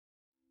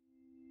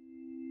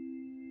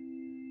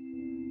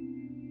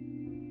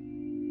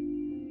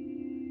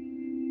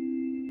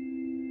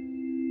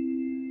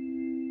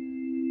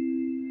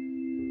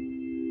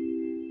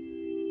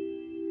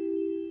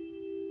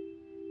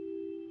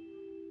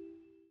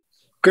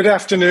Good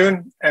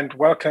afternoon, and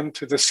welcome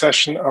to this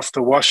session of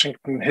the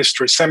Washington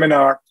History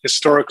Seminar,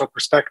 Historical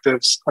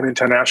Perspectives on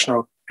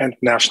International and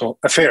National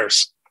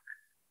Affairs.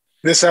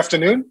 This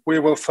afternoon, we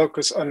will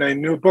focus on a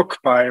new book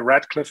by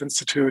Radcliffe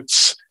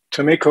Institute's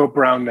Tomiko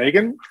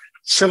Brown-Nagin,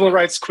 Civil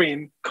Rights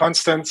Queen,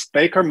 Constance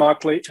Baker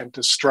Motley, and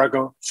the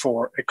Struggle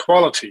for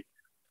Equality.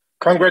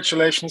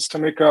 Congratulations,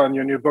 Tomiko, on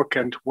your new book,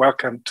 and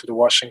welcome to the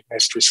Washington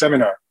History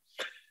Seminar.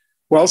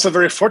 We're also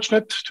very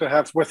fortunate to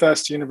have with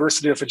us the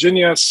University of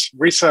Virginia's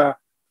Risa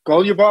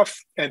Goluboff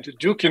and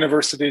Duke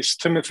University's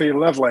Timothy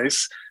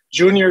Lovelace,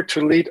 Jr.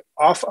 to lead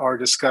off our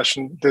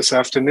discussion this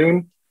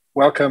afternoon.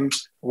 Welcome,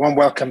 warm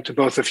welcome to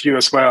both of you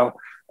as well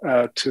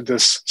to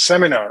this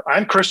seminar.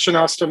 I'm Christian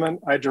Osterman.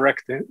 I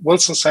direct the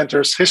Wilson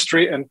Center's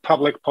History and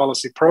Public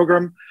Policy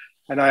Program,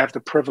 and I have the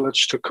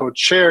privilege to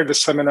co-chair the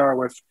seminar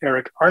with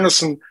Eric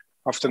Arneson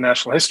of the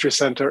National History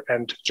Center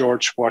and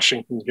George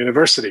Washington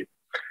University.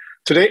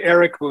 Today,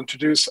 Eric will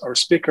introduce our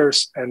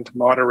speakers and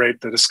moderate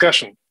the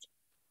discussion.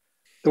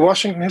 The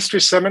Washington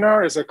History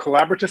Seminar is a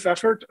collaborative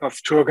effort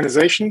of two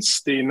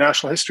organizations, the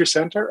National History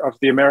Center of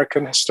the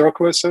American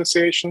Historical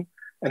Association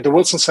and the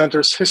Wilson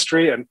Center's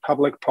History and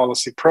Public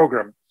Policy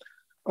Program.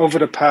 Over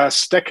the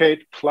past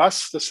decade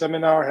plus, the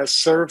seminar has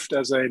served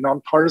as a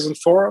nonpartisan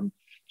forum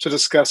to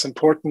discuss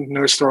important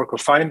new historical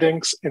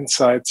findings,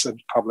 insights,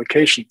 and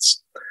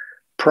publications.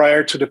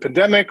 Prior to the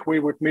pandemic,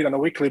 we would meet on a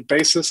weekly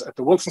basis at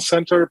the Wilson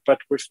Center, but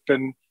we've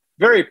been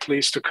very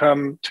pleased to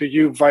come to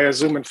you via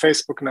Zoom and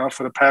Facebook now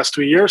for the past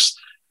 2 years,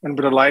 and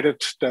we're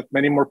delighted that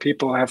many more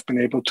people have been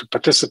able to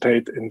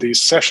participate in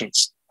these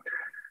sessions.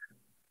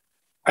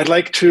 I'd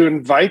like to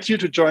invite you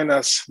to join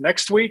us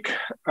next week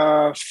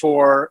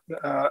for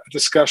a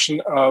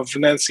discussion of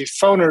Nancy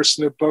Foner's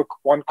new book,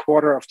 One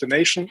Quarter of the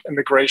Nation,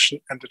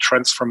 Immigration and the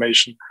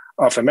Transformation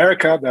of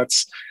America.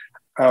 That's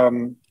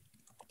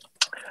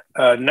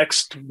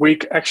next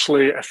week.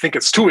 Actually, I think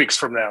it's 2 weeks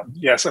from now.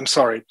 Yes, I'm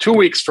sorry, 2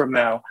 weeks from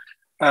now.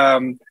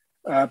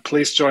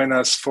 Please join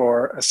us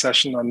for a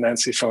session on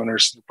Nancy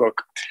Foner's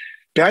book.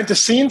 Behind the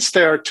scenes,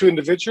 there are two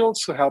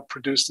individuals who helped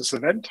produce this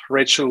event,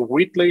 Rachel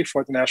Wheatley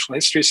for the National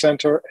History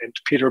Center and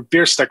Peter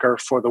Bierstecker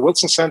for the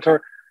Wilson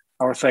Center.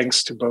 Our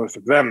thanks to both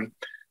of them.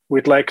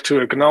 We'd like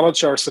to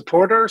acknowledge our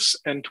supporters,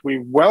 and we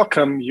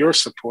welcome your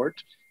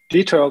support.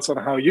 Details on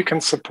how you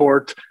can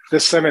support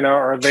this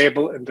seminar are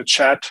available in the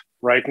chat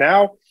right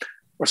now,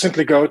 or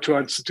simply go to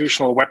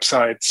institutional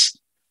websites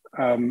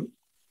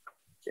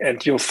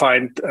and you'll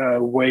find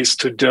ways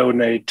to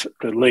donate,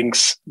 the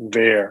links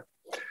there.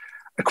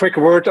 A quick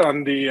word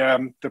on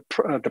the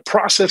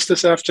process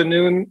this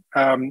afternoon.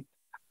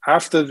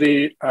 After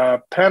the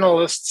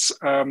panelists'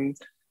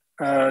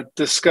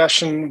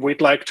 discussion,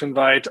 we'd like to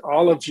invite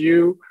all of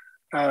you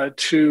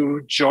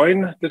to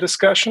join the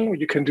discussion.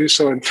 You can do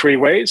so in 3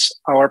 ways.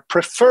 Our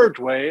preferred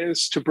way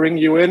is to bring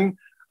you in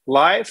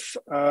live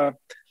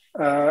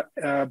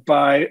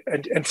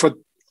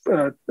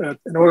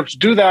in order to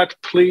do that,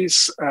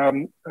 please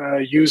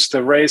use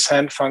the raise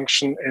hand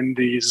function in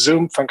the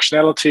Zoom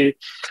functionality.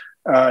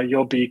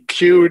 You'll be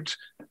queued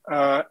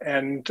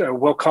and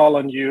we'll call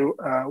on you.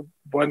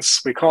 Once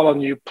we call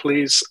on you,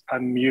 please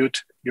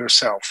unmute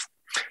yourself.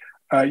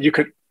 You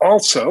could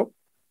also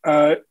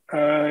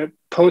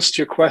post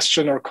your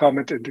question or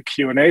comment in the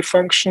Q&A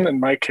function, in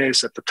my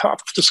case at the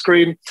top of the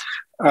screen.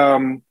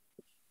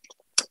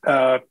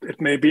 It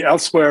may be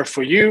elsewhere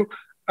for you.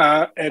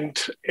 And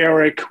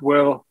Eric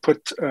will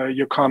put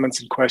your comments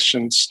and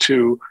questions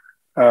to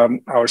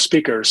our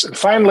speakers. And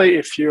finally,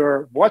 if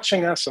you're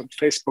watching us on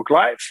Facebook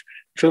Live,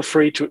 feel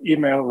free to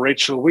email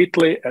Rachel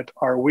Wheatley at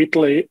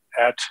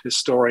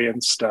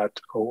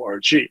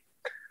rwheatley@historians.org.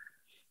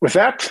 With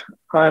that,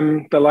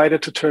 I'm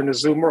delighted to turn the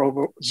Zoom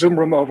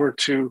room over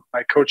to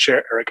my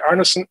co-chair, Eric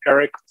Arneson.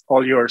 Eric,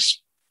 all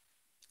yours.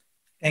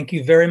 Thank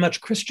you very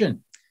much,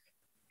 Christian.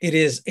 It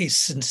is a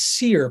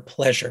sincere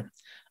pleasure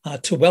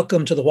to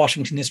welcome to the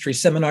Washington History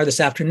Seminar this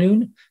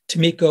afternoon,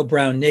 Tomiko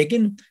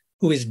Brown-Nagin,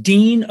 who is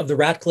Dean of the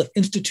Radcliffe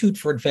Institute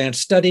for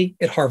Advanced Study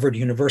at Harvard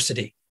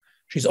University.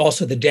 She's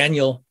also the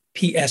Daniel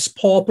P.S.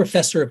 Paul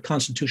Professor of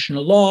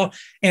Constitutional Law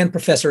and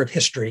Professor of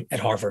History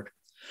at Harvard.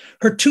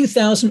 Her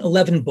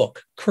 2011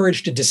 book,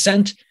 Courage to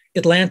Dissent,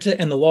 Atlanta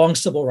and the Long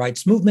Civil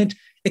Rights Movement,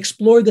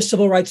 explored the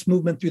civil rights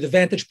movement through the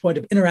vantage point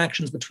of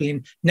interactions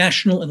between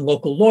national and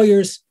local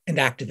lawyers and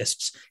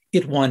activists.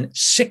 It won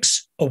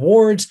 6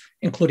 awards,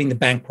 including the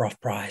Bancroft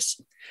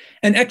Prize.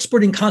 An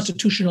expert in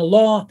constitutional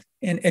law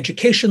and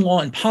education law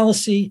and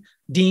policy,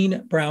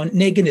 Dean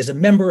Brown-Nagin is a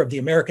member of the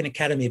American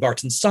Academy of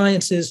Arts and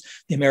Sciences,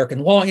 the American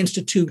Law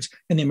Institute,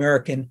 and the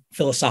American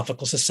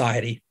Philosophical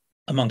Society,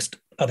 amongst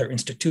other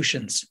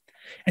institutions.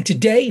 And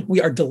today we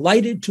are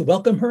delighted to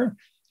welcome her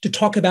to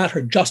talk about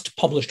her just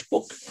published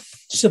book,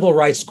 Civil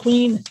Rights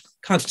Queen,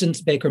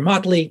 Constance Baker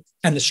Motley,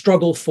 and the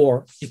Struggle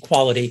for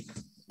Equality,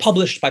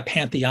 published by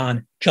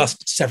Pantheon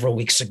just several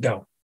weeks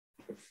ago.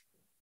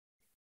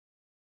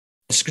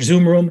 The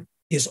Zoom room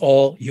is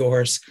all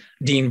yours,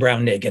 Dean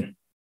Brown-Nagin.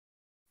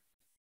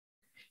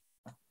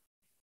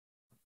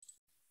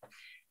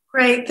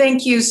 Great.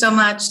 Thank you so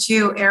much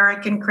to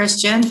Eric and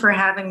Christian for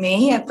having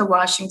me at the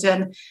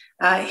Washington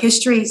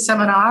History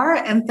Seminar.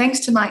 And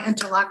thanks to my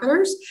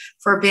interlocutors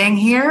for being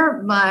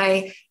here,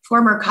 my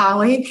former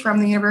colleague from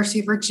the University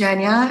of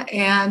Virginia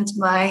and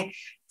my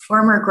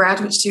former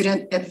graduate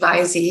student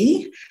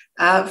advisee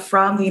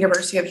from the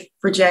University of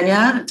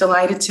Virginia.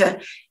 Delighted to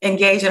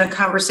engage in a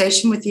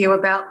conversation with you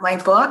about my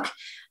book,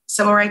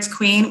 Civil Rights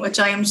Queen, which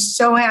I am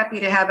so happy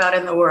to have out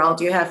in the world.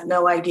 You have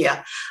no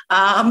idea.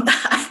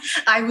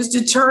 I was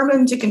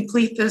determined to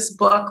complete this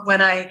book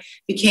when I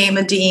became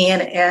a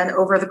dean, and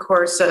over the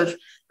course of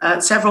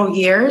several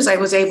years, I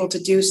was able to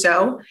do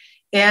so,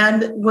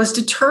 and was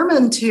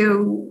determined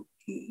to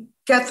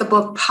get the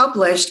book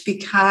published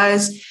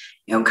because,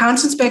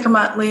 Constance Baker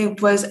Motley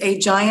was a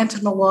giant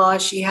in the law.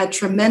 She had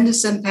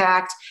tremendous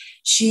impact.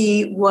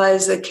 She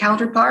was a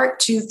counterpart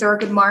to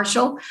Thurgood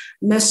Marshall,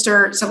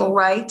 Mr. Civil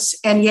Rights.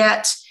 And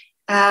yet,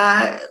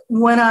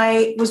 when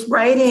I was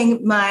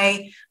writing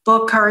my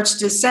book, Courage to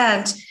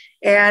Dissent,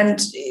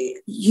 and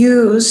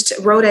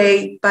wrote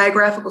a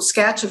biographical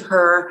sketch of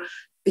her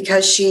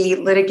because she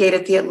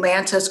litigated the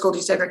Atlanta school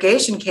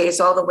desegregation case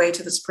all the way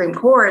to the Supreme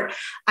Court,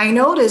 I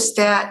noticed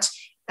that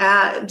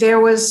there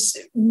was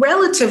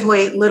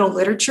relatively little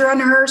literature on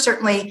her,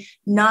 certainly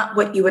not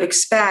what you would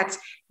expect,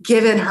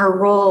 given her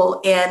role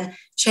in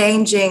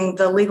changing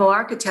the legal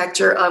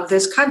architecture of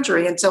this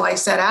country. And so I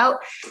set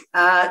out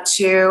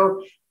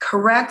to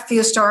correct the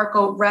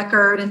historical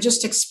record and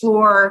just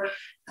explore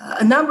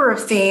a number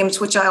of themes,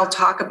 which I'll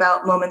talk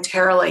about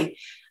momentarily.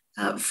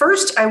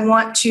 First, I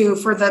want to,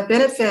 for the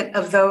benefit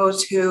of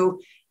those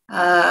who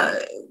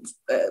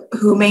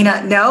may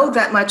not know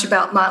that much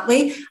about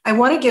Motley, I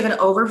want to give an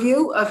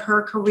overview of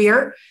her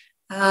career,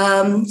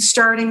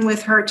 starting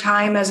with her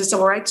time as a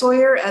civil rights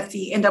lawyer at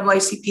the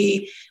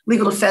NAACP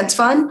Legal Defense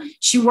Fund.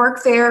 She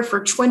worked there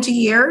for 20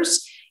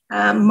 years.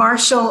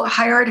 Marshall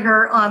hired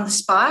her on the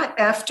spot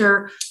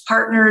after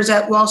partners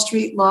at Wall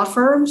Street law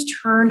firms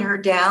turned her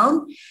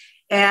down.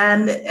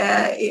 And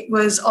it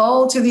was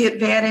all to the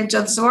advantage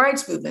of the civil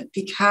rights movement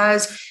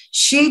because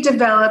she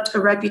developed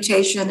a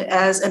reputation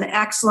as an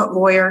excellent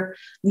lawyer,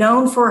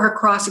 known for her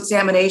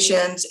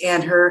cross-examinations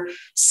and her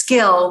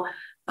skill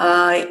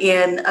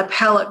in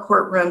appellate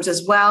courtrooms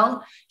as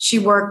well. She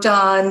worked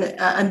on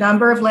a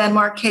number of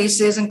landmark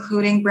cases,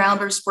 including Brown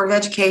versus Board of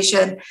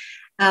Education.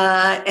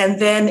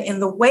 And then in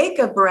the wake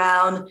of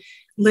Brown,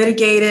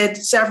 litigated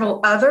several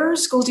other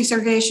school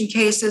desegregation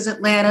cases,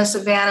 Atlanta,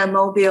 Savannah,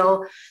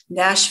 Mobile,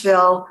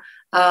 Nashville,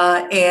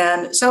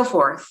 and so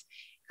forth.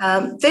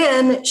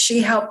 Then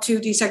she helped to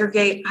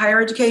desegregate higher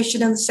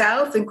education in the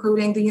South,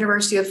 including the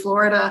University of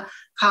Florida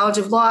College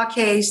of Law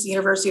case, the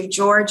University of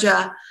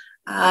Georgia,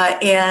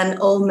 and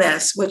Ole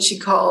Miss, which she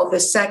called the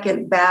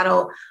second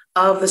battle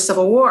of the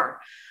Civil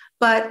War.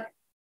 But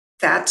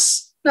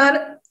that's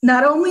not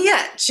only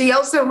it. She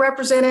also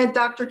represented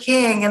Dr.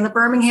 King and the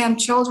Birmingham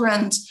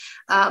children's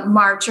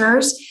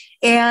marchers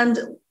and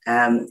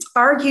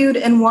argued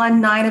and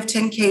won 9 of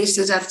 10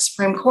 cases at the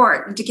Supreme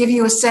Court. And to give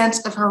you a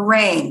sense of her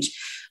range,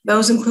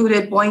 those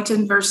included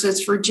Boynton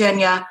versus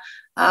Virginia,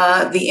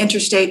 the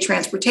interstate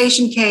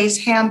transportation case,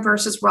 Ham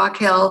versus Rock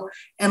Hill,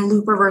 and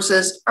Looper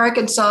versus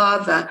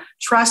Arkansas, the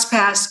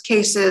trespass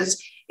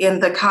cases in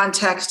the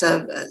context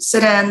of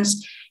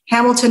sit-ins,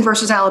 Hamilton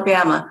versus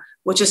Alabama,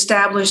 which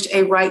established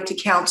a right to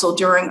counsel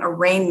during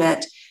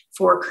arraignment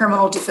for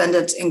criminal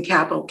defendants in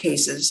capital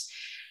cases.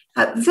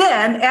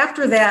 Then,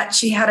 after that,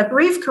 she had a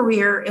brief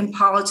career in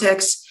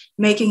politics,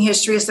 making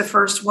history as the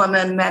first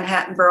woman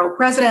Manhattan Borough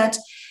president.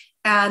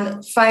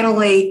 And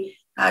finally,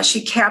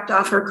 she capped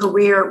off her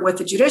career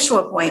with a judicial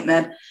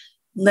appointment.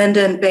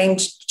 Lyndon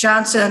Baines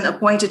Johnson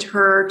appointed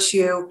her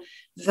to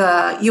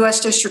the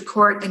U.S. District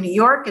Court in New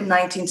York in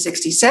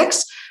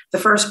 1966, the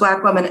first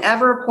Black woman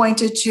ever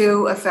appointed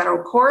to a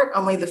federal court,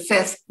 only the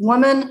 5th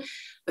woman.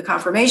 The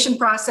confirmation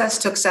process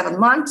took 7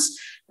 months.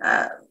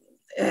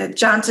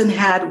 Johnson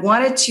had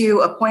wanted to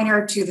appoint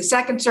her to the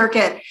Second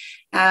Circuit.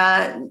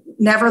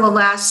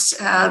 Nevertheless,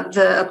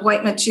 the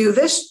appointment to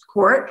this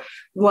court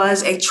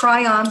was a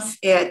triumph.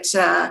 It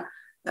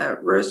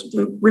was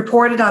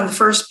reported on the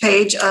first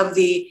page of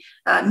the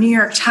New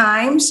York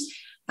Times.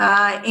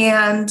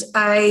 And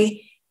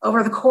I,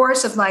 over the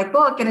course of my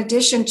book, in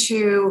addition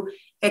to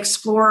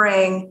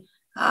exploring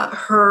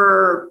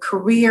her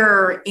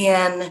career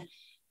in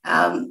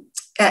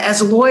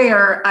as a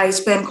lawyer, I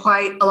spent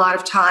quite a lot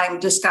of time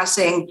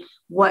discussing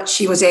what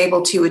she was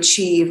able to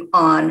achieve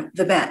on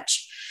the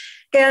bench.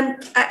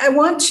 And I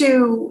want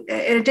to,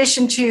 in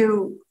addition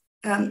to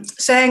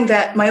saying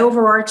that my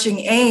overarching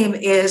aim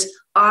is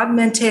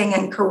augmenting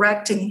and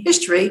correcting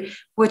history,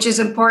 which is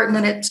important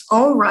in its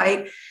own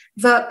right,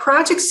 the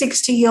project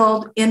seeks to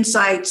yield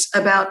insights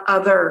about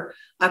other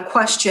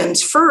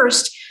questions.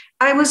 First,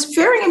 I was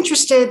very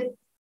interested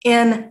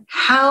in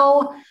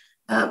how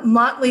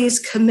Motley's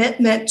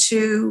commitment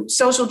to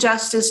social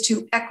justice,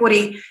 to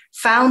equity,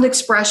 found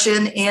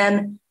expression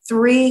in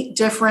 3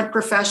 different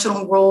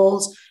professional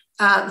roles,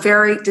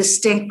 very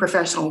distinct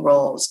professional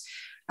roles.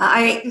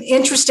 I'm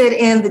interested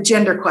in the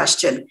gender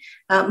question.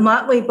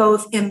 Motley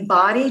both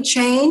embodied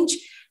change.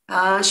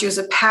 She was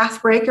a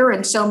pathbreaker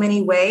in so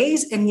many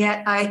ways, and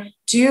yet I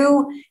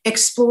do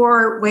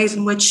explore ways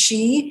in which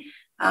she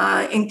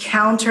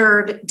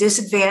encountered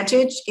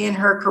disadvantage in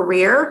her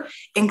career,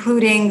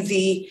 including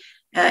the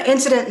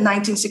incident in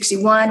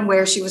 1961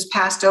 where she was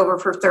passed over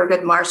for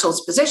Thurgood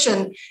Marshall's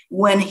position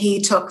when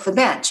he took the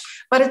bench.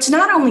 But it's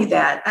not only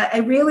that. I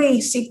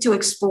really seek to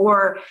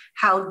explore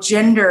how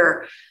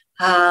gender,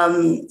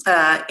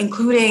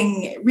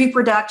 including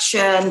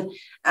reproduction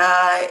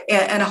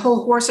and a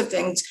whole host of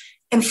things,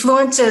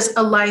 influences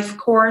a life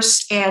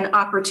course and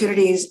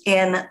opportunities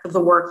in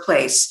the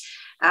workplace.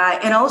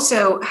 And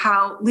also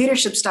how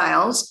leadership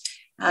styles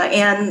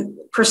and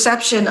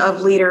perception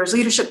of leaders,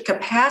 leadership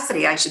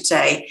capacity, I should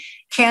say,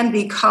 can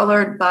be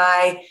colored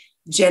by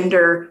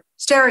gender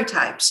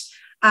stereotypes.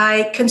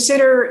 I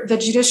consider the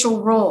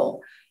judicial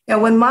role. Now,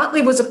 when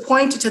Motley was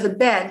appointed to the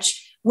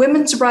bench,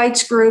 women's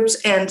rights groups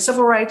and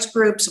civil rights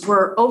groups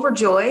were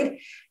overjoyed.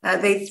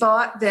 They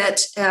thought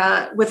that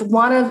with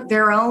one of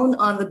their own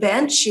on the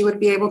bench, she would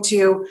be able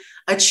to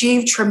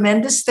achieve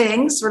tremendous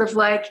things, sort of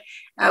like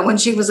when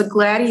she was a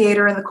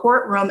gladiator in the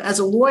courtroom as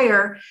a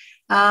lawyer.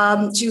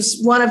 She was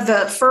one of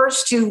the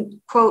first to,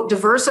 quote,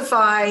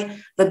 diversify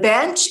the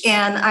bench.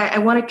 And I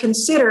want to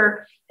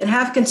consider and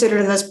have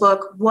considered in this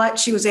book what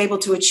she was able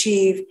to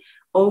achieve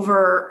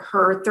over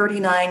her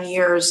 39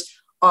 years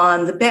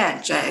on the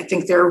bench. I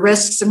think there are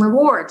risks and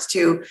rewards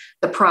to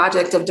the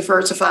project of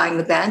diversifying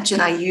the bench,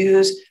 and I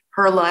use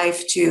her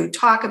life to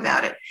talk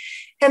about it.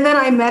 And then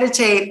I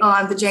meditate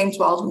on the James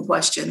Baldwin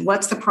question.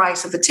 What's the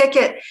price of the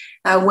ticket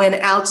when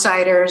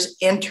outsiders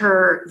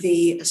enter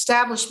the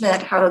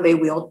establishment? How do they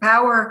wield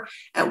power?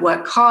 At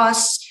what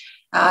costs?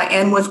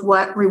 And with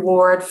what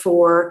reward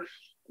for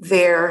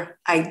their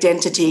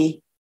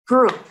identity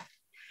group?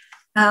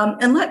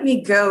 And let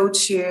me go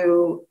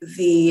to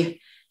the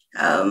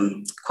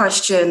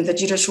question, the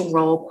judicial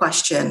role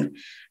question,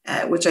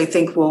 which I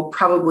think will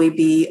probably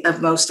be of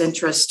most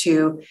interest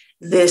to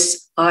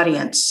this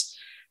audience.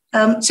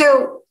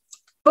 So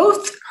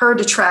both her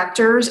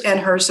detractors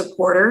and her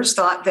supporters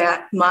thought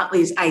that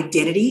Motley's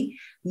identity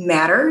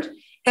mattered,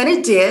 and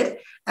it did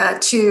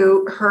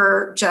to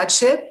her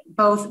judgeship,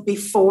 both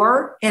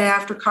before and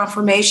after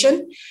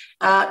confirmation.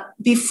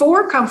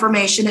 Before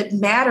confirmation, it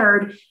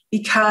mattered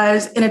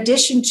because in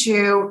addition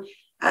to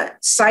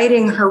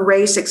citing her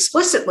race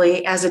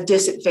explicitly as a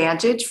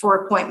disadvantage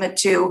for appointment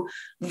to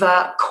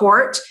the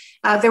court,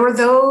 there were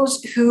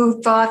those who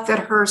thought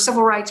that her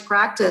civil rights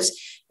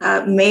practice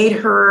made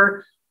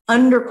her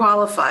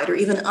underqualified or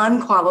even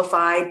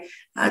unqualified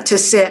to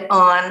sit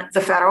on the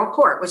federal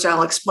court, which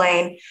I'll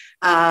explain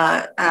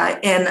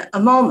in a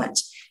moment.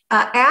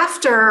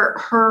 After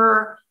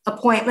her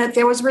appointment,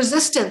 there was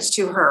resistance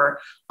to her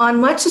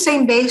on much the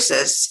same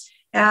basis,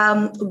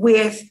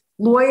 with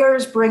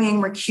lawyers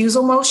bringing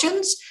recusal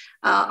motions,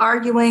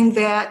 arguing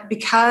that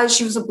because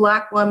she was a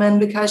Black woman,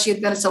 because she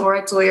had been a civil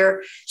rights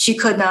lawyer, she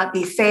could not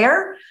be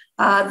fair.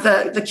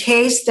 The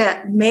case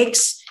that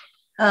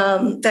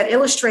that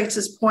illustrates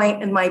this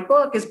point in my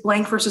book is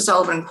Blank versus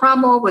Sullivan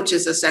Cromwell, which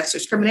is a sex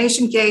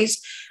discrimination case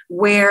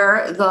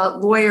where the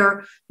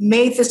lawyer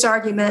made this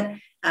argument.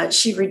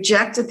 She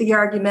rejected the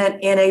argument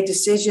in a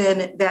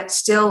decision that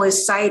still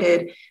is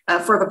cited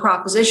for the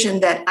proposition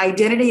that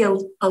identity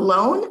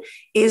alone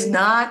is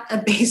not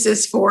a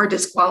basis for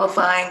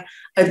disqualifying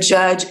a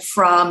judge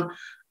from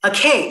a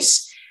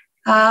case.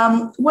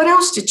 What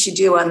else did she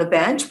do on the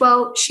bench?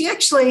 Well, she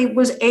actually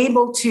was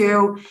able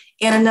to,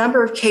 in a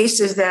number of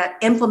cases that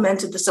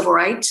implemented the Civil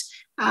Rights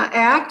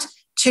Act,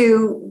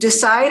 to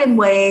decide in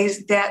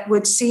ways that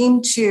would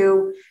seem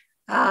to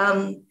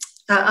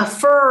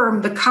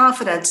affirm the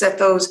confidence that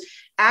those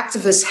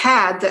activists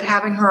had that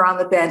having her on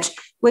the bench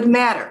would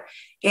matter.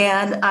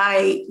 And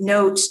I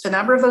note a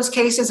number of those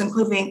cases,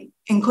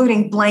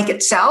 including Blank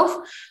itself,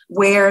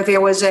 where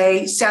there was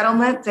a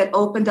settlement that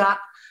opened up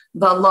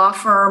the law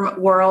firm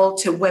world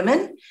to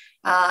women.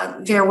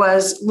 There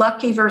was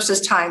Lucky versus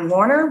Time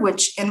Warner,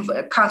 which in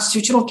a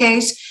constitutional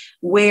case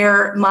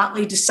where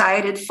Motley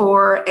decided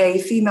for a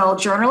female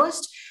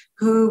journalist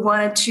who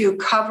wanted to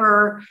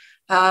cover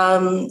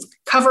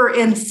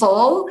in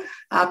full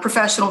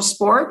professional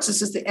sports.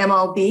 This is the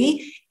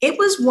MLB. It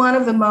was one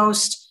of the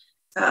most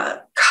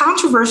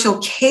controversial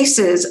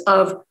cases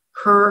of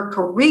her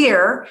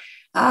career.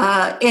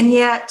 And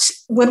yet,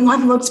 when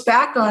one looks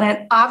back on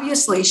it,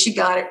 obviously she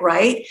got it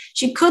right.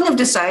 She couldn't have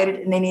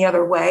decided in any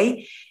other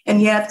way. And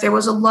yet there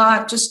was a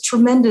lot, just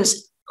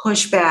tremendous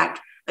pushback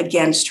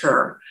against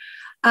her.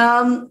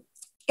 I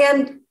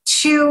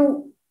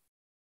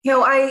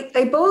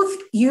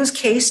both use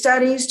case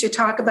studies to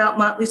talk about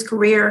Motley's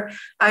career.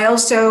 I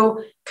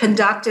also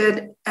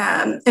conducted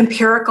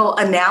empirical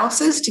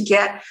analysis to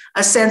get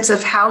a sense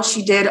of how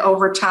she did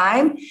over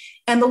time.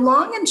 And the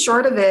long and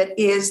short of it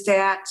is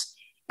that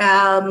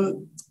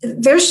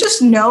there's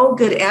just no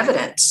good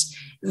evidence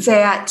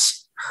that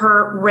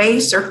her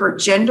race or her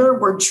gender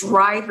were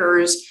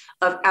drivers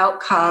of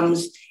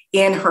outcomes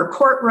in her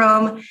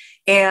courtroom.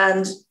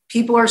 And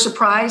people are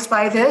surprised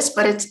by this,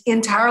 but it's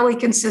entirely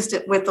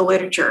consistent with the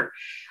literature,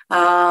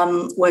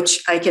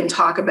 which I can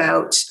talk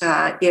about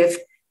if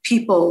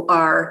people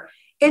are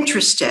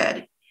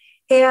interested.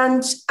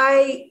 And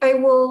I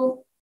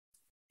will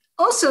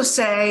also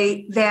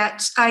say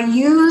that I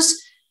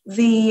use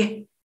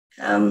the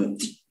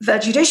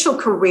judicial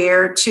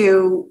career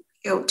to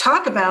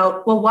talk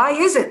about, well, why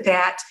is it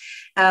that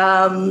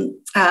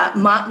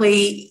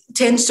Motley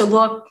tends to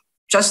look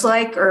just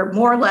like, or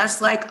more or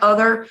less like,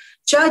 other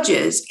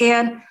judges?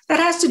 And that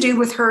has to do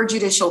with her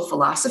judicial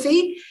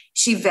philosophy.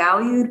 She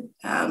valued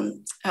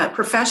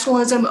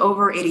professionalism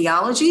over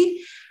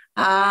ideology.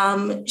 There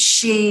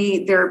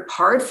are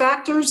hard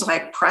factors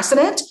like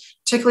precedent,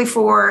 particularly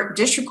for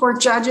district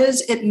court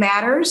judges, it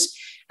matters.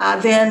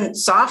 Then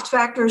soft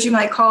factors, you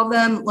might call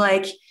them,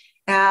 like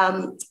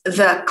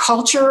the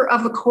culture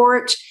of the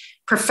court,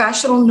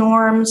 professional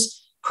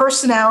norms,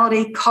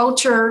 personality,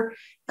 culture,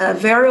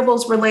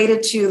 variables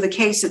related to the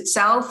case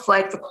itself,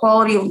 like the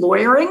quality of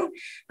lawyering,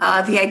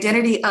 the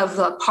identity of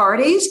the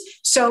parties.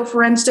 So,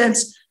 for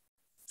instance,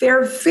 there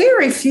are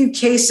very few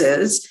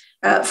cases,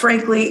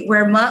 frankly,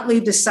 where Motley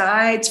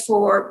decides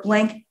for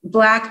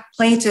Black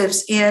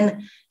plaintiffs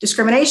in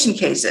discrimination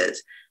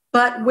cases.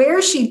 But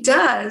where she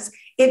does,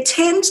 it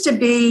tends to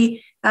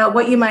be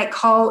what you might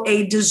call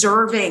a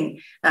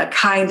deserving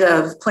kind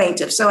of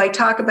plaintiff. So I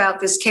talk about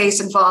this case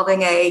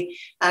involving a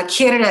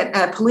candidate,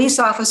 a police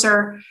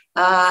officer,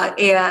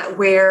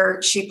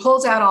 where she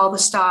pulls out all the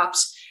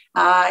stops,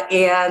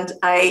 and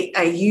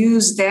I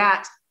use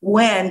that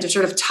when to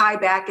sort of tie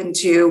back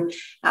into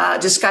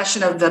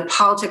discussion of the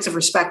politics of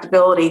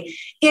respectability,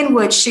 in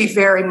which she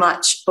very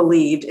much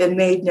believed and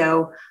made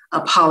no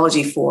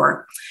apology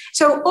for.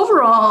 So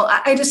overall,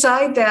 I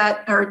decide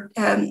that, or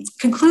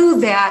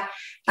conclude that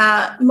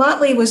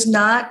Motley was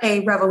not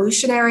a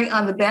revolutionary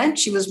on the bench.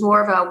 She was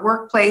more of a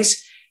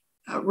workplace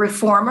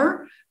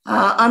reformer,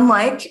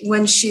 unlike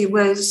when she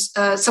was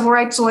a civil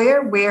rights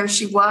lawyer, where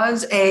she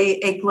was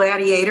a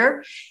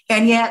gladiator.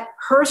 And yet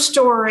her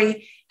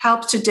story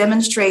helps to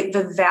demonstrate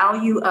the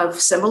value of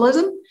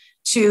symbolism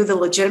to the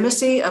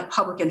legitimacy of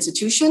public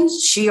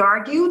institutions. She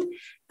argued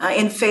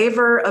in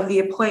favor of the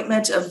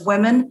appointment of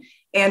women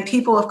and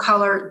people of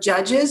color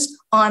judges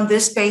on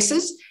this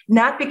basis,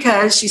 not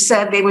because she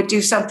said they would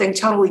do something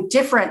totally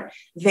different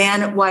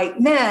than white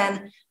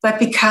men, but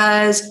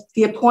because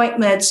the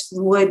appointments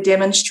would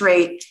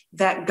demonstrate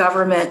that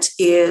government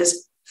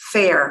is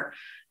fair.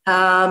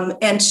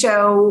 And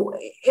so,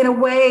 in a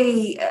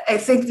way, I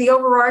think the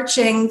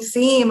overarching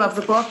theme of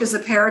the book is the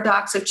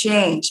paradox of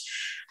change,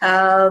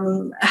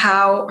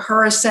 how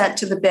her ascent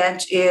to the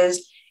bench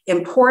is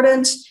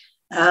important.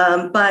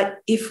 But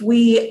if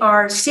we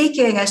are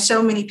seeking, as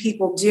so many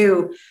people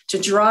do, to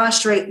draw a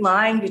straight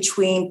line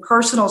between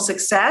personal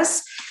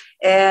success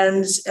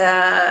and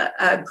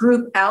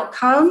group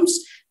outcomes,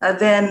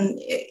 then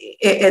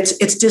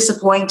it's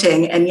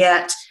disappointing. And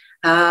yet,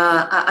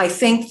 I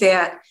think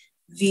that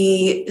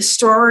the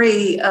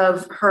story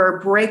of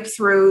her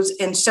breakthroughs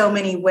in so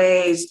many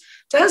ways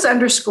does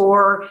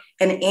underscore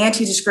an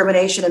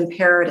anti-discrimination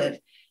imperative.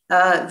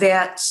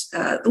 That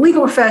the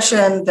legal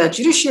profession, the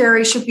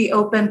judiciary, should be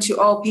open to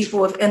all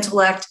people of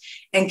intellect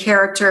and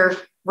character,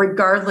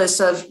 regardless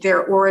of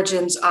their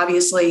origins,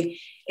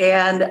 obviously.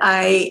 And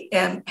I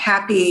am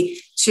happy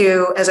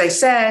to, as I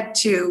said,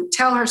 to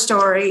tell her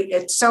story.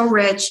 It's so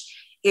rich.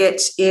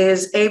 It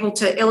is able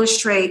to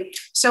illustrate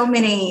so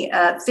many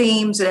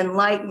themes and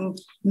enlighten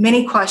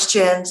many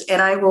questions.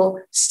 And I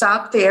will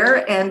stop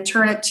there and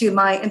turn it to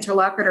my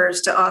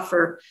interlocutors to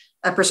offer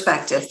a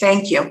perspective.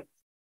 Thank you.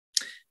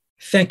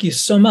 Thank you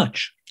so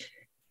much.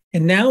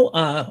 And now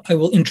I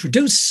will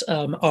introduce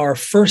our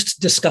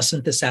first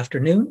discussant this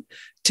afternoon,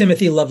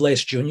 Timothy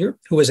Lovelace, Jr.,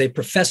 who is a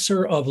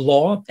professor of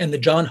law and the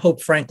John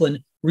Hope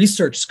Franklin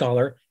Research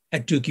Scholar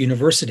at Duke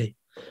University.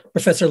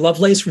 Professor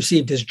Lovelace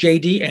received his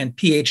JD and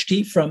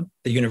PhD from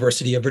the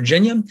University of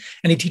Virginia,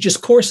 and he teaches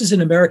courses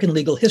in American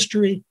legal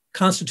history,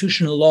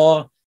 constitutional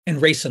law,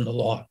 and race in the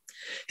law.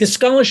 His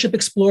scholarship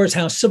explores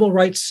how civil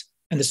rights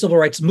and the civil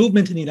rights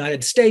movement in the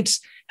United States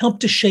helped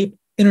to shape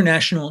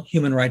international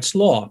human rights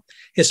law.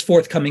 His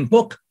forthcoming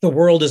book, The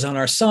World is on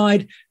Our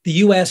Side, the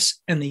U.S.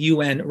 and the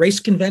UN Race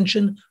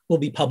Convention, will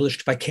be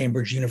published by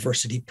Cambridge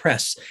University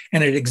Press,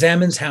 and it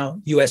examines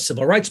how U.S.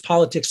 civil rights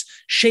politics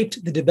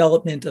shaped the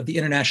development of the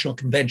International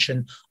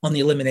Convention on the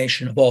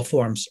Elimination of All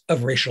Forms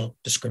of Racial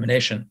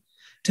Discrimination.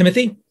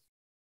 Timothy,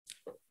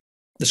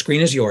 the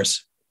screen is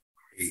yours.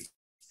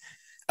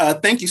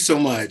 Thank you so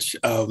much.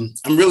 I'm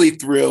really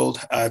thrilled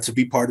to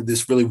be part of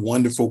this really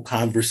wonderful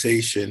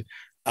conversation.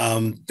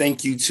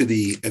 Thank you to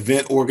the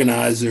event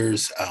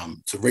organizers,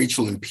 to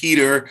Rachel and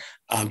Peter,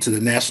 to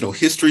the National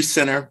History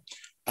Center,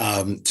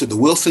 to the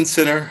Wilson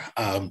Center,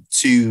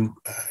 to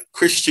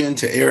Christian,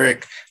 to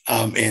Eric,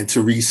 and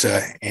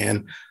Teresa,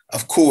 and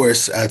of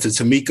course, to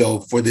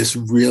Tomiko for this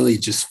really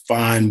just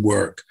fine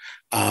work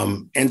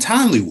and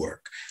timely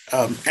work.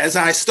 As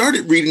I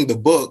started reading the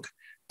book,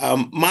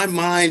 my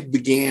mind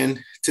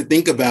began to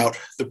think about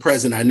the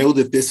present. I know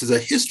that this is a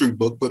history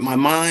book, but my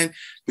mind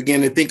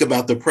began to think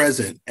about the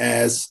present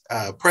as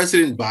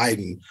President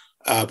Biden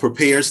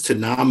prepares to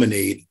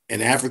nominate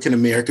an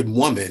African-American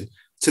woman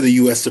to the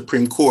U.S.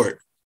 Supreme Court.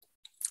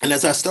 And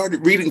as I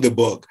started reading the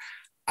book,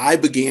 I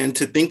began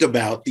to think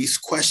about these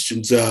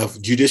questions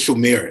of judicial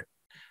merit,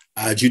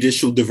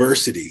 judicial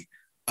diversity,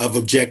 of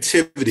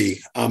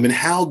objectivity, and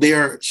how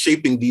they're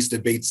shaping these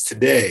debates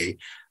today.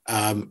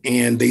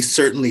 And they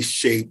certainly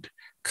shaped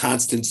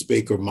Constance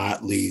Baker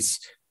Motley's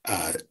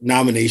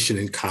nomination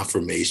and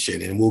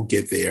confirmation, and we'll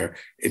get there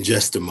in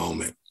just a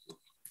moment.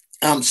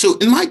 So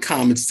in my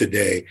comments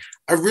today,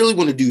 I really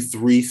want to do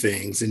three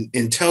things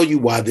and tell you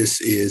why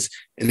this is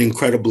an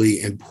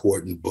incredibly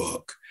important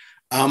book.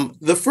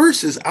 The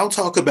first is I'll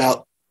talk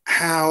about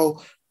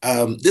how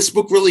this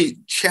book really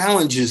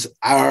challenges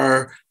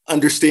our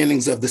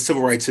understandings of the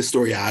civil rights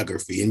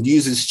historiography and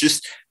uses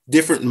just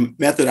different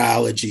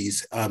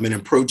methodologies and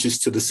approaches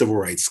to the civil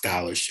rights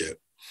scholarship.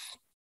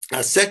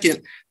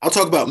 Second, I'll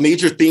talk about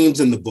major themes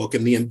in the book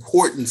and the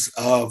importance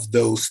of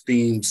those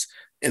themes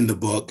in the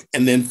book.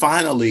 And then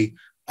finally,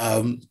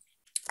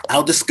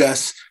 I'll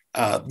discuss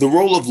the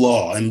role of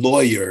law and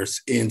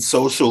lawyers in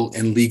social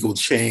and legal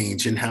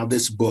change and how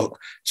this book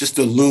just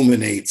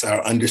illuminates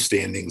our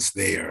understandings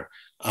there.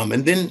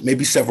 And then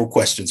maybe several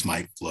questions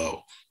might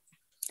flow.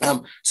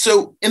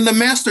 So in the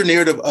master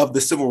narrative of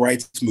the civil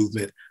rights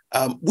movement,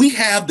 we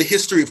have the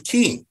history of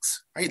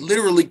kings, right?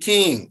 Literally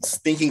kings,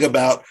 thinking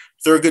about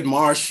Thurgood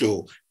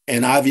Marshall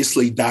and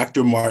obviously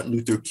Dr. Martin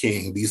Luther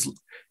King, these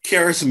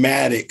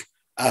charismatic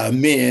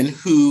men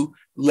who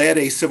led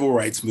a civil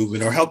rights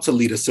movement or helped to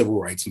lead a civil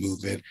rights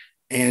movement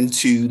and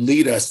to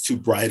lead us to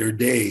brighter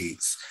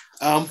days.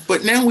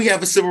 But now we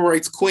have a civil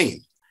rights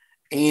queen.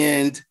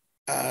 And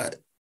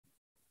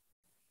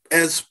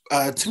as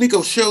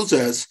Tomiko shows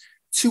us,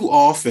 too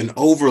often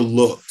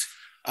overlooked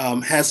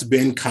has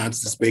been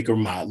Constance Baker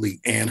Motley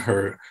and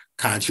her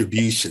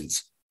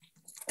contributions.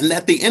 And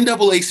that the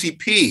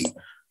NAACP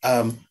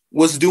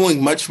was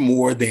doing much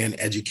more than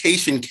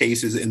education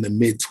cases in the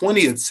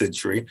mid-20th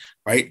century,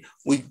 right?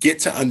 We get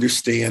to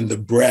understand the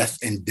breadth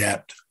and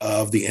depth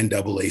of the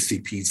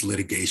NAACP's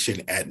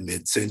litigation at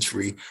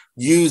mid-century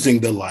using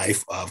the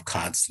life of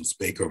Constance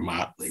Baker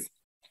Motley.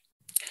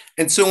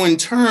 And so in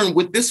turn,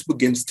 what this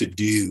begins to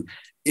do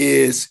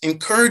is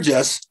encourage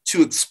us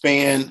to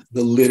expand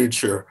the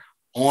literature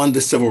on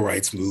the civil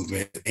rights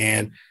movement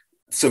and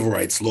civil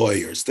rights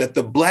lawyers, that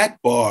the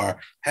Black bar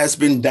has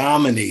been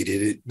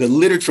dominated, the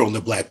literature on the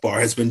Black bar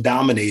has been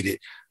dominated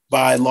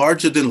by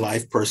larger than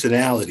life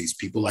personalities,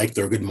 people like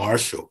Thurgood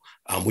Marshall.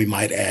 We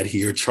might add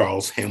here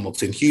Charles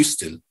Hamilton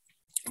Houston.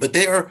 But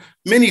there are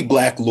many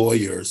Black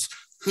lawyers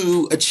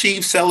who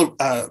achieve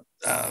iconic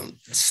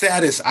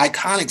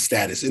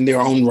status in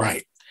their own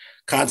right,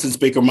 Constance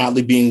Baker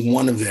Motley being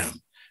one of them.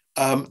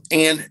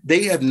 And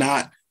they have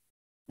not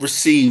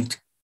received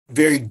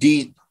very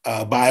deep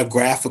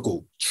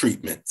biographical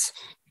treatments.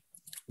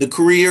 The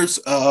careers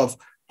of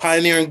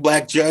pioneering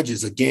Black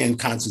judges, again,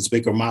 Constance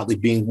Baker Motley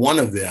being one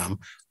of them,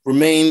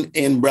 remain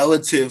in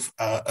relative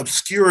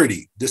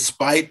obscurity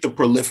despite the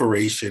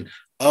proliferation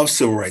of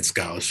civil rights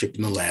scholarship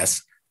in the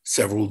last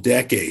several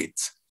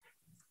decades.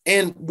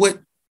 And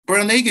what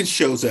Brown-Nagin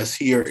shows us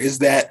here is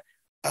that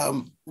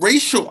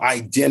racial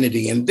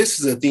identity, and this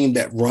is a theme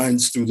that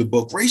runs through the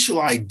book, racial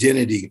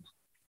identity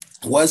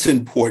was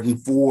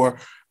important for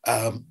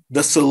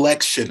the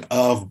selection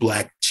of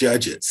Black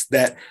judges,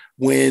 that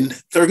when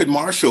Thurgood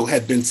Marshall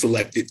had been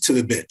selected to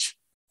the bench,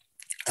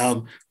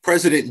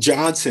 President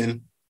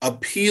Johnson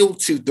appealed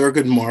to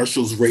Thurgood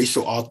Marshall's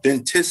racial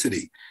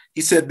authenticity.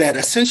 He said that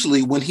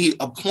essentially when he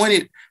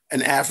appointed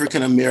an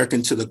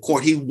African-American to the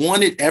court, he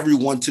wanted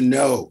everyone to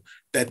know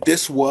that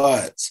this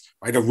was,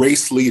 right, a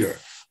race leader.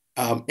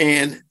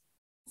 And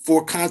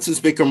for Constance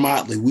Baker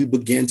Motley, we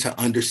begin to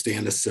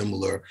understand a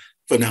similar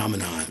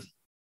phenomenon.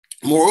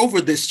 Moreover,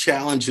 this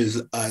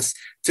challenges us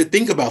to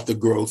think about the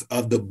growth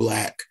of the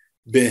Black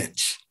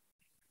bench.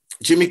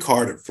 Jimmy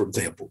Carter, for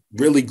example,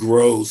 really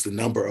grows the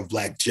number of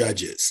Black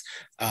judges.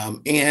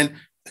 And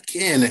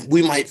again,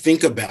 we might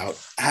think about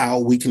how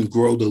we can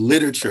grow the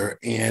literature,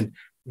 and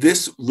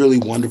this really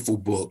wonderful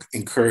book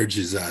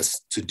encourages us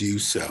to do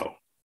so.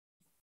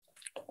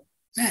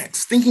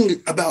 Next,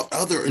 thinking about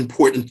other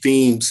important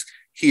themes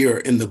here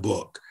in the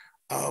book.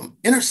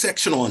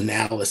 Intersectional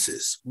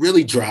analysis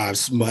really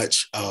drives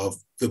much of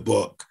the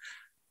book.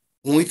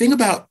 When we think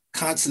about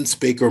Constance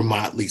Baker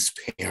Motley's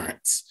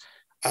parents,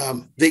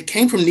 they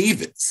came from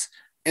Nevins.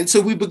 And so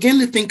we begin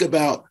to think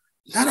about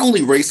not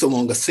only race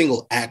along a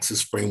single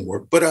axis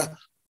framework, but a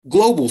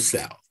global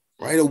South,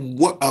 right?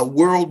 A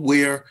world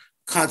where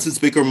Constance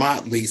Baker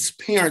Motley's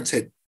parents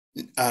had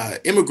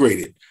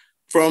immigrated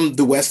from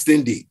the West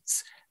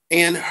Indies.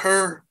 And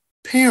her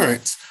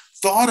parents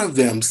thought of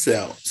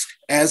themselves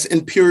as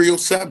imperial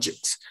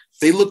subjects.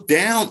 They looked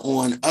down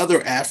on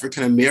other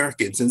African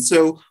Americans. And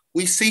so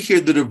we see here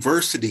the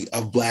diversity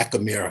of Black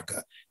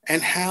America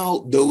and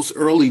how those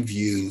early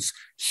views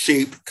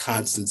shaped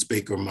Constance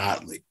Baker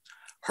Motley.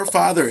 her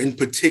father in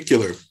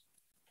particular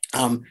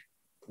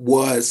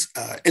was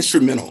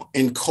instrumental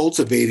in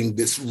cultivating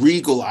this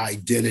regal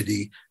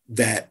identity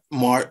that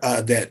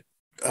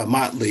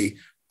Motley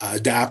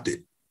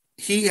adopted.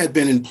 He had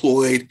been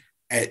employed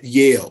at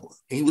Yale.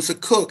 He was a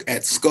cook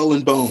at Skull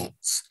and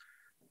Bones.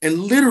 And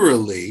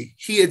literally,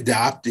 he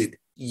adopted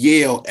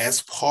Yale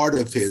as part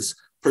of his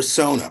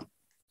persona,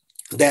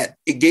 that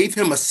it gave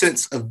him a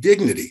sense of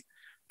dignity.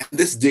 And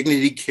this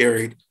dignity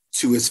carried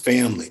to his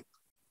family.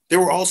 There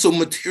were also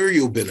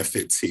material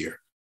benefits here.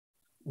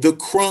 The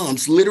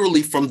crumbs,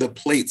 literally from the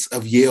plates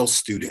of Yale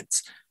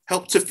students,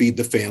 helped to feed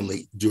the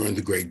family during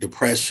the Great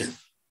Depression.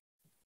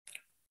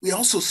 We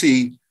also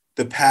see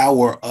the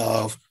power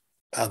of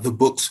the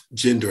book's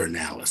gender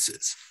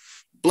analysis.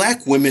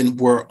 Black women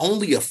were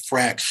only a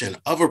fraction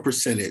of a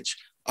percentage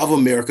of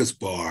America's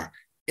bar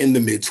in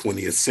the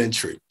mid-20th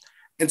century.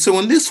 And so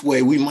in this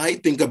way, we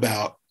might think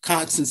about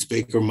Constance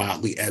Baker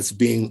Motley as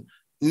being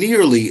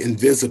nearly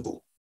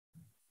invisible.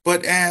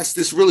 But as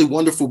this really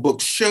wonderful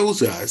book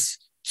shows us,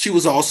 she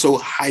was also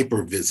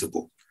hyper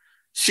visible.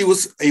 She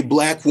was a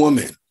Black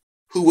woman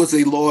who was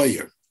a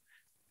lawyer,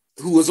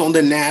 who was on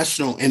the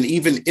national and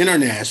even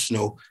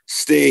international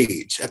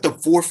stage at the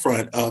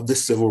forefront of the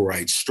civil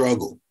rights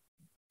struggle.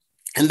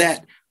 And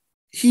that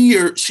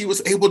here she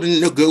was able to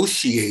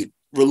negotiate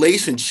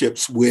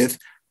relationships with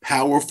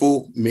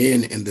powerful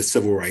men in the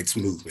civil rights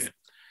movement.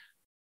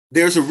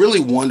 There's a really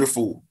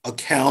wonderful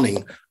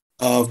accounting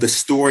of the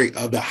story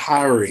of the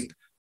hiring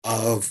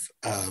of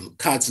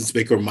Constance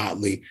Baker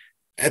Motley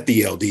at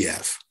the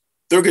LDF.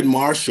 Thurgood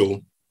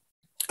Marshall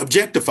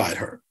objectified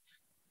her.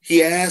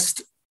 He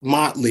asked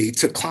Motley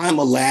to climb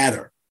a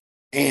ladder,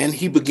 and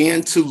he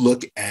began to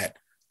look at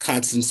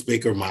Constance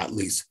Baker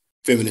Motley's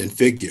feminine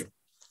figure.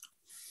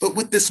 But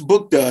what this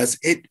book does,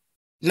 it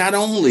not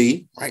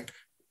only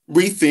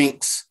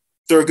rethinks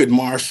Thurgood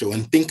Marshall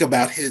and think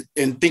about his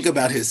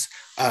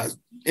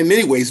in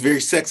many ways very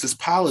sexist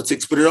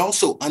politics, but it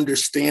also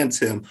understands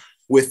him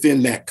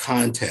within that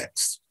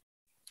context.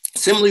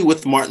 Similarly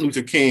with Martin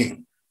Luther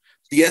King,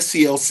 the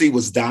SCLC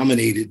was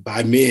dominated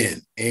by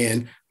men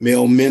and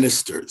male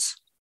ministers.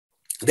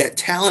 That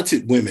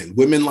talented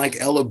women like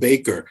Ella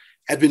Baker,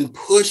 had been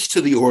pushed to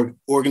the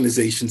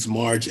organization's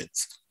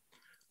margins.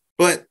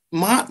 But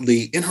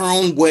Motley, in her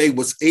own way,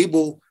 was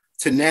able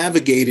to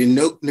navigate and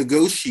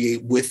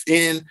negotiate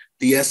within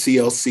the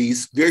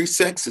SCLC's very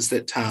sexist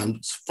at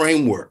times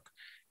framework.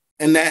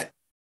 And that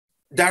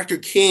Dr.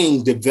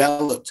 King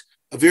developed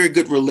a very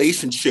good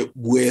relationship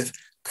with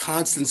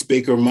Constance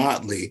Baker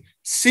Motley,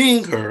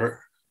 seeing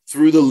her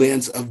through the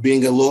lens of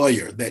being a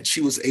lawyer, that she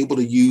was able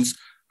to use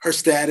her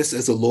status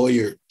as a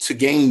lawyer to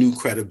gain new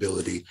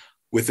credibility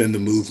within the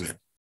movement.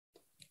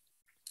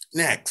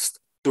 Next,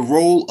 the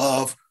role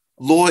of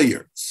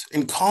lawyers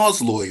and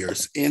cause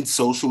lawyers in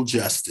social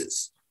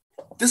justice.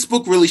 This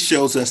book really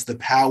shows us the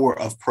power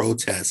of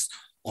protest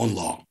on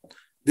law.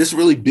 This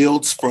really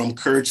builds from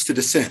Courage to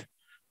Dissent,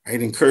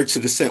 right? In Courage to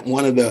Dissent,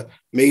 one of the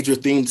major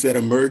themes that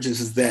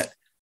emerges is that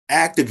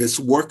activists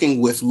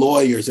working with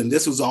lawyers, and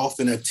this was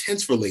often a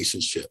tense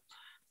relationship,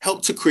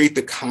 helped to create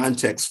the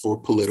context for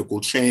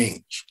political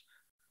change.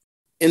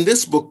 In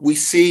this book, we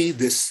see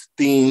this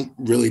theme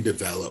really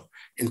develop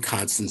in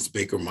Constance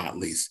Baker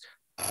Motley's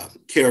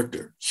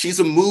character. She's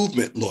a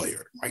movement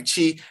lawyer, right?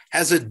 She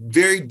has a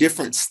very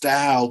different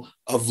style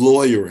of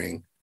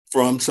lawyering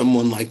from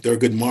someone like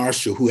Thurgood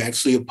Marshall, who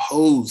actually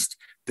opposed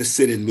the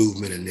sit-in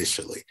movement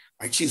initially,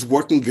 right? She's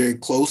working very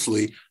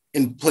closely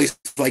in places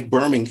like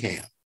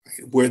Birmingham,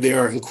 right, where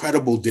there are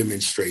incredible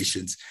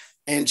demonstrations.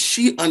 And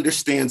she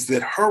understands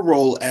that her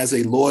role as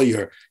a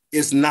lawyer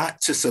is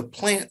not to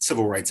supplant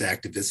civil rights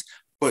activists,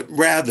 but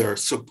rather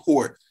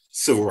support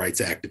civil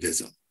rights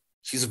activism.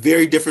 She's a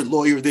very different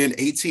lawyer than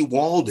A.T.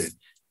 Walden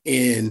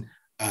in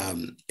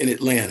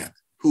Atlanta,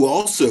 who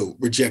also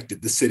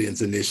rejected the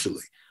sit-ins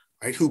initially,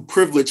 right? Who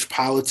privileged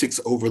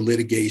politics over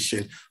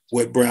litigation,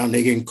 what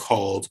Brown-Nagin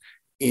called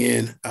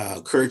in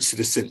Courage to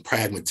Dissent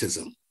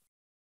pragmatism.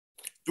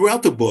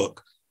 Throughout the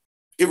book,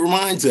 it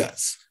reminds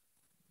us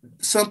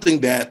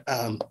something that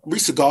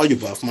Risa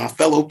Golubov, my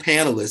fellow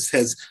panelist,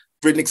 has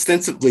written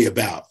extensively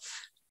about.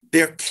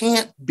 There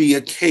can't be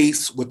a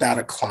case without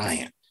a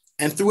client.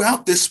 And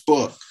throughout this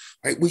book,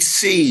 right, we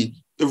see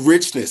the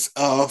richness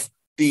of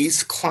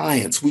these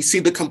clients. We see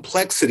the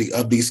complexity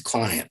of these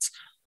clients.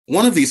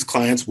 One of these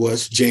clients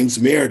was James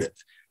Meredith,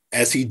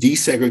 as he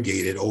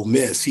desegregated Ole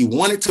Miss. He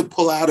wanted to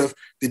pull out of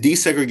the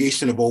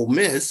desegregation of Ole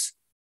Miss,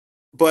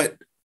 but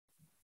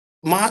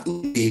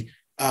Motley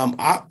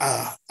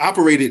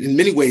operated in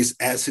many ways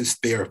as his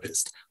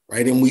therapist,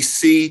 right? And we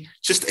see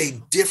just a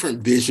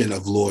different vision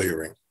of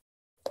lawyering.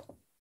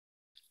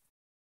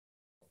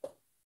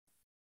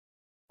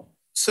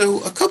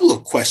 So a couple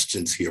of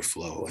questions here,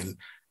 Flo,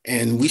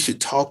 and we should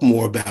talk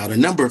more about a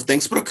number of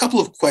things, but a couple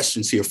of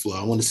questions here, Flo.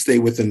 I want to stay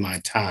within my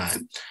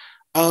time.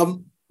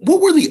 What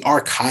were the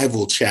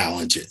archival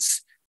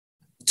challenges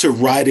to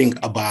writing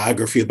a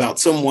biography about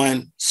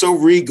someone so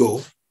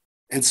regal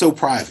and so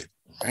private,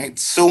 right?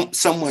 So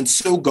someone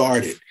so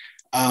guarded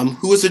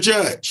who was a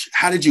judge.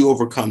 How did you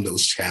overcome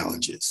those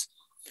challenges?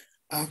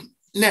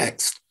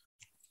 Next,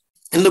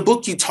 in the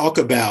book, you talk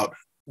about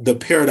the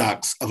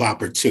paradox of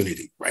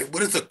opportunity, right?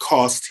 What is the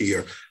cost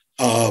here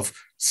of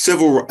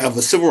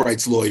a civil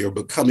rights lawyer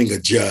becoming a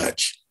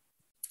judge?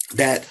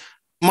 That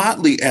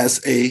Motley,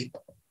 as a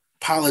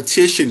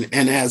politician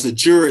and as a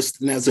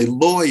jurist and as a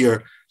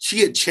lawyer,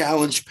 she had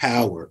challenged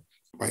power,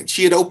 right?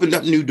 She had opened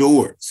up new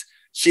doors.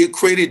 She had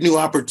created new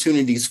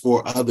opportunities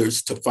for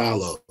others to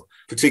follow,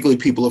 particularly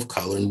people of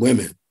color and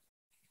women.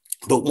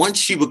 But once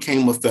she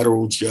became a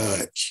federal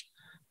judge,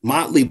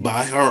 Motley,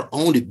 by her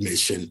own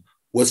admission,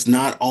 was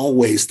not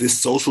always this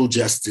social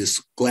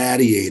justice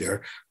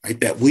gladiator, right,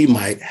 that we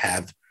might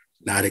have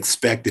not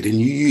expected. And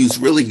you use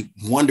really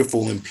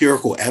wonderful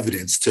empirical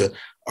evidence to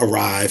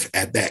arrive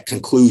at that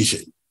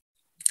conclusion.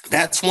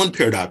 That's one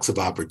paradox of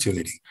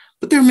opportunity.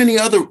 But there are many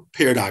other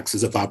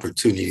paradoxes of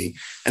opportunity.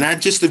 And I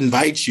just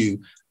invite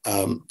you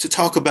to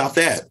talk about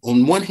that.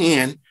 On one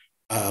hand,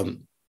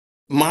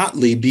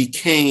 Motley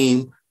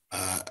became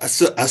a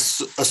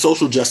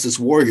social justice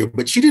warrior,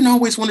 but she didn't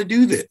always want to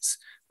do this,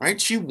 right?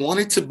 She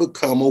wanted to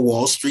become a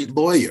Wall Street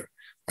lawyer,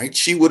 right?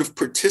 She would have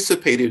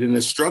participated in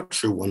a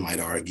structure, one might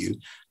argue,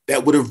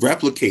 that would have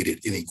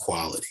replicated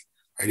inequality,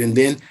 right? And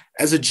then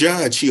as a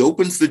judge, she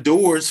opens the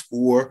doors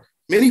for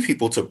many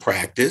people to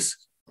practice,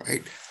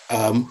 right?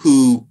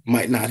 Who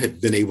might not have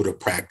been able to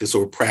practice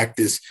or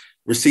practice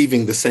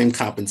receiving the same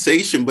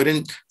compensation. But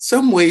in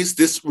some ways,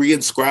 this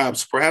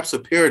reinscribes perhaps a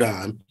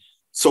paradigm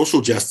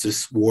social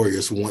justice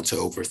warriors want to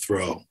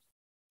overthrow.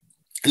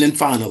 And then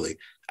finally,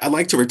 I'd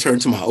like to return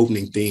to my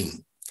opening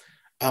theme.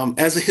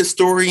 As a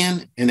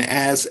historian and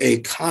as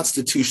a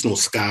constitutional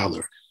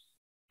scholar,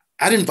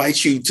 I'd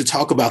invite you to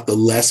talk about the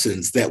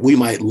lessons that we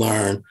might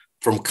learn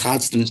from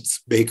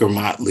Constance Baker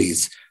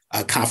Motley's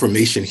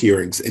confirmation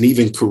hearings and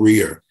even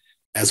career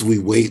as we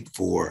wait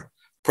for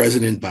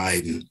President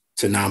Biden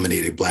to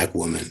nominate a Black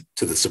woman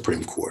to the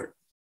Supreme Court.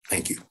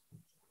 Thank you.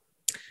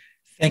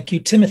 Thank you,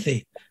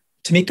 Timothy.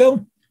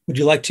 Tomiko, would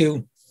you like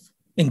to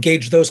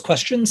engage those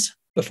questions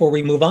before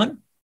we move on?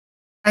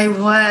 I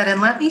would,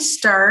 and let me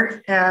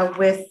start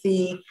with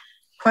the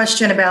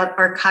question about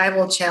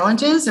archival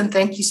challenges. And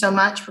thank you so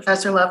much,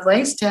 Professor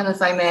Lovelace, Tim,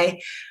 if I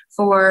may,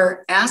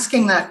 for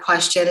asking that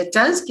question. It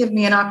does give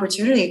me an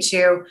opportunity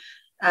to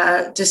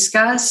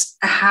discuss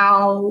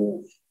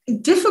how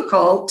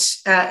difficult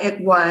it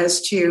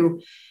was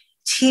to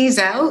tease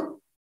out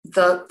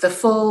the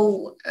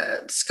full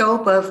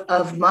scope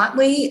of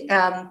Motley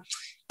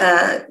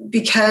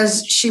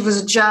because she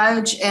was a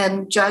judge,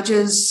 and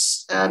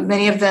judges,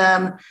 many of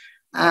them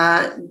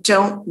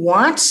don't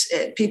want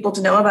people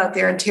to know about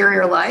their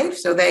interior life.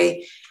 So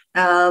they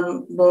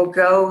will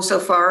go so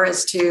far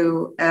as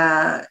to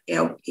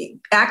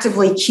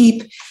actively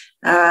keep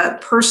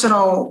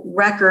personal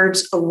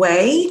records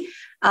away.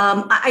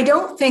 I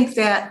don't think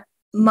that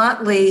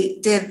Motley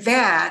did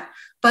that,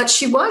 but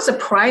she was a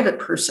private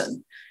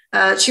person.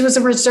 She was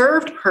a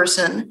reserved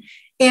person.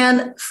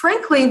 And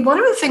frankly, one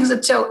of the things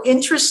that's so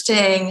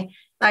interesting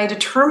I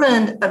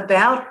determined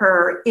about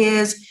her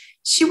is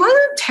she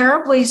wasn't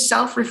terribly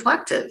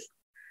self-reflective.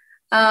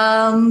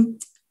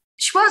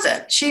 She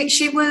wasn't.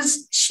 She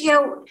was,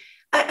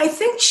 I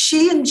think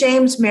she and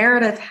James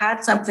Meredith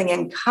had something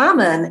in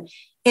common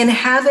in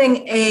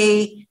having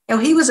he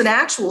was an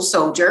actual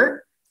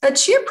soldier, but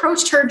she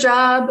approached her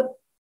job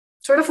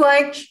sort of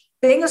like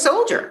being a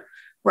soldier,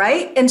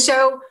 right? And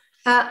so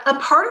a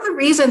part of the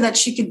reason that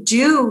she could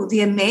do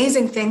the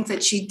amazing things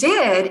that she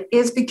did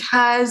is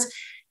because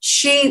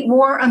she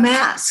wore a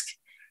mask.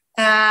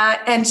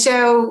 And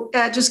so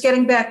just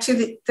getting back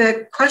to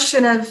the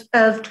question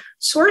of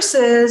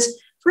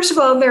sources, first of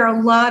all, there are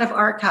a lot of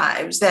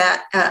archives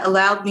that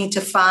allowed me to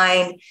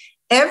find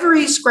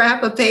every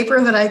scrap of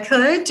paper that I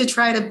could to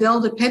try to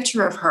build a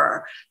picture of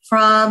her,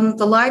 from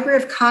the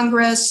Library of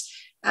Congress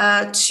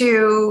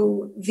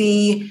to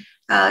the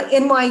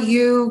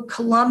NYU,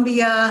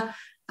 Columbia,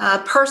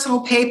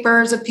 personal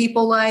papers of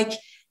people like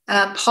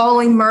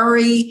Pauli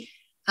Murray.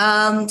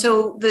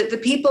 So the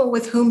people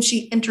with whom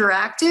she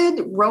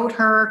interacted wrote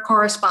her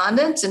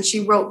correspondence, and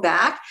she wrote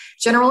back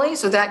generally.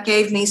 So that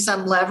gave me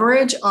some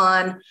leverage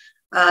on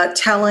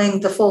telling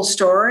the full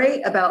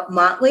story about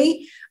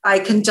Motley. I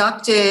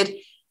conducted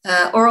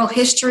oral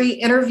history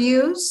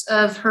interviews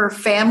of her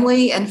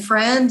family and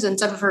friends and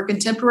some of her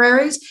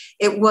contemporaries.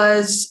 It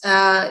was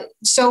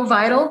so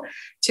vital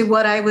to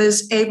what I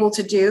was able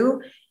to do,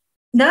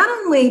 not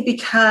only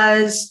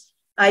because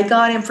I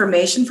got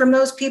information from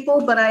those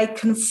people, but I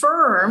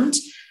confirmed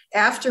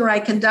after I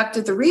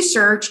conducted the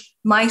research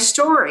my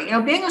story.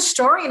 Being a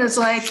historian is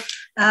like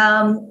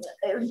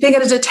being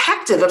a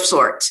detective of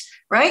sorts,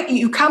 right?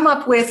 You come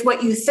up with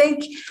what you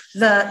think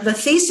the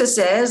thesis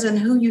is and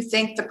who you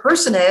think the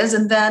person is.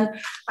 And then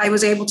I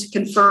was able to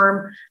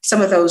confirm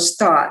some of those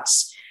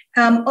thoughts.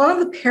 On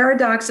the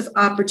paradox of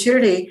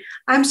opportunity,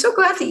 I'm so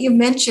glad that you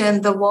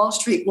mentioned the Wall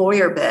Street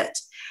lawyer bit.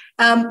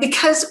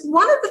 Because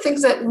one of the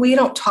things that we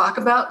don't talk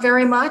about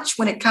very much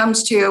when it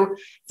comes to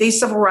these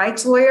civil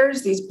rights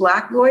lawyers, these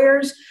Black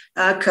lawyers,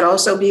 could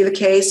also be the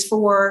case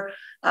for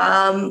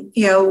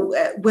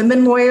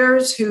women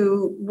lawyers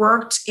who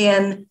worked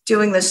in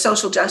doing this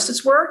social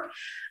justice work.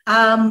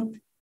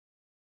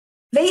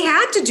 They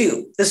had to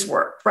do this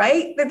work,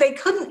 right? That they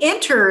couldn't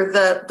enter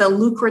the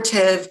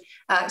lucrative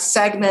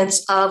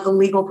segments of the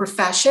legal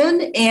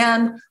profession.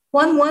 And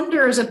one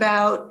wonders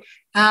about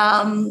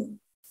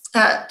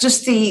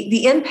just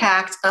the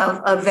impact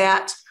of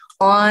that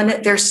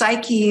on their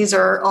psyches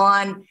or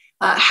on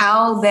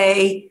how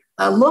they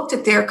looked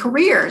at their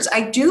careers.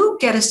 I do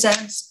get a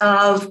sense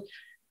of,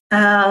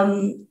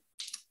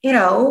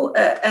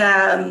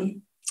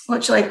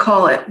 what shall I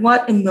call it?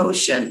 What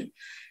emotion?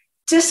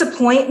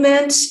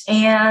 Disappointment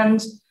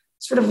and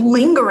sort of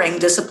lingering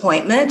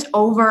disappointment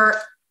over,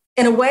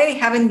 in a way,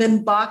 having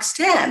been boxed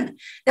in.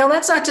 Now,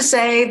 that's not to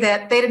say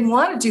that they didn't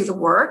want to do the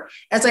work.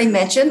 As I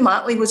mentioned,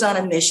 Motley was on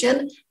a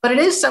mission, but it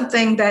is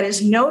something that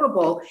is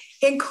notable,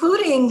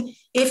 including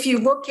if you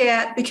look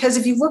at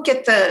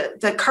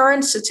the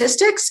current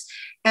statistics,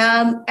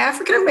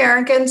 African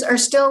Americans are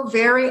still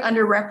very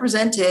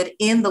underrepresented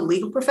in the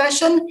legal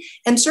profession,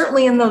 and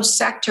certainly in those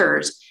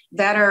sectors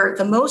that are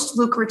the most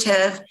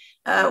lucrative,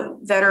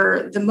 that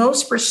are the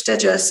most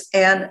prestigious,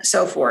 and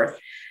so forth.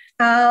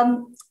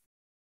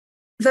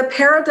 The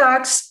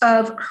paradox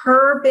of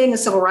her being a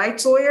civil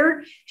rights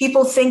lawyer,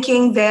 people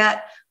thinking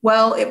that,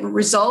 well, it would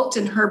result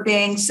in her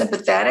being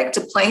sympathetic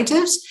to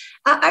plaintiffs.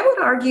 I would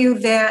argue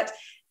that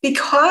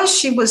because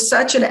she was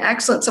such an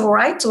excellent civil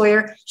rights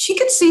lawyer, she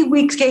could see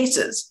weak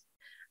cases.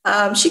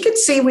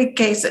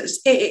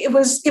 It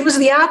was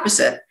the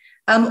opposite.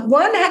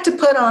 One had to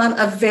put on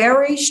a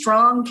very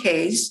strong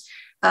case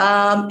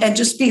and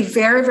just be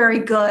very, very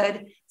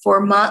good for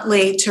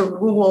Motley to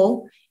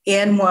rule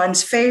in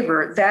one's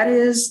favor. That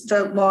is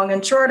the long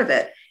and short of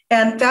it.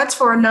 And that's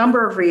for a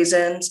number of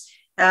reasons,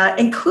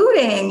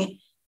 including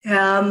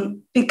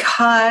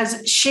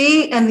because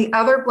she and the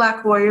other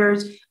Black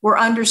lawyers were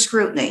under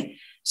scrutiny.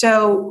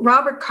 So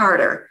Robert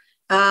Carter,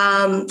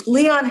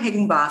 Leon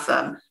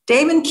Higginbotham,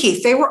 Damon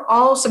Keith, they were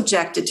all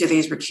subjected to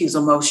these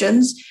recusal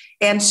motions.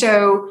 And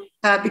so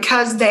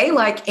because they,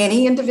 like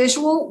any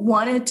individual,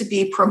 wanted to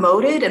be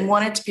promoted and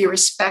wanted to be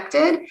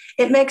respected,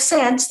 it makes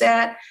sense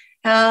that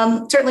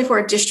certainly for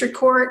a district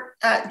court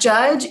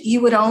judge, you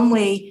would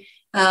only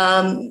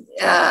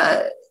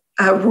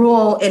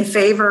rule in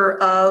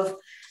favor of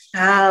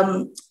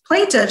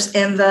plaintiffs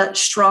in the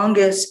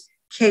strongest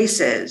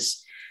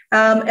cases.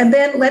 And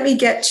then let me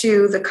get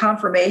to the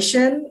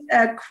confirmation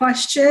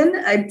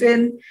question. I've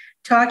been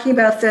talking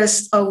about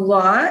this a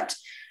lot.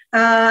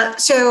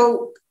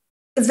 So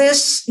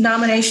this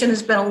nomination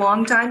has been a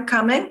long time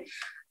coming.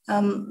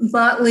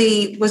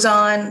 Motley was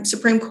on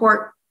Supreme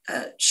Court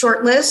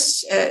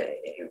shortlists,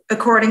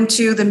 according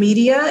to the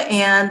media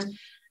and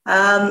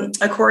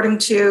according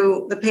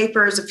to the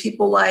papers of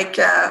people like,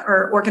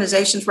 or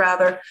organizations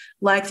rather,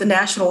 like the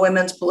National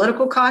Women's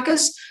Political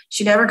Caucus.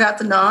 She never got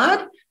the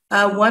nod.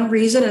 One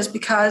reason is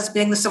because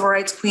being the civil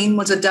rights queen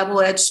was a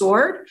double-edged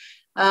sword.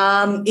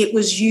 It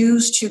was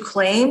used to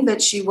claim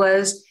that she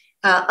was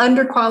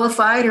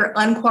underqualified or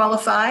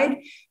unqualified.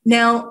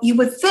 Now, you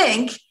would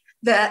think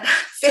that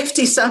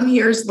 50 some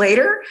years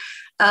later,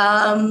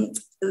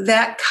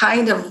 that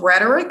kind of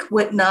rhetoric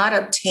would not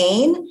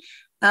obtain.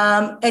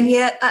 And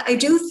yet I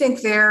do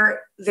think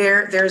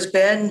there's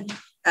been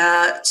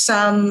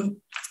some,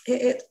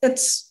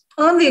 it's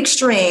on the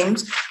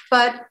extremes,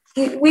 but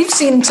we've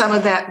seen some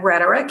of that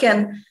rhetoric.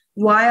 And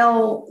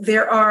while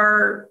there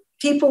are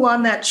people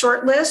on that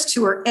short list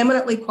who are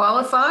eminently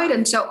qualified,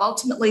 and so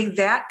ultimately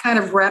that kind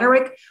of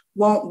rhetoric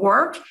won't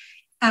work,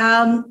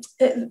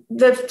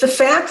 the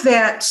fact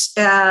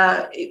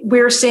that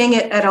we're seeing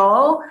it at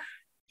all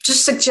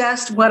just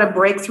suggests what a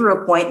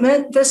breakthrough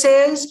appointment this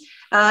is.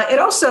 It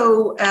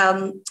also,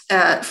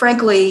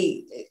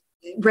 frankly,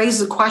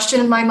 raises a question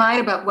in my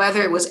mind about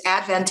whether it was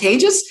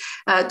advantageous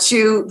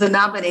to the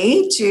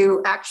nominee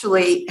to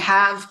actually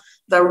have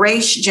the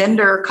race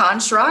gender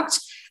construct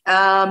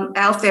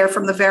out there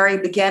from the very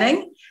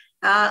beginning.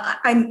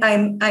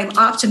 I'm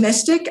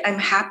optimistic. I'm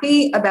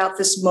happy about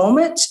this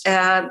moment.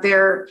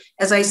 There,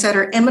 as I said,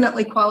 are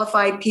eminently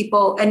qualified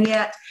people, and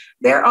yet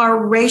there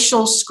are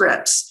racial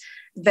scripts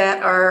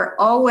that are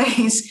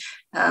always,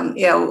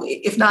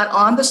 if not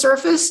on the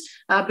surface,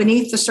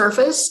 beneath the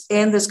surface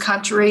in this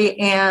country.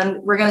 And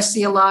we're going to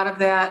see a lot of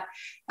that.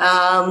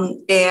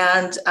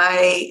 And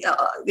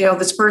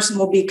this person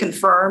will be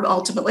confirmed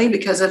ultimately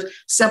because of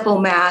simple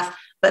math,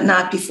 but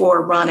not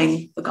before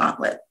running the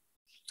gauntlet.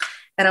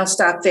 And I'll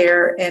stop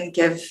there and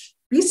give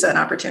Lisa an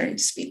opportunity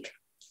to speak.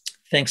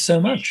 Thanks so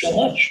much.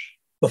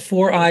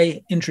 Before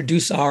I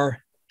introduce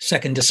our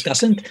second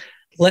discussant,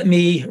 let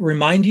me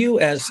remind you,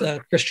 as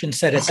Christian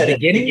said at the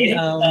beginning,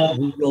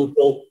 we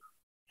will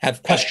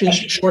have questions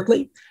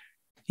shortly.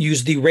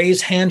 Use the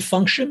raise hand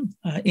function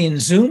in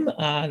Zoom.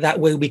 That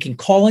way we can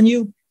call on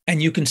you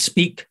and you can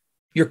speak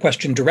your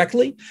question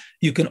directly.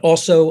 You can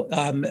also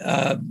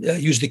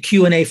use the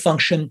Q&A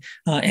function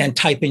and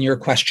type in your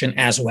question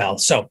as well.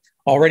 So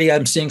already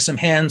I'm seeing some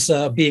hands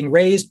being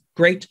raised.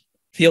 Great.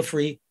 Feel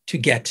free to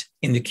get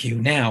in the queue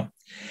now.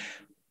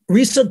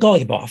 Risa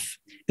Golyaboff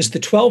is the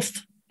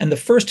 12th and the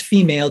first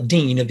female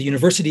dean of the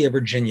University of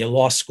Virginia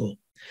Law School.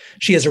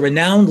 She is a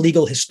renowned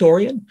legal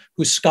historian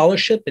whose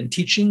scholarship and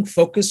teaching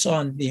focus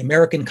on the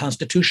American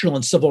constitutional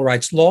and civil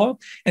rights law,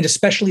 and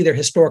especially their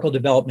historical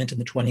development in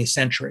the 20th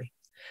century.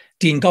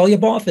 Dean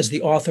Golyaboff is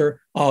the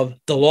author of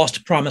The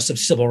Lost Promise of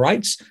Civil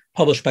Rights,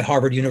 published by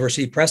Harvard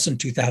University Press in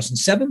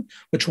 2007,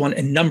 which won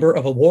a number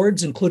of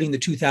awards, including the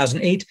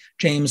 2008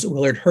 James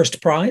Willard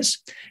Hurst Prize.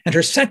 And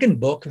her second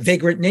book,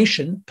 Vagrant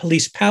Nation,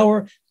 Police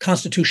Power,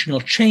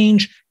 Constitutional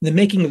Change in the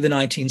Making of the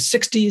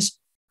 1960s,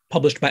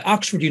 published by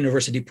Oxford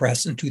University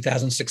Press in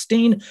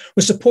 2016,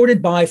 was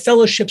supported by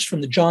fellowships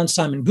from the John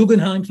Simon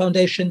Guggenheim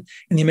Foundation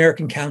and the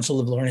American Council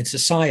of Learned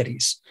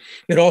Societies.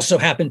 It also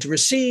happened to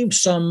receive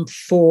some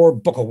 4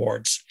 book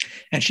awards,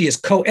 and she is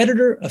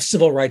co-editor of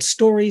Civil Rights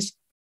Stories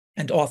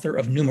and author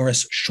of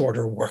numerous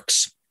shorter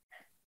works.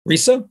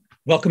 Risa,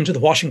 welcome to the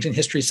Washington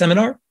History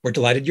Seminar. We're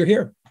delighted you're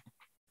here.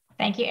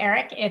 Thank you,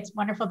 Eric. It's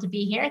wonderful to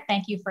be here.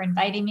 Thank you for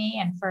inviting me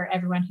and for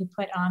everyone who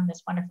put on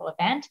this wonderful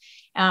event.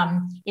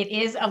 It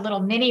is a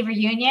little mini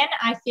reunion,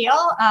 I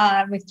feel,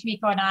 with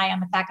Tomiko and I on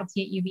the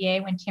faculty at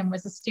UVA when Tim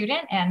was a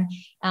student. And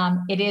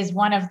it is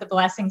one of the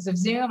blessings of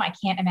Zoom. I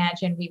can't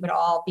imagine we would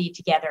all be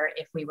together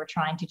if we were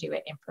trying to do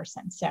it in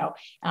person. So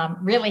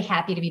really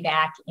happy to be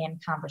back in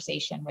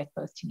conversation with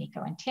both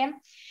Tomiko and Tim.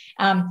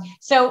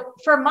 So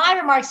for my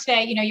remarks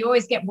today, you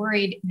always get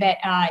worried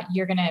that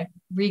you're going to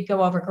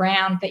go over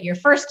ground that your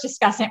first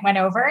discussant went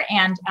over.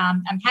 And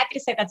I'm happy to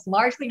say that's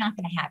largely not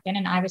going to happen.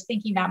 And I was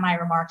thinking about my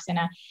remarks in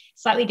a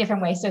slightly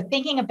different way. So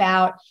thinking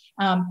about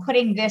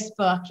putting this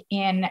book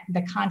in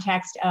the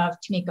context of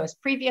Tomiko's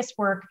previous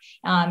work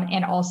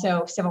and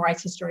also civil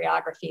rights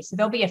historiography. So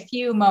there'll be a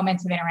few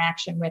moments of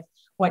interaction with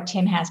what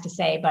Tim has to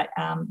say, but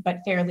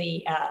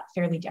fairly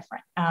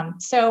different.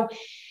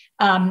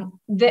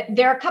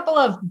 There are a couple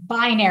of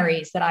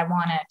binaries that I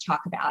want to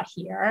talk about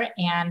here.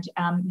 And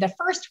the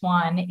first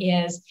one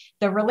is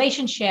the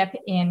relationship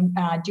in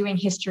doing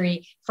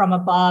history from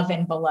above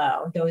and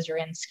below. Those are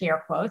in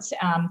scare quotes,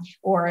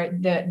 or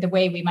the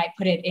way we might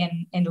put it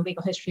in the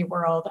legal history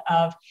world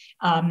of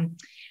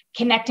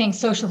connecting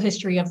social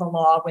history of the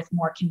law with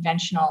more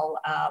conventional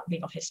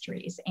legal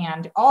histories.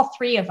 And all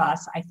 3 of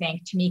us, I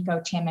think,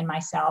 Tomiko, Tim, and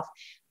myself,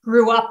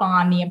 grew up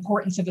on the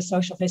importance of the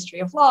social history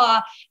of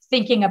law,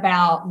 thinking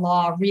about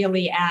law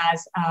really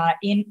as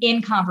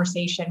in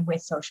conversation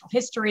with social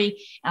history.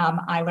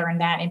 I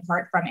learned that in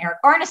part from Eric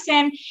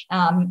Arneson.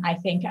 I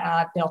think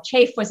Bill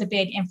Chafe was a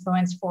big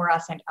influence for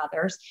us and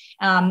others.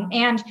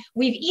 And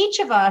we've each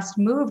of us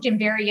moved in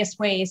various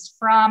ways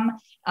from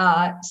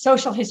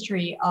social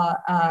history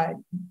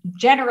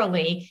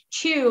generally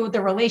to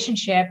the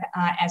relationship,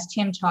 as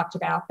Tim talked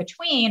about,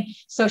 between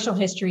social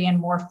history and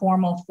more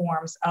formal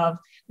forms of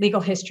legal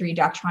history,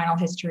 doctrinal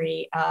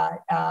history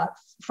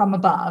from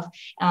above.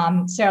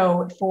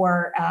 So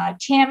for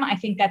Tim, I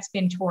think that's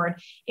been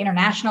toward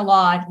international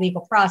law,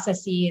 legal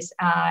processes,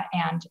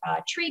 and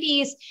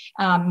treaties.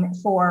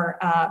 For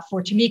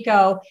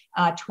Tomiko,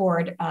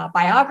 toward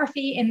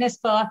biography in this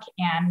book,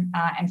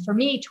 and for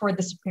me, toward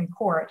the Supreme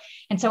Court.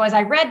 And so as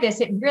I read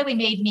this, it really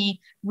made me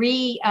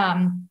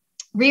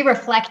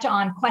re-reflect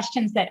on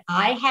questions that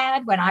I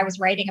had when I was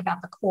writing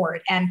about the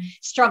court and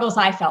struggles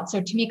I felt.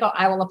 So Tomiko,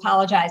 I will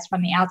apologize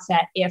from the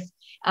outset if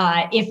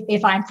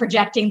I'm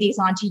projecting these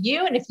onto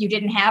you, and if you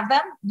didn't have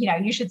them,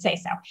 you should say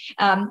so.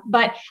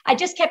 But I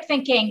just kept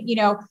thinking,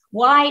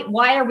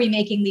 why are we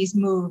making these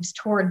moves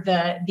toward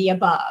the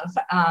above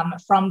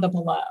from the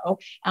below?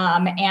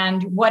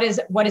 And what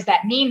does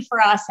that mean for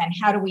us? And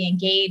how do we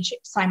engage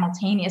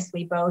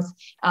simultaneously both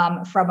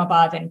from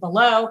above and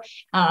below?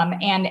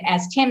 And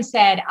as Tim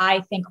said,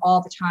 I think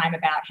all the time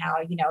about how,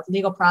 the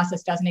legal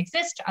process doesn't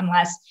exist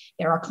unless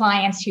there are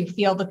clients who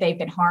feel that they've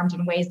been harmed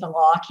in ways the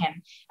law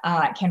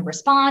can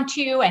respond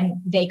to, and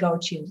they go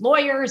to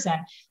lawyers,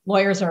 and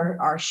lawyers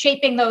are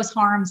shaping those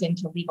harms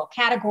into legal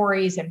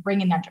categories and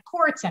bringing them to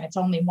courts. And it's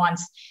only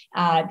once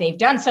they've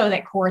done so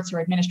that courts or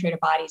administrative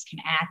bodies can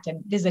act.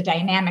 And this is a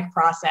dynamic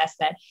process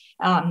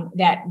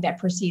that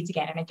proceeds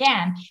again and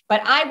again.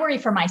 But I worry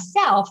for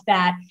myself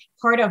that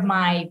part of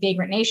my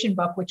Vagrant Nation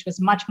book, which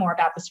was much more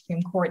about the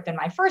Supreme Court than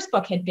my first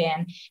book had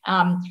been,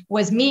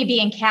 was me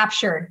being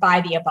captured by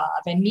the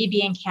above, and me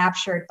being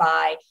captured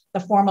by the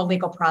formal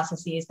legal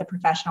processes, the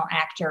professional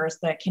actors,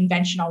 the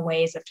conventional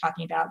ways of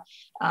talking about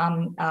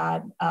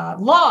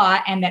law,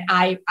 and that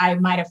I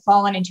might have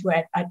fallen into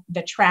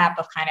the trap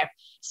of kind of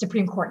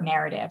Supreme Court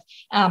narrative.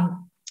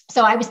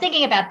 So I was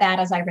thinking about that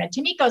as I read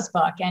Tomiko's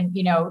book, and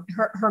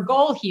her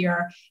goal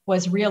here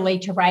was really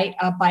to write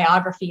a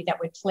biography that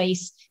would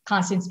place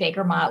Constance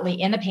Baker Motley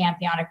in the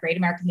pantheon of great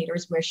American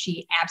leaders where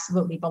she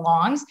absolutely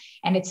belongs.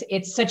 And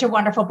it's such a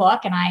wonderful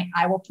book, and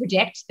I will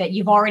predict that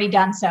you've already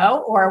done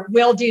so or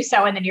will do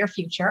so in the near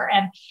future.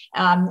 And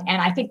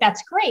I think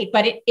that's great,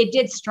 but it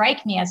did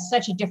strike me as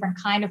such a different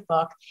kind of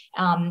book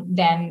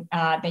than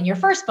your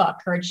first book,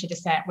 Courage to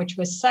Dissent, which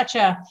was such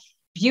a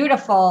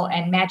beautiful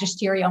and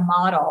magisterial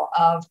model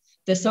of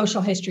the social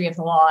history of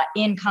the law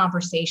in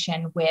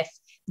conversation with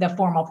the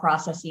formal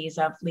processes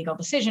of legal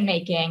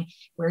decision-making,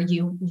 where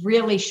you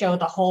really show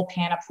the whole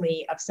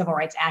panoply of civil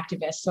rights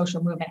activists,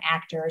 social movement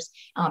actors,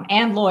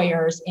 and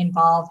lawyers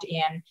involved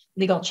in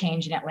legal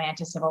change in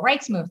Atlanta's civil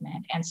rights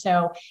movement. And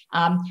so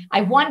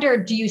I wonder,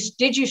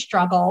 did you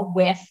struggle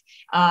with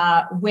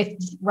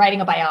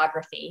writing a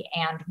biography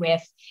and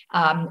with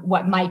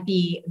what might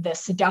be the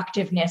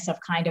seductiveness of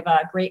kind of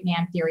a great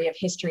man theory of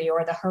history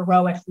or the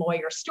heroic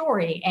lawyer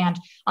story? And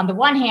on the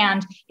one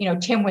hand,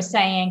 Tim was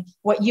saying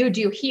what you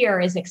do here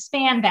is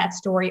expand that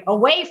story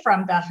away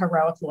from the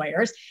heroic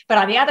lawyers. But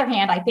on the other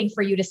hand, I think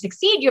for you to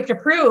succeed, you have to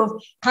prove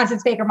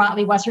Constance Baker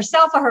Motley was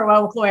herself a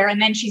heroic lawyer,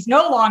 and then she's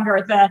no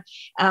longer the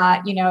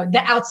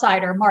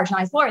outsider,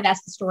 marginalized lawyer.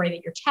 That's the story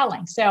that you're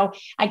telling. So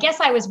I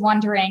guess I was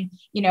wondering,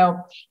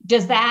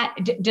 does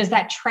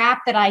that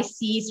trap that I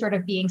see sort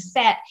of being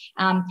set,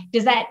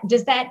 does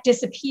that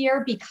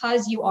disappear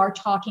because you are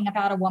talking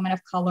about a woman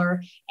of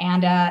color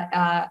and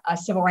a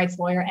civil rights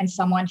lawyer and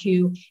someone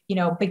who,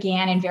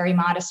 began in very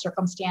modest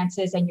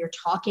circumstances, and you're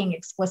talking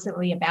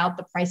explicitly about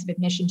the price of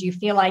admission? Do you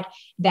feel like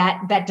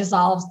that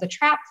dissolves the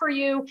trap for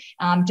you?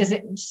 Does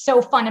it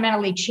so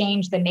fundamentally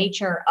change the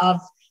nature of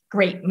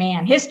great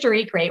man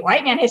history, great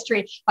white man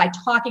history, by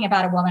talking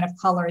about a woman of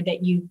color that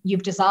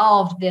you've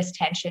dissolved this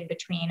tension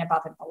between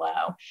above and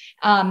below?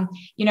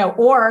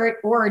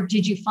 Or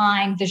did you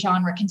find the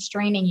genre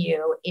constraining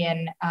you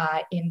in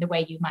the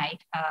way you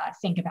might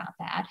think about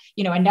that?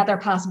 Another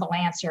possible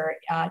answer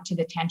to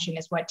the tension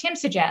is what Tim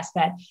suggests,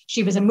 that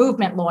she was a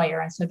movement lawyer,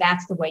 and so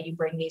that's the way you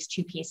bring these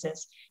two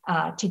pieces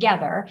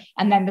together.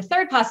 And then the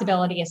third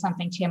possibility is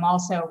something Tim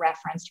also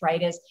referenced,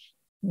 right, is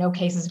no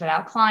cases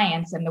without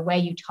clients, and the way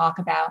you talk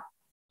about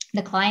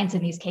the clients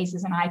in these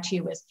cases. And I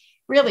too was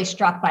really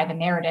struck by the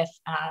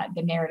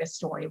Meredith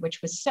story,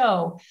 which was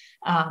so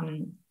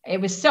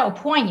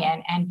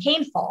poignant and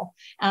painful,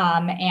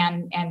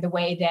 and the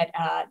way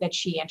that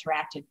she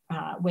interacted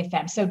with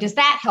them. So does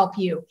that help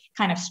you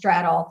kind of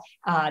straddle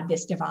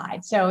this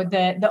divide? So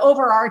the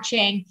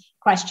overarching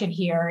question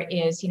here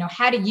is,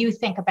 how do you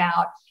think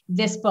about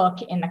this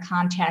book in the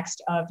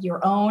context of your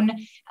own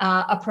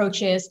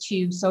approaches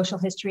to social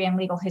history and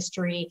legal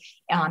history?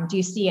 Do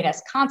you see it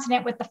as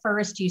consonant with the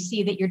first? Do you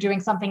see that you're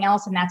doing something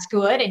else and that's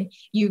good, and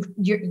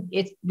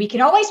we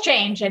can always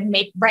change and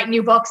write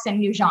new books and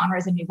new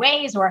genres and new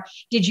ways? Or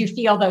did you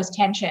feel those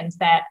tensions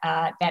that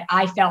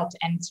I felt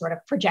and sort of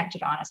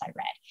projected on as I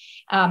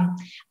read?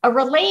 A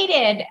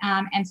related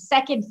and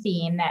second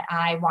theme that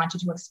I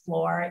wanted to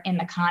explore in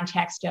the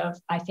context of,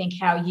 I think,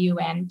 how you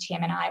and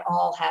Tim and I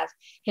all have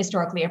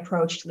historically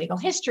approached legal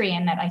history,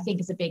 and that I think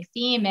is a big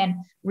theme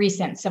in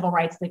recent civil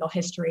rights legal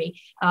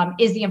history,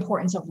 is the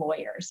importance of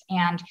lawyers.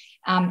 And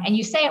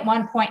you say at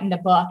one point in the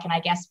book, and I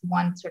guess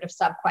one sort of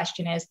sub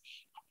question is,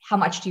 how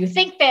much do you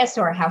think this,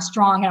 or how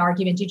strong an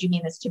argument did you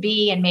mean this to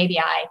be? And maybe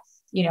I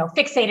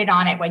fixated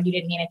on it when you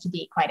didn't mean it to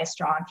be quite as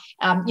strong.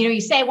 You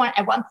say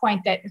at one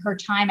point that her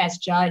time as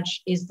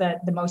judge is the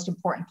most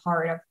important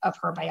part of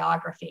her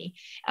biography.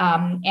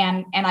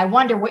 And I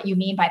wonder what you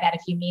mean by that,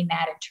 if you mean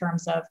that in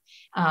terms of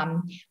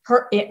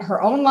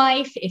her own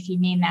life, if you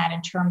mean that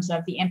in terms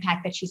of the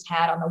impact that she's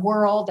had on the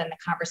world, and the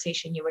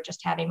conversation you were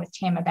just having with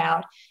Tim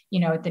about,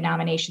 the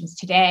nominations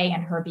today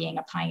and her being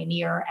a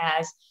pioneer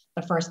as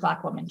the first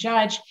Black woman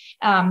judge.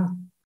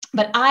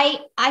 But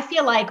I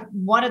feel like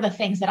one of the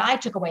things that I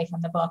took away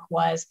from the book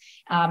was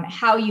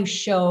how you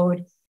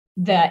showed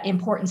the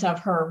importance of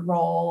her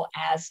role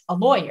as a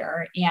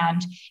lawyer,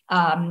 and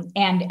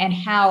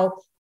how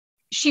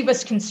she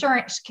was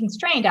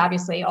constrained.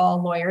 Obviously,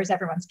 all lawyers,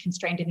 everyone's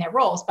constrained in their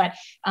roles, but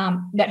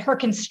that her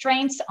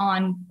constraints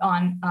on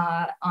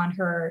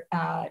her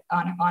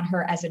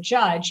as a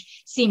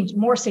judge seemed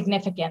more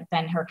significant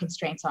than her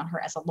constraints on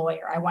her as a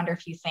lawyer. I wonder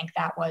if you think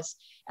that was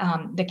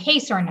the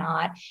case or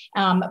not.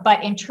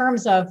 But in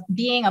terms of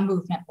being a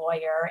movement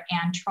lawyer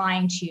and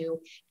trying to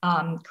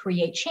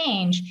create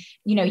change,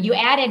 you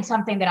added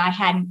something that I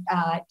hadn't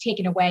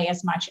taken away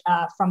as much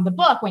from the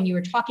book when you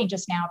were talking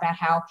just now about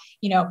how,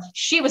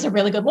 she was a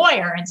really good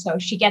lawyer. And so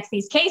she gets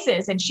these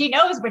cases and she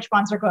knows which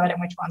ones are good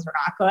and which ones are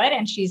not good.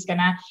 And she's going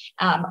to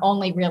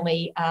only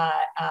really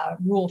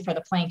rule for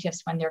the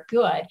plaintiffs when they're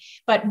good.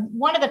 But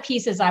one of the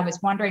pieces I was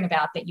wondering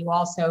about that you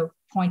also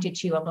pointed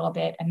to a little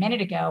bit a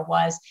minute ago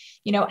was,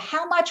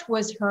 how much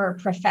was her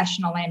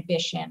professional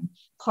ambition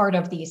part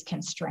of these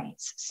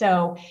constraints?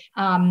 So,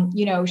 I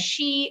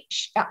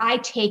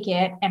take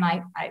it, and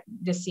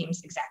this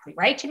seems exactly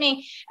right to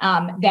me,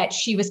 that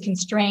she was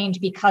constrained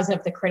because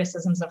of the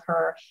criticisms of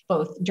her,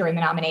 both during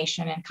the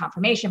nomination and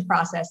confirmation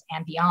process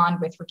and beyond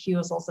with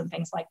recusals and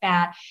things like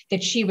that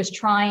she was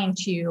trying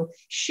to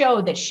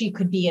show that she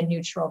could be a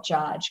neutral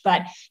judge.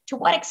 But to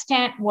what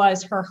extent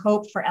was her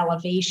hope for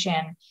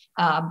elevation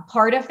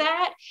part of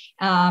that?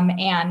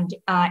 And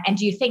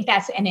do you think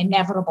that's an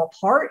inevitable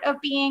part of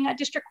being a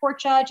district court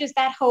judge, is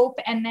that hope?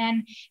 And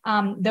then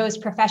those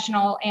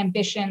professional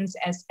ambitions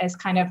as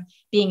kind of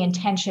being in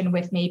tension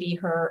with maybe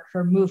her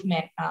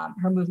movement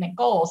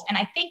goals. And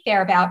I think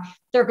they're about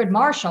Thurgood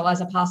Marshall as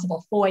a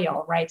possible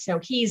foil, right? So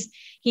he's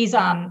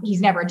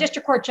never a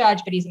district court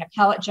judge, but he's an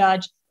appellate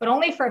judge, but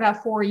only for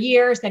about 4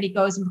 years. Then he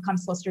goes and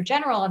becomes Solicitor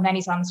General, and then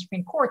he's on the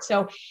Supreme Court.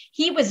 So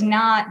he was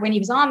not, when he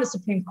was on the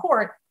Supreme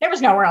Court, there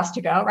was nowhere else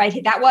to go,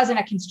 right? That wasn't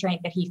a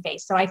constraint that he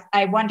faced. So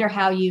I wonder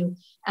how you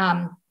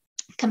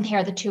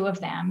compare the two of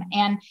them.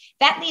 And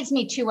that leads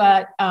me to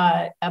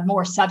a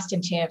more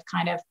substantive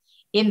kind of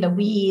in the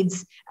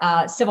weeds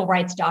civil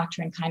rights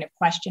doctrine kind of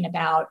question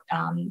about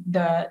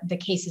the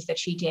cases that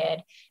she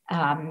did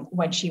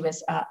when she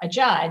was a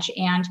judge.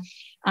 And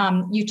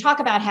you talk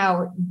about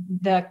how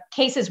the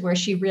cases where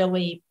she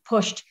really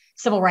pushed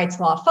civil rights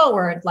law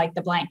forward, like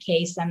the Blank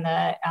case and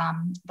the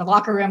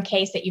locker room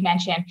case that you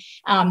mentioned,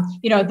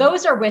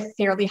 those are with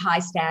fairly high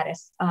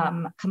status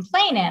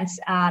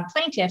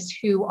plaintiffs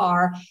who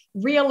are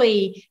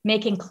really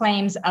making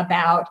claims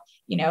about,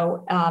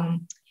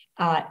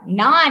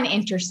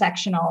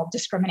 non-intersectional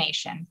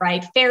discrimination,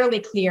 right?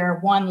 Fairly clear,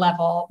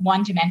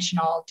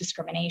 one-dimensional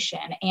discrimination.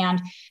 And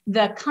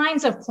the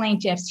kinds of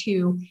plaintiffs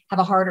who have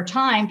a harder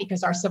time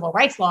because our civil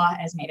rights law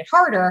has made it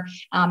harder,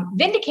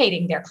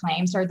 vindicating their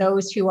claims are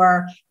those who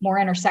are more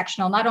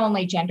intersectional, not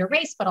only gender,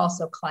 race, but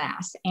also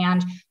class.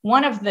 And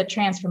one of the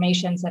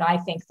transformations that I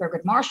think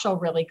Thurgood Marshall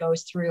really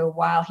goes through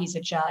while he's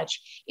a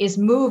judge is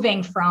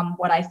moving from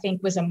what I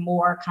think was a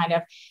more kind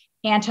of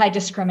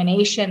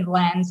anti-discrimination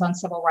lens on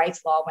civil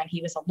rights law when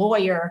he was a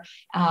lawyer,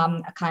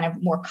 a kind of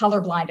more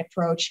colorblind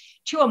approach,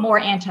 to a more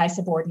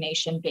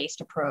anti-subordination based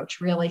approach,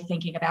 really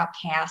thinking about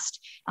caste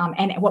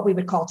and what we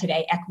would call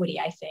today equity,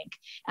 I think.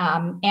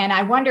 And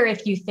I wonder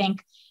if you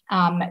think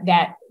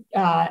that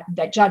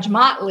Judge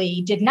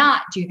Motley did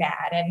not do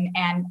that,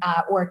 and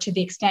or to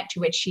the extent to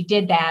which she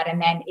did that,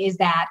 and then is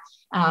that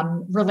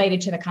related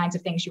to the kinds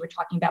of things you were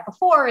talking about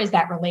before? Is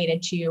that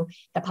related to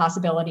the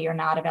possibility or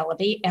not of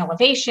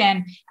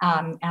elevation,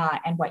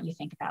 and what you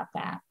think about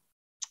that?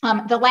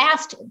 The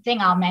last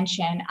thing I'll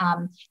mention,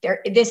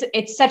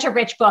 it's such a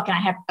rich book, and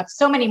I have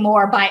so many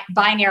more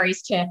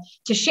binaries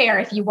to share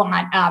if you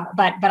want,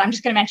 but I'm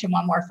just going to mention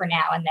one more for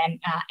now, and then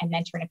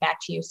turn it back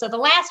to you. So the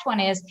last one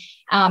is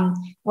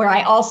where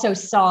I also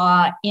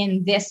saw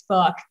in this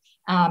book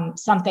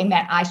something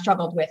that I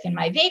struggled with in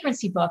my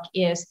vagrancy book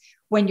is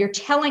when you're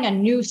telling a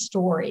new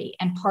story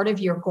and part of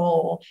your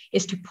goal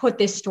is to put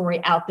this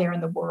story out there in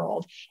the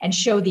world and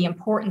show the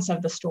importance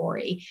of the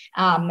story,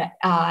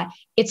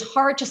 it's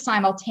hard to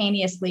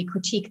simultaneously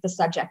critique the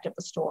subject of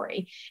the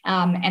story.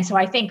 And so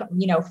I think,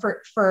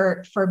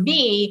 for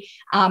me,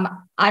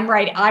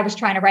 I was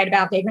trying to write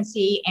about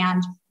vagrancy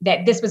and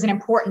that this was an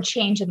important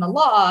change in the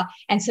law.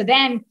 And so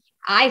then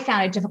I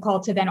found it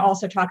difficult to then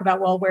also talk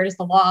about, well, where does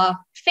the law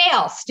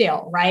fail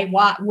still, right?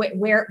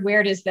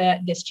 Where does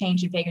this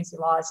change in vagrancy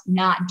laws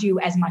not do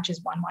as much as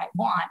one might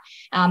want?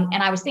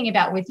 And I was thinking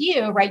about with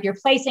you, right? You're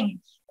placing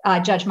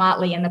Judge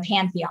Motley in the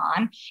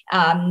pantheon,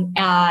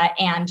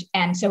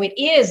 and so it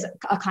is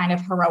a kind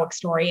of heroic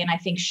story, and I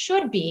think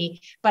should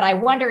be. But I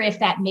wonder if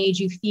that made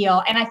you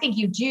feel, and I think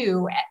you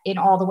do in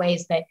all the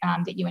ways that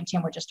that you and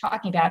Tim were just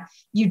talking about.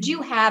 You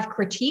do have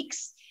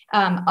critiques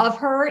of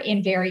her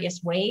in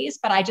various ways,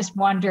 but I just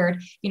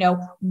wondered,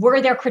 were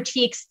there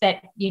critiques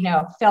that,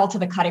 fell to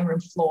the cutting room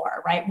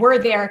floor, right? Were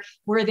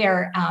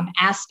there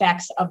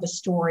aspects of the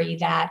story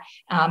that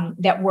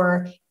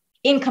were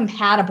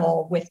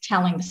incompatible with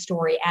telling the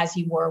story as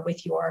you were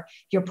with your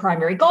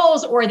primary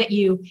goals, or that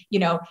you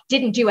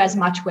didn't do as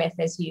much with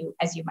as you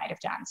might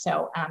have done?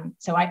 So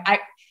I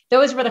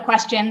those were the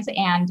questions,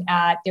 and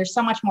there's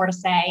so much more to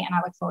say, and I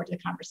look forward to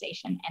the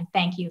conversation. And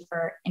thank you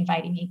for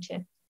inviting me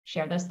to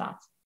share those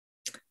thoughts.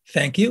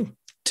 Thank you.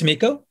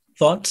 Tomiko,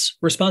 thoughts,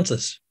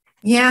 responses?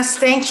 Yes,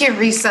 thank you,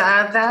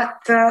 Risa.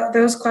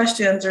 Those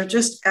questions are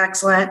just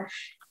excellent.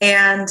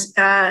 And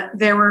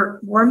there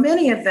were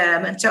many of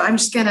them. And so I'm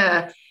just going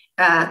to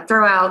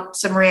throw out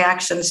some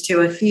reactions to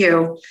a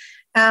few.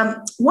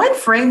 One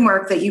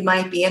framework that you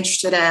might be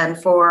interested in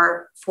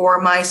for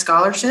my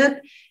scholarship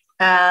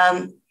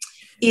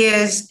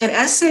is an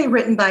essay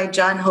written by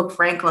John Hope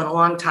Franklin a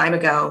long time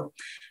ago,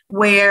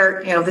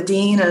 where, the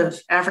Dean of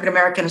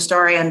African-American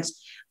Historians,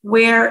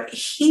 where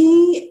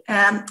he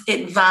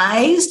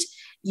advised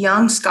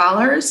young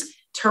scholars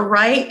to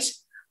write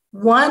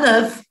one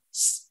of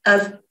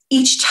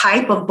each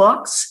type of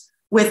books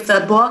with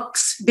the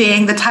books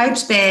being the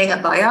types being a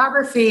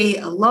biography,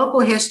 a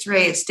local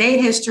history, a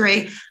state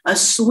history, a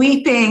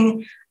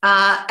sweeping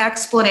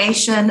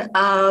explanation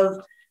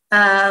of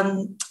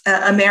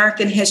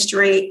American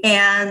history.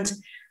 And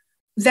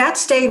that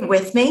stayed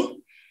with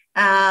me.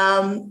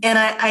 And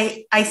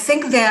I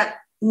think that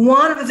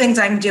one of the things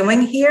I'm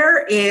doing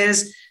here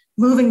is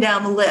moving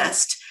down the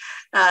list.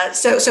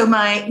 So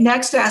my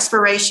next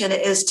aspiration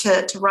is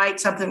to write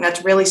something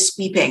that's really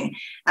sweeping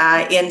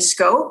in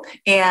scope.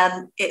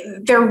 And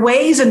there are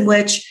ways in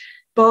which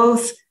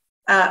both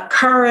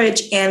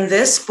Courage and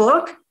this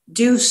book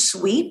do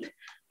sweep.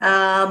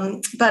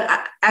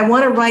 But I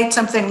want to write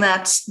something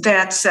that's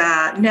next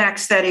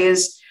that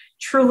is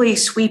truly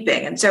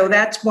sweeping. And so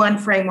that's one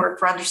framework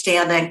for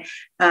understanding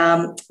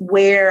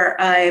where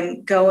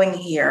I'm going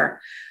here.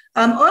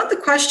 On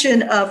the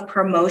question of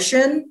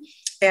promotion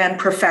and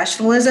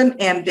professionalism,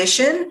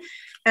 ambition,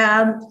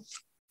 I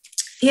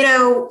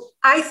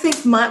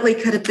think Motley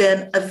could have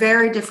been a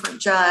very different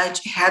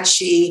judge had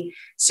she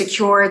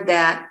secured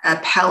that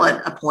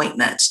appellate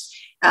appointment.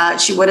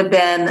 She would have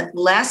been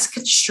less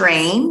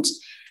constrained.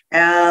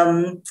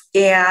 I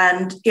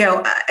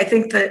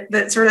think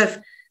that sort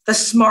of the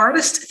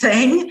smartest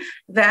thing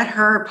that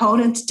her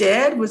opponents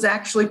did was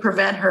actually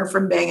prevent her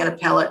from being an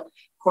appellate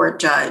court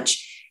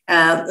judge.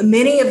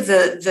 Many of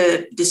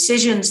the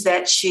decisions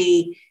that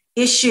she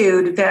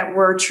issued that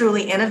were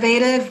truly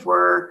innovative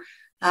were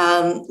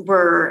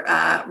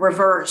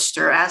reversed,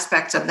 or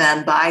aspects of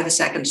them, by the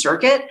Second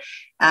Circuit.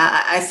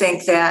 I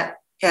think that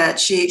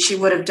she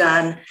would have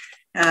done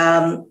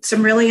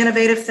some really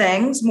innovative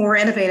things, more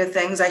innovative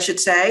things, I should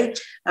say,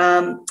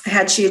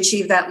 had she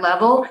achieved that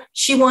level.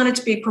 She wanted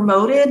to be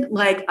promoted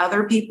like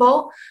other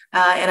people.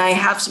 And I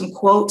have some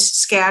quotes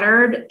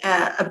scattered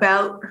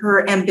about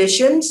her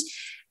ambitions.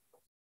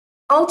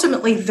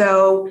 Ultimately,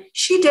 though,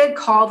 she did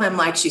call them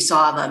like she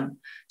saw them.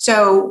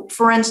 So,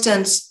 for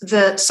instance,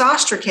 the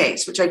Sostre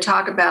case, which I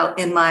talk about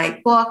in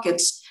my book,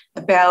 it's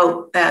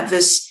about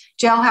this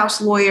jailhouse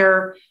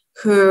lawyer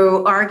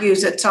who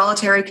argues that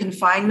solitary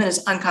confinement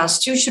is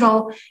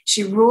unconstitutional.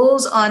 She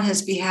rules on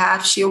his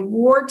behalf. She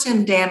awards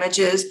him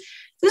damages.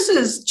 This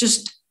is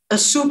just a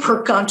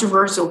super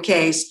controversial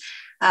case.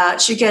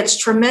 She gets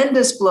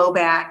tremendous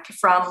blowback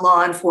from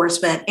law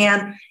enforcement,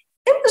 and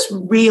it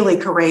was really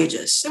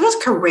courageous. It was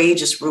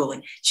courageous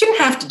ruling. She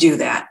didn't have to do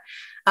that.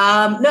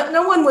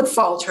 No one would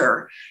fault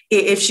her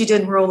if she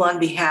didn't rule on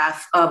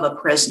behalf of a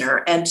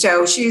prisoner. And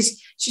so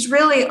she's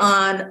really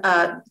on.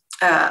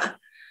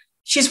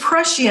 She's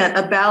prescient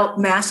about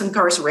mass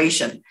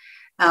incarceration,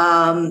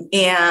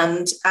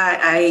 and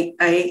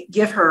I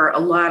give her a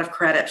lot of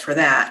credit for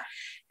that.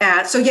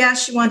 So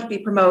yes, she wanted to be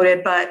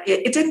promoted, but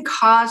it didn't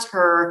cause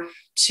her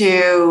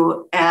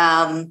to.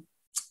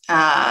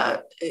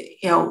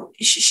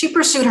 She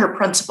pursued her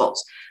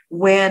principles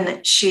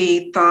when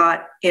she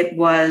thought it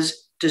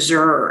was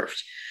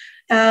deserved.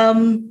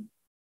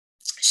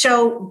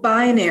 So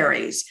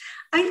binaries.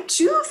 I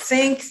do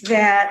think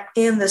that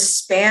in the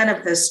span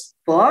of this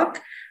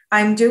book,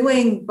 I'm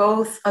doing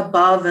both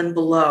above and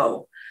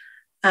below.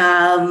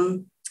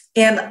 And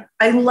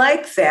I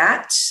like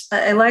that.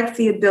 I like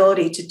the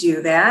ability to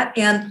do that.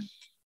 And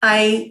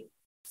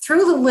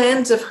through the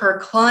lens of her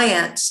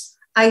clients,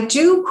 I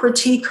do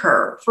critique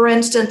her. For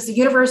instance, the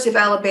University of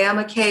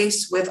Alabama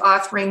case with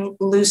authoring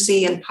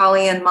Lucy and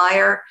Polly Ann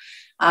Meyer.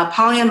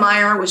 Polly Ann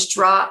Meyer was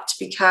dropped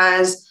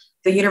because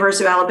the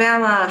University of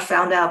Alabama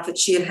found out that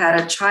she had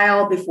had a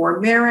child before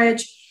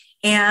marriage.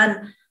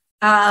 And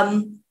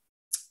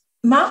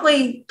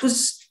Motley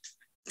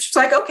she's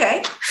like,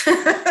 okay,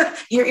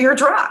 you're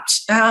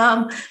dropped.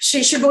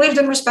 She believed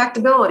in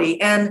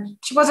respectability, and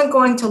she wasn't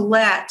going to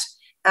let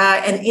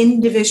an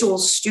individual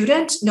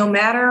student, no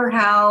matter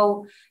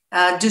how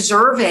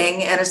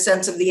deserving in a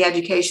sense of the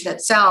education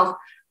itself,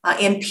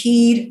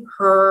 impede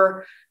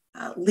her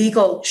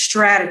legal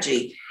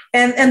strategy.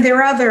 And there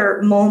are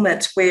other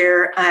moments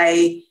where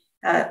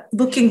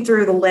looking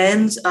through the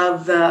lens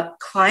of the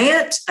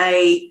client,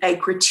 I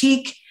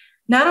critique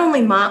not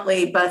only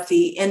Motley, but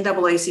the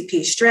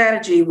NAACP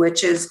strategy,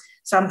 which is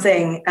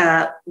something,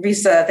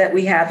 Risa, that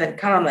we have in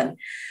common.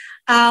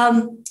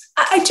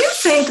 I do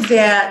think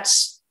that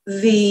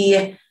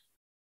the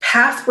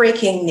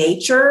path-breaking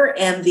nature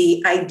and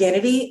the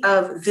identity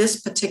of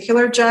this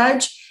particular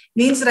judge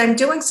means that I'm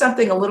doing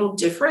something a little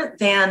different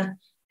than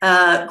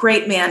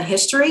great man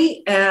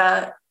history.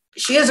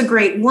 She is a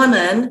great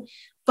woman,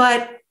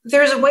 but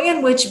there's a way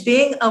in which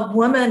being a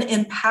woman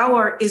in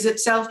power is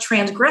itself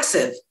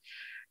transgressive,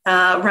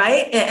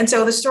 right? And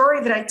so the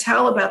story that I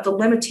tell about the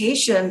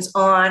limitations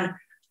on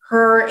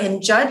her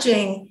in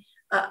judging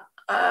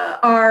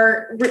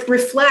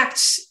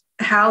reflects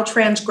how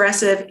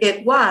transgressive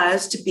it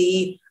was to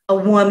be a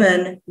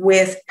woman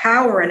with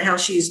power, and how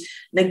she's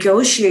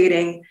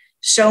negotiating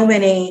so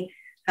many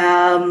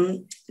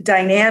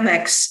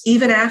dynamics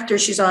even after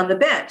she's on the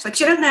bench. Like,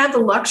 she doesn't have the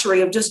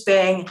luxury of just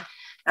being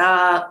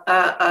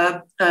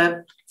a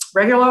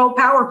regular old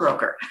power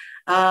broker.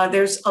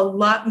 There's a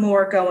lot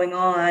more going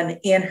on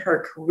in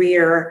her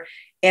career,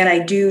 and I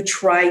do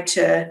try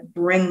to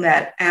bring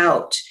that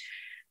out.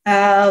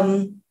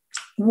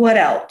 What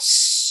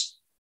else?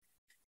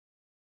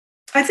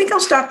 I think I'll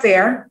stop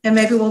there, and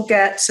maybe we'll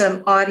get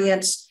some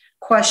audience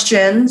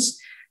questions.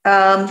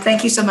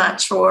 Thank you so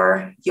much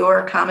for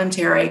your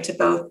commentary to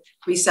both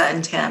Risa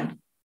and Tim.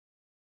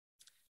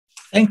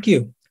 Thank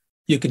you.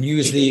 You can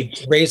use the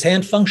raise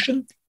hand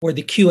function or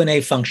the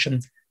Q&A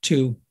function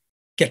to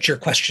get your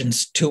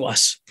questions to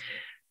us.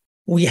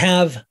 We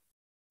have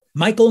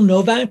Michael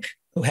Novak,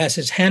 who has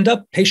his hand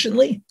up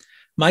patiently.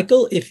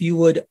 Michael, if you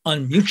would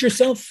unmute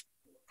yourself,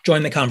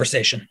 join the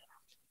conversation.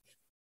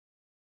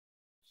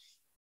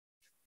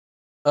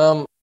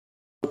 Can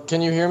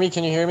you hear me?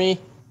 Can you hear me?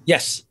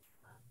 Yes.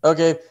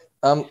 Okay.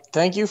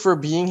 Thank you for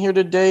being here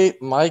today.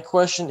 My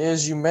question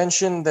is, you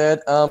mentioned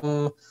that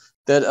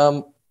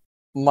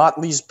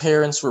Motley's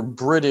parents were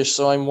British,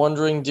 so I'm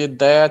wondering, did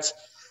that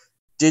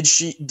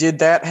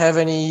have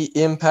any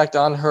impact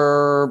on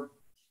her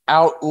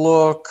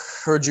outlook,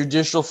 her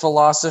judicial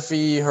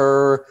philosophy,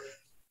 her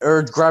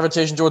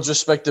gravitation towards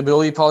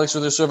respectability politics,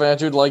 with her sort of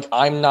attitude like,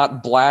 I'm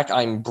not black,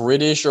 I'm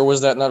British, or was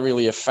that not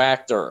really a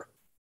factor?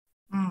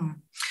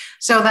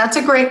 So that's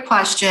a great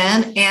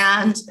question.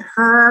 And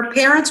her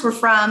parents were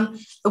from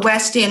the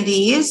West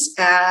Indies.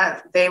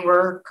 They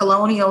were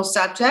colonial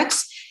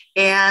subjects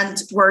and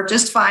were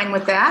just fine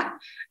with that.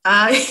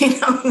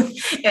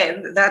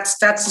 And that's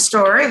the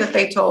story that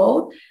they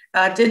told.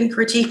 Didn't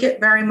critique it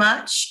very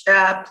much.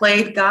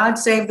 Played God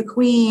Save the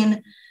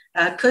Queen.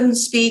 Couldn't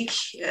speak.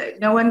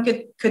 No one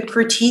could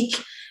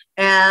critique.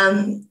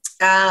 And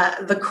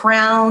the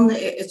Crown,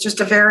 it's just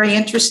a very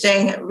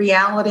interesting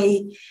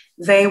reality.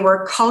 They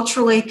were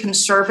culturally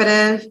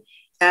conservative,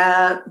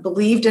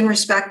 believed in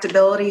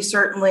respectability,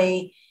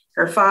 certainly.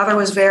 Her father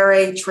was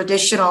very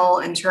traditional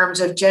in terms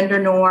of gender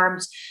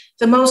norms.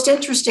 The most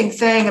interesting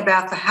thing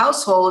about the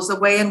household is the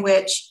way in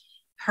which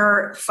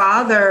her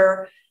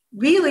father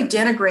really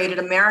denigrated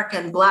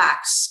American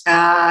Blacks,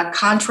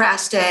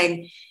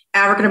 contrasting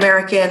African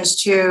Americans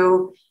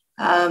to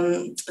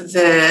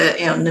the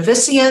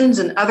Navicians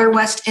and other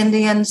West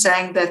Indians,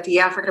 saying that the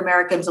African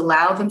Americans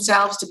allowed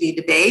themselves to be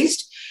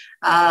debased.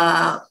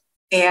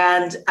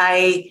 And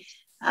I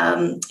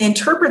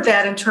interpret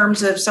that in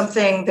terms of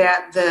something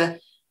that the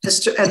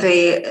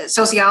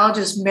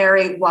sociologist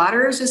Mary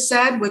Waters has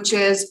said, which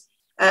is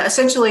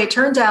essentially, it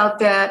turns out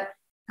that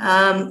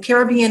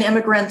Caribbean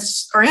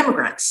immigrants are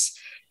immigrants.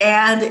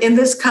 And in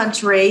this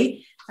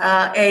country,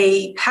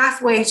 a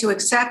pathway to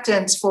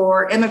acceptance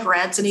for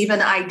immigrants and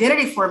even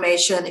identity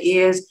formation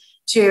is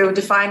to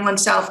define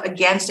oneself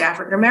against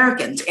African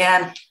Americans.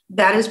 And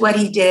that is what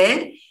he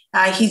did.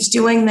 He's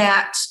doing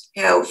that,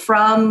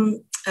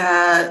 from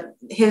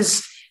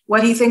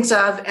what he thinks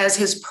of as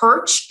his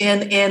perch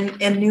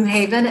in New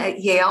Haven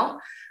at Yale,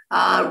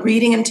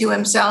 reading into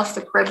himself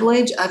the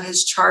privilege of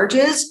his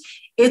charges.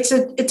 It's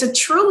a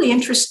truly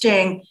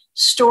interesting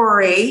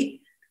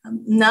story,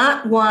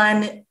 not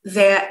one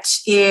that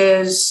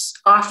is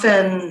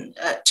often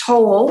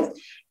told.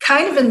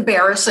 Kind of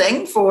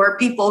embarrassing for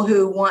people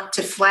who want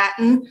to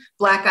flatten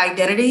Black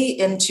identity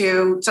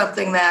into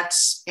something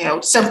that's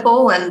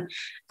simple and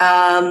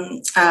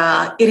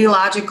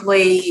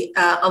ideologically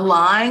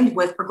aligned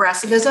with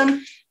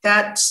progressivism.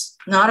 That's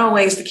not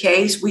always the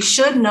case. We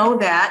should know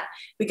that.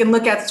 We can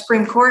look at the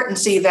Supreme Court and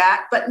see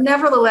that, but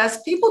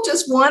nevertheless, people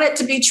just want it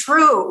to be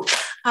true.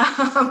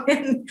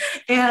 And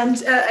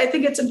I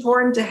think it's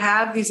important to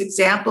have these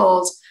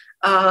examples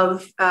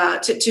of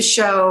to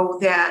show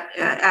that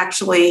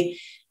actually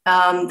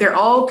there are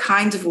all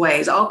kinds of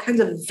ways, all kinds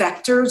of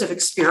vectors of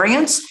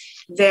experience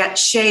that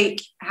shape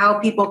how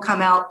people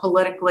come out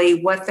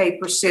politically, what they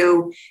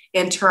pursue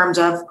in terms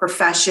of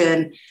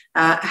profession,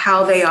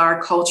 how they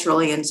are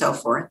culturally, and so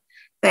forth.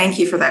 Thank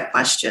you for that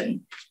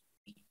question.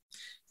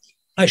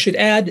 I should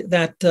add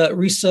that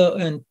Risa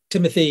and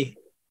Timothy,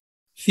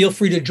 feel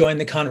free to join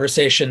the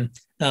conversation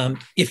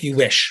if you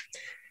wish.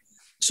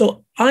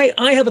 So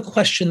I have a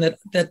question that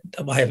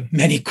I have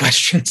many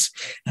questions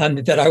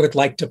that I would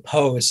like to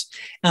pose.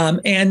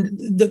 And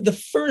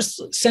the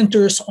first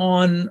centers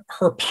on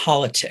her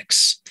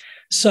politics.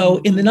 So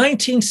in the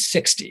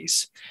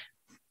 1960s,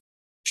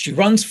 she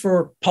runs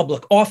for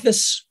public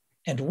office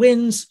and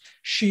wins.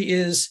 She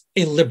is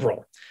a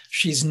liberal.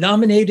 She's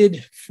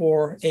nominated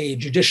for a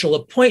judicial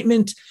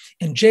appointment,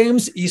 and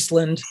James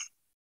Eastland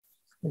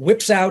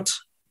whips out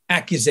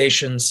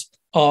accusations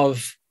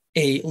of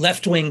a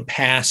left-wing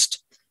past.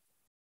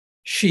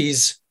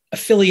 She's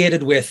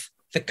affiliated with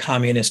the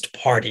Communist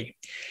Party.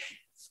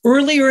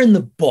 Earlier in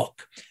the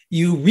book,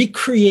 you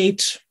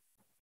recreate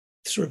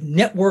sort of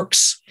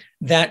networks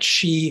that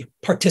she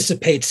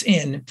participates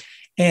in.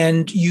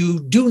 And you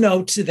do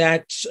note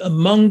that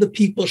among the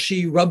people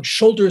she rubbed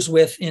shoulders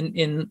with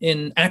in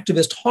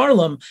activist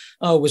Harlem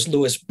was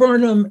Louis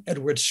Burnham,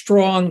 Edward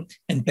Strong,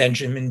 and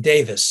Benjamin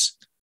Davis,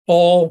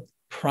 all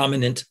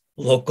prominent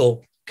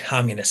local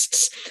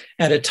communists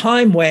at a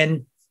time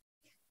when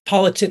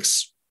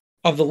politics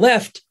of the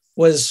left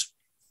was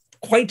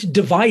quite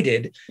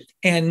divided,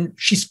 and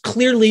she's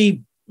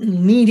clearly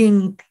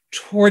leaning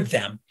toward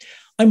them.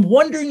 I'm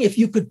wondering if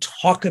you could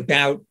talk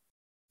about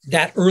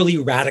that early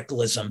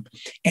radicalism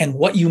and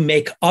what you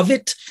make of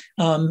it,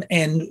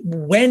 and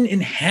when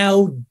and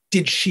how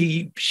did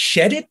she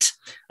shed it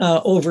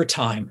over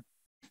time?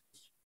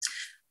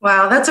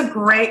 Wow, that's a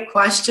great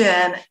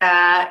question,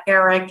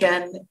 Eric,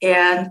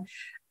 and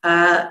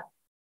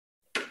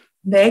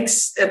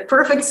makes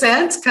perfect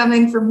sense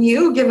coming from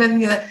you, given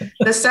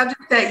the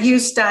subject that you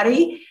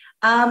study.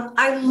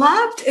 I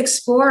loved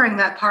exploring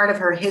that part of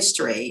her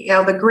history.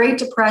 The Great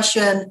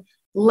Depression,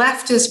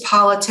 leftist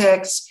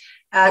politics.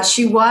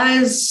 She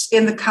was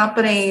in the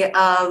company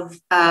of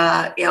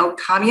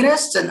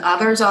communists and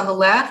others on the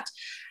left,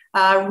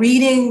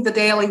 reading the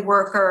Daily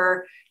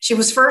Worker. She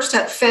was first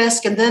at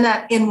Fisk and then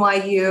at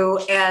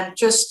NYU, and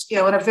just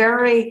in a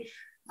very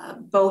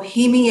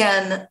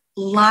bohemian,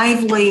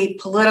 lively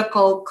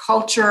political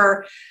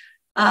culture.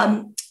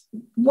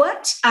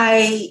 What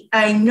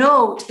I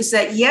note is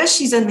that, yes,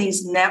 she's in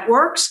these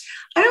networks.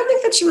 I don't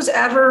think that she was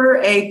ever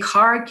a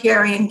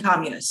card-carrying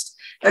communist,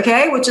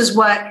 okay, which is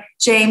what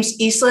James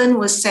Eastland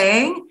was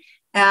saying.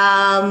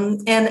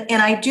 And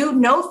I do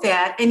note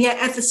that. And yet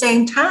at the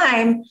same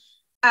time,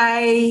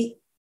 I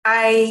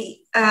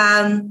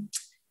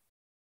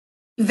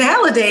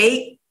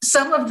validate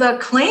some of the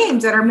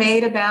claims that are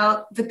made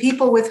about the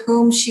people with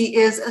whom she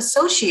is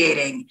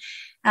associating.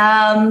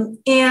 And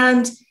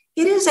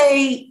it is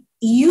a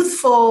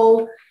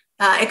youthful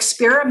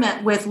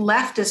experiment with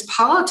leftist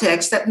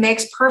politics that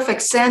makes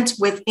perfect sense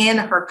within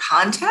her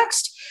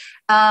context.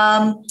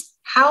 How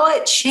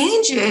it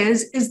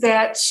changes is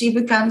that she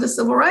becomes a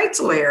civil rights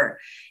lawyer.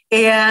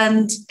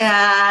 And,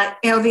 the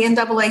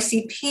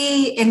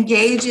NAACP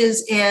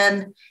engages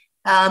in,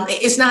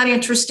 it's not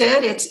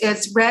interested,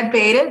 it's red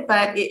baited,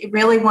 but it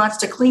really wants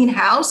to clean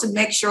house and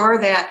make sure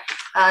that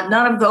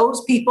none of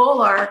those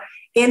people are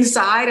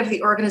inside of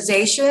the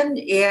organization.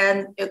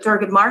 And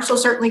Thurgood Marshall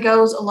certainly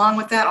goes along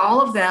with that. All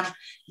of them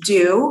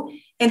do.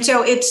 And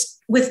so it's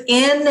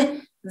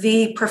within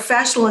the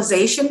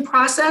professionalization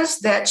process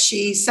that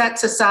she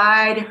sets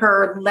aside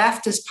her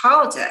leftist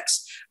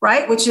politics,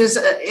 right? Which is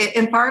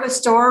in part a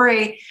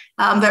story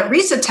that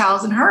Risa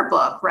tells in her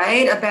book,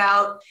 right?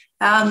 About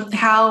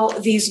how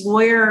these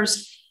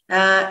lawyers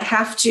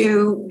have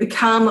to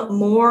become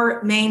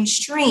more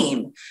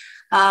mainstream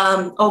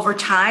over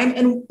time.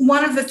 And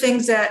one of the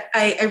things that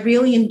I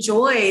really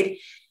enjoyed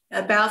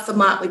about the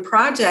Motley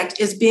Project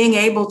is being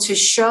able to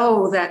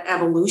show that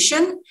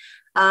evolution.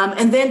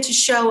 And then to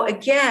show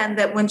again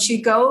that when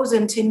she goes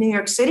into New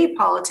York City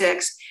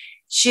politics,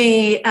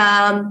 she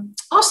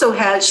also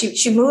has,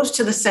 she moves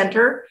to the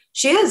center.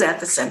 She is at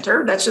the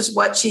center. That's just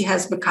what she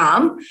has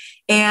become.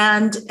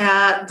 And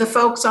the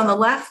folks on the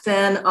left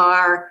then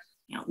are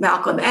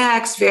Malcolm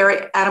X,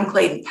 Adam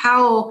Clayton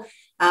Powell,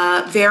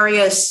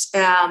 various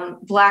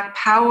Black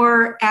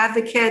Power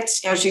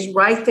advocates. She's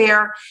right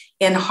there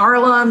in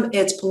Harlem.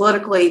 It's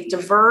politically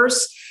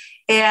diverse.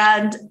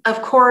 And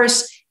of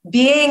course,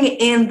 being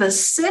in the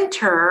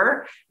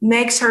center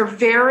makes her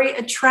very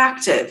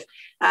attractive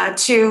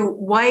to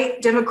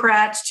white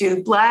Democrats,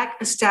 to Black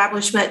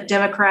establishment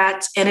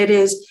Democrats. And it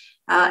is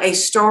a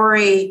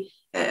story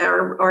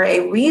or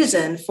a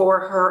reason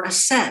for her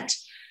ascent.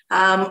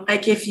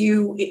 Like if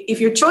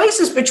your choice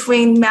is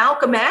between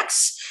Malcolm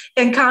X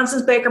and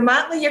Constance Baker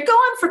Motley, you're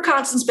going for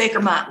Constance Baker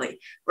Motley,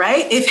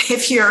 right?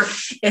 If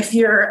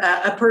you're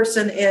a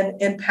person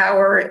in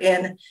power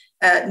in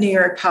New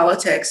York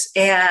politics.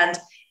 And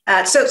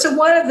so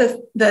one of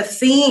the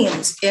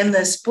themes in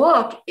this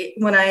book,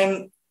 when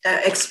I'm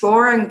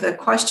exploring the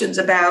questions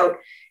about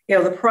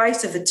the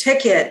price of the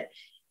ticket,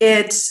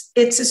 it's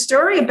a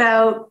story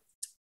about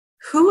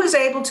who is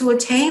able to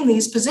attain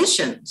these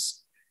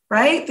positions,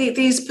 right?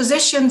 These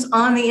positions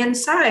on the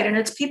inside, and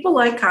it's people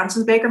like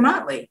Constance Baker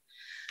Motley.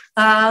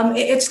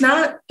 It's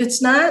not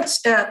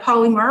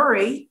Pauli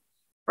Murray,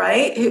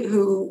 right?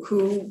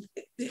 Who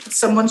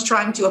someone's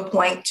trying to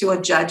appoint to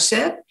a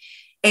judgeship,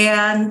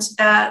 and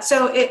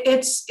so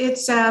it's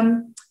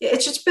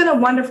just been a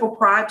wonderful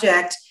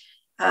project,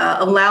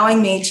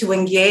 allowing me to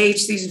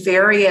engage these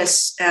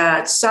various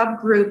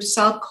subgroups,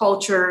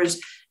 subcultures,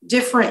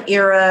 different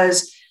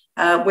eras,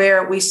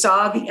 where we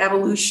saw the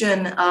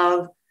evolution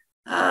of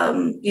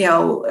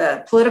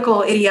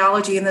political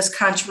ideology in this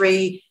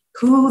country,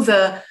 who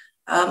the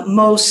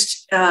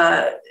most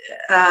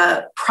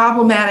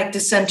problematic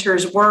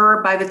dissenters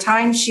were. By the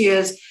time she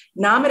is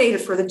nominated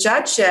for the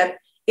judgeship,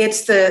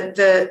 it's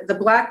the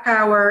Black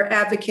Power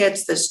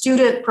advocates, the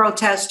student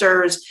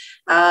protesters,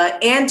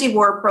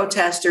 anti-war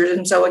protesters.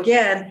 And so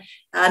again,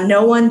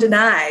 no one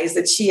denies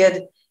that she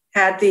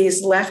had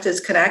these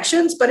leftist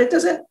connections, but it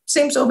doesn't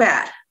seem so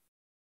bad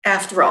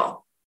after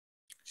all.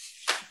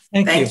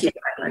 Thank you,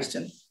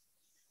 Kristen.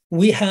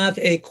 We have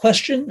a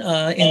question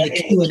in the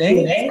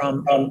Q&A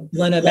from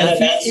Glenna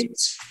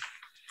Matthews.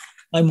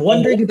 I'm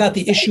wondering about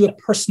the issue of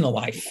personal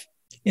life.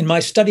 In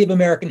my study of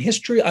American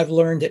history, I've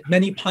learned that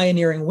many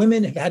pioneering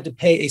women have had to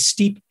pay a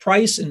steep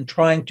price in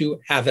trying to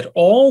have it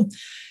all.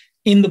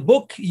 In the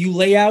book, you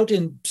lay out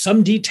in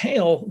some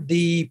detail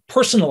the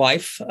personal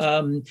life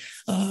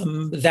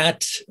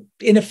that,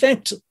 in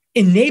effect,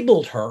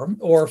 enabled her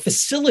or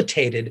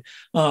facilitated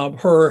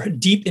her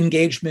deep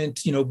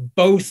engagement,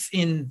 both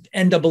in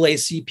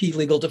NAACP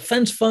Legal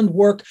Defense Fund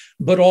work,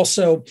 but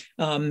also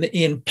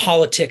in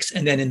politics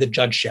and then in the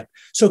judgeship.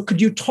 So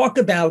could you talk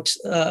about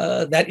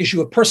that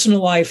issue of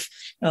personal life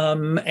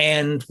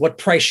and what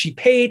price she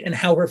paid and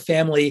how her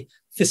family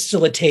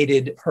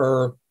facilitated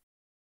her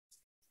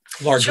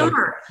larger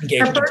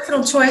engagement? Her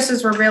personal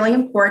choices were really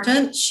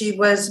important. She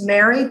was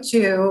married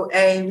to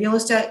a real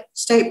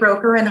estate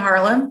broker in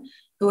Harlem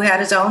who had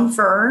his own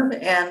firm,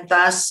 and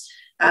thus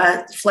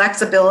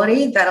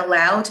flexibility that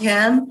allowed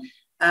him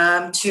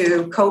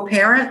to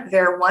co-parent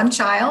their one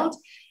child,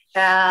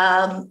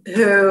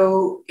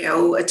 who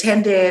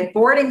attended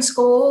boarding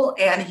school,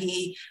 and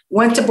he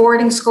went to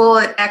boarding school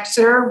at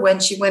Exeter when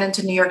she went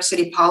into New York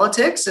City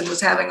politics and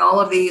was having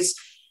all of these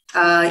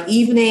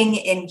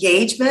evening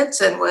engagements,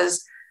 and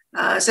was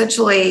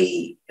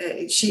essentially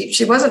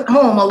she wasn't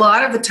home a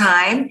lot of the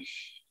time,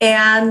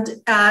 and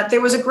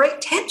there was a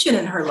great tension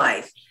in her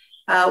life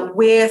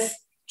with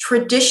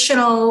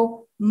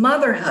traditional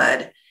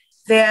motherhood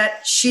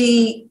that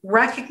she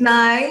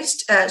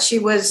recognized. She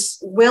was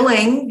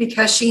willing,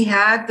 because she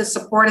had the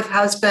supportive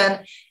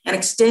husband, an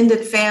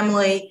extended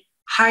family,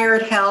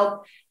 hired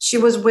help. She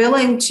was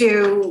willing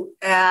to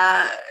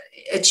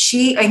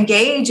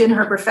engage in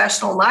her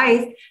professional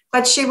life,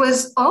 but she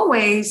was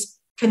always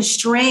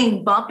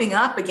constrained, bumping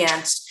up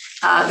against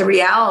the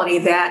reality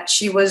that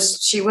she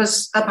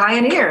was a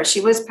pioneer. She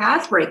was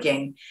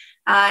pathbreaking.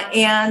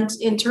 And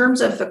in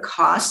terms of the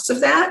costs of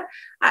that,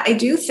 I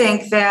do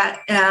think that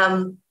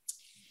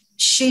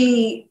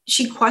she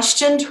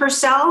questioned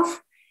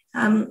herself.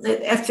 In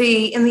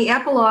the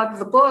epilogue of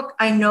the book,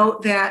 I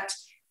note that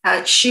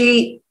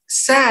she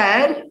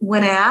said,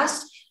 when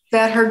asked,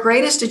 that her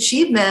greatest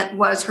achievement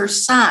was her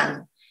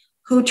son,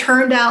 who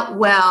turned out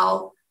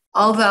well,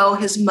 although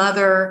his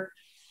mother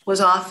was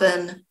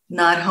often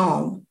not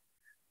home,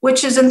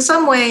 which is in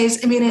some ways,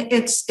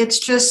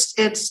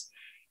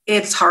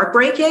 it's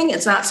heartbreaking.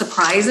 It's not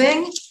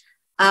surprising.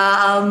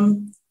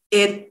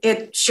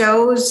 It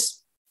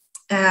shows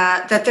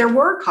that there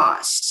were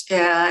costs,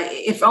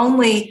 if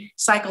only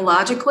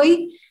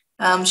psychologically.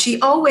 She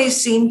always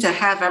seemed to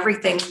have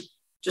everything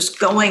just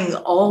going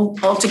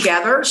all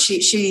together.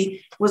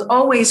 She was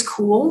always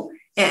cool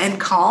and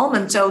calm,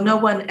 and so no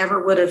one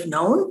ever would have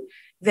known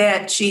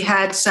that she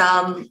had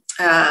some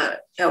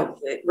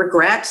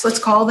regrets, let's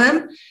call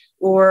them,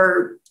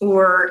 or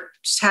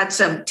just had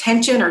some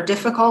tension or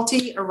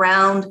difficulty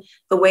around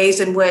the ways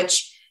in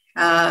which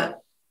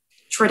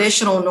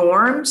traditional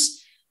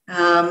norms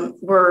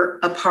were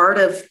a part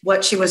of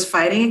what she was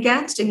fighting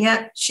against, and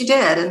yet she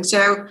did. And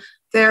so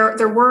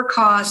there were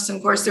costs, and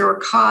of course there were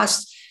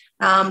costs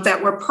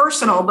that were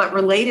personal but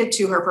related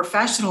to her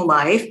professional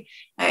life.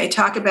 I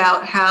talk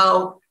about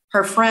how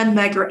her friend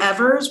Medgar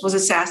Evers was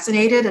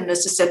assassinated in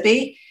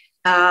Mississippi,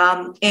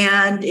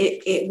 and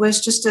it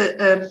was just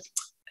a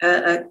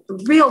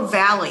real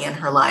valley in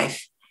her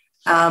life,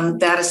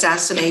 that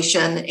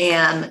assassination.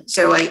 And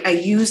so I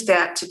use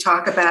that to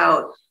talk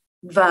about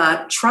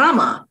the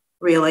trauma,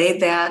 really,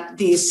 that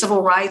these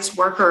civil rights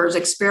workers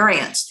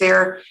experienced.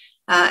 There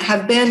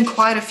have been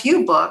quite a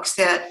few books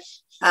that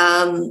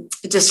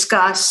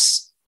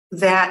discuss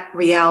that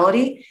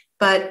reality,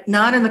 but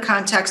not in the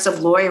context of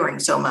lawyering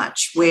so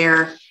much,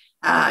 where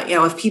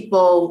if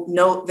people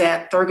note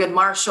that Thurgood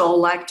Marshall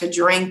liked to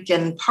drink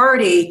and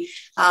party,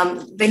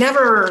 they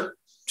never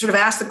sort of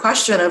ask the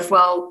question of,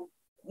 well,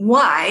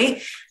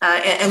 why?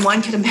 And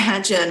one can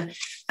imagine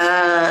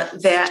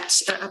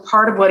that a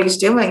part of what he's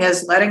doing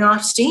is letting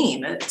off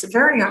steam. It's a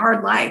very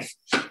hard life.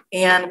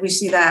 And we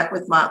see that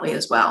with Motley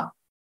as well.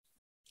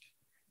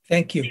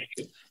 Thank you.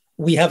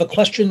 We have a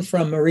question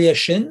from Maria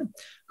Shin,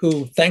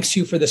 who thanks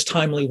you for this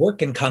timely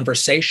work and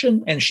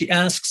conversation. And she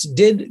asks,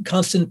 did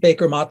Constance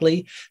Baker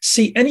Motley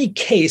see any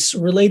case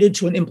related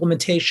to an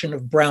implementation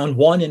of Brown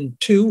 1 and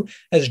 2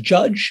 as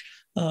judge?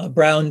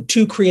 Brown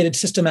 2 created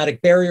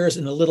systematic barriers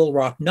in the Little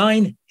Rock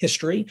 9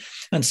 history,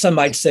 and some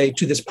might say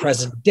to this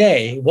present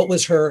day. What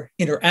was her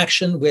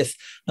interaction with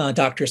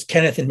Drs.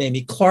 Kenneth and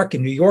Mamie Clark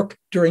in New York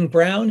during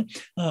Brown?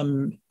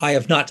 I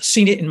have not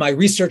seen it in my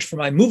research for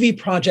my movie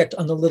project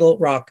on the Little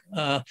Rock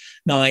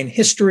 9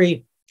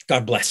 history.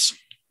 God bless.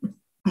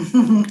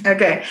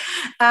 Okay.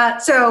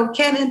 So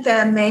Kenneth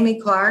and Mamie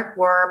Clark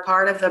were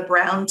part of the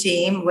Brown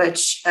team,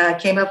 which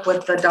came up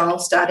with the doll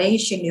study.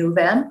 She knew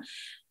them.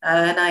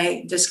 And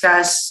I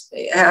discuss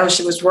how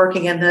she was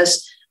working in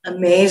this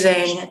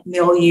amazing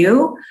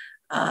milieu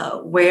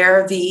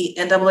where the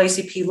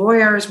NAACP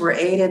lawyers were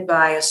aided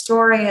by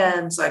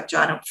historians like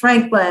John Hope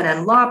Franklin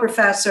and law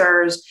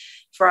professors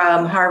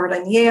from Harvard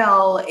and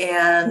Yale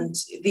and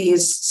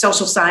these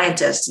social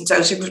scientists. And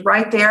so she was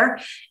right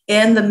there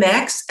in the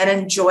mix and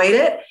enjoyed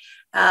it.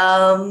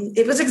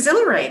 It was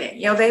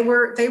exhilarating. They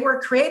were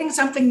creating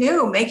something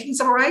new, making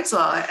civil rights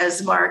law,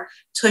 as Mark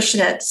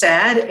Tushnet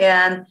said.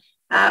 And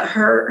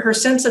her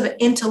sense of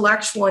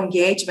intellectual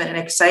engagement and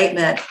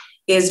excitement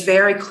is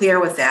very clear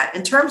with that.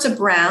 In terms of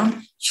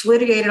Brown, she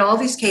litigated all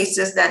these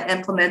cases that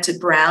implemented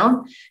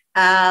Brown.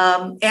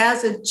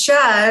 As a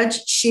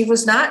judge, she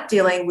was not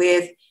dealing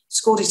with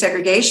school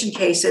desegregation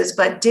cases,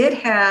 but did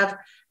have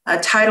a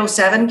Title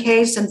VII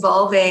case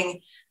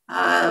involving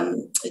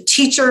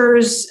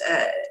teachers,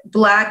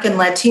 Black and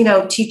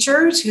Latino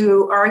teachers,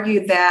 who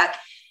argued that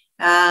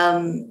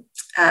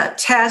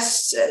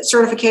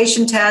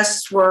certification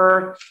tests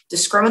were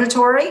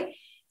discriminatory.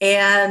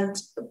 And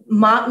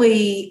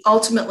Motley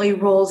ultimately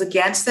rules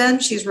against them.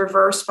 She's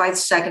reversed by the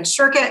Second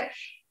Circuit.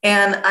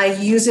 And I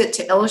use it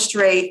to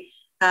illustrate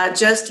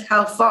just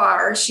how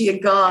far she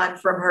had gone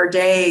from her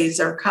days,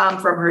 or come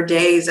from her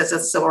days as a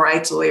civil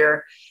rights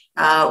lawyer,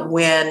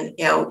 when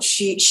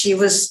she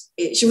was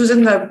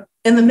in the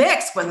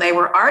mix when they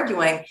were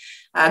arguing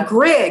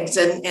Griggs,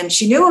 and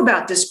she knew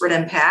about disparate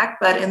impact,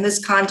 but in this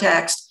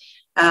context,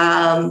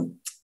 in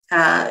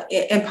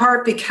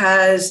part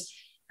because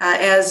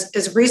as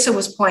Risa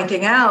was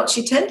pointing out,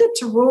 she tended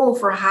to rule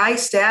for high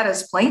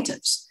status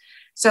plaintiffs.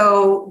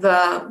 So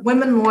the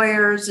women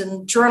lawyers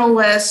and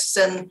journalists,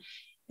 and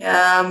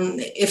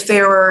if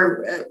they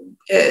were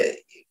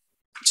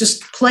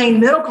just plain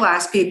middle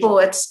class people,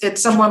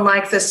 it's someone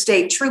like the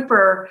state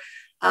trooper.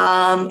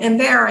 And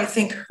there, I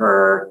think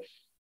her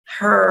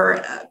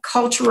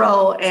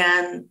cultural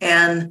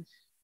and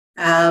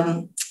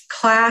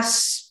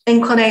class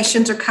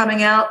inclinations are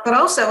coming out, but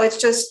also it's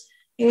just,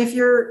 if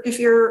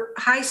you're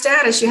high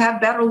status, you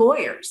have better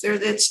lawyers.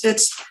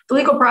 The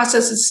legal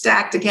process is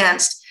stacked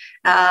against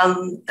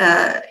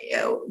the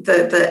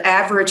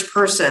average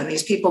person.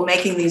 These people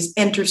making these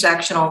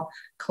intersectional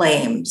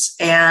claims,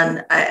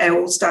 and I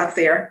will stop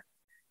there.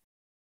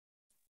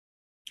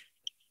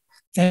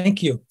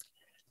 Thank you.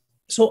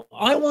 So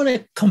I want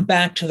to come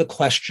back to the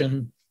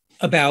question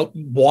about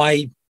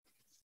why,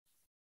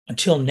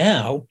 until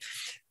now,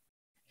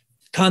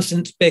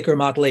 Constance Baker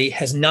Motley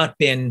has not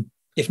been,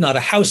 if not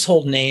a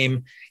household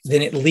name,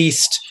 then at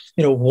least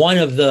one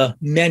of the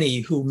many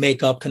who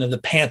make up kind of the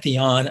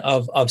pantheon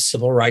of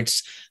civil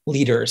rights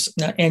leaders.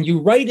 And you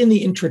write in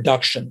the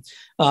introduction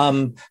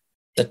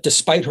that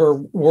despite her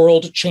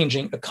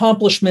world-changing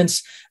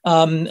accomplishments,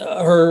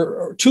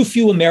 too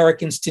few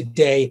Americans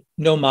today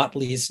know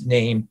Motley's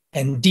name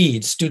and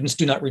deeds. Students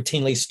do not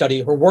routinely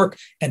study her work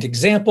and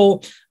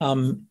example,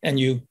 and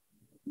you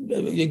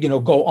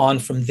go on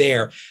from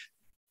there.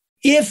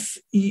 If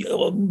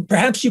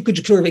perhaps you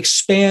could sort of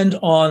expand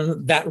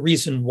on that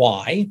reason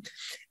why,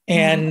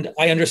 and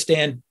I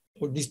understand,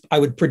 or at least I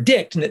would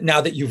predict that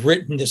now that you've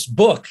written this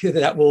book,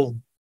 that will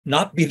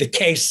not be the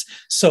case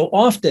so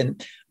often.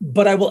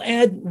 But I will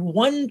add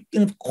one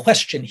kind of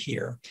question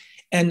here,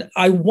 and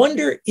I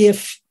wonder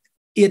if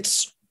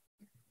it's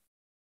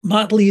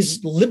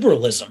Motley's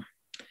liberalism,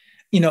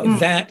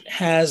 that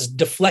has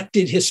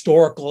deflected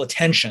historical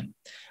attention.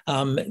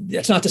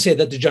 That's not to say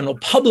that the general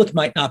public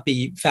might not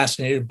be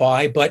fascinated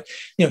by, but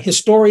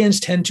historians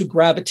tend to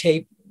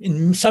gravitate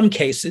in some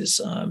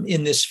cases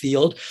in this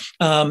field.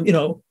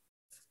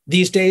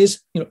 These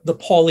days, the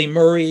Pauli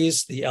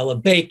Murrays, the Ella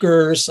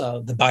Bakers,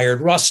 the Bayard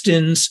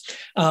Rustins,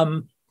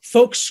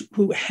 folks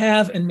who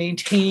have and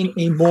maintain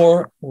a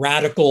more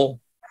radical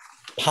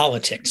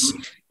politics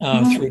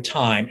through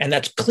time, and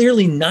that's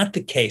clearly not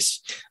the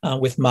case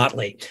with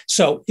Motley.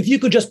 So, if you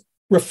could just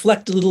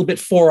reflect a little bit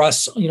for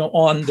us,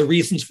 on the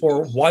reasons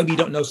for why we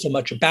don't know so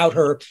much about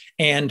her,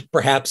 and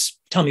perhaps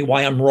tell me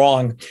why I'm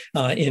wrong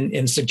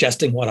in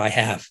suggesting what I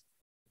have.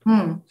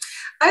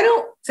 I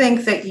don't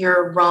think that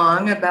you're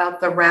wrong about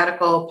the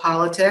radical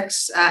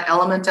politics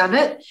element of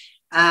it.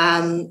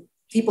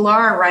 People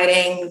are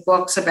writing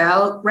books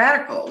about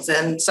radicals,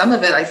 and some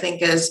of it I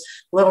think is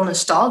a little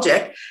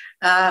nostalgic.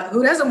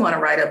 Who doesn't want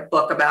to write a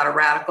book about a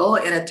radical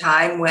in a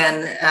time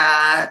when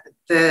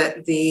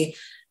the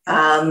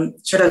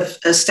sort of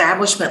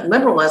establishment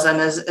liberalism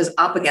is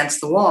up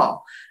against the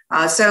wall?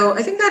 So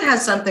I think that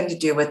has something to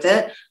do with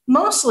it.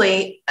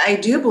 Mostly, I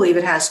do believe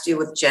it has to do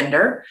with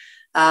gender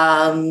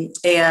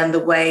and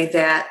the way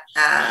that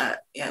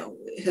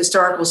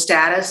historical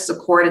status is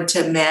accorded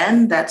to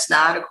men, that's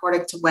not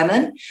accorded to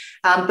women.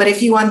 But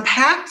if you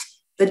unpack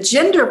the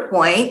gender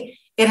point,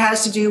 it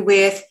has to do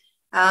with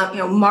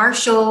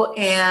Marshall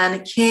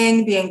and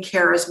King being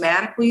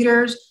charismatic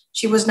leaders.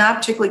 She was not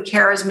particularly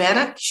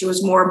charismatic. She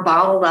was more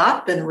bottled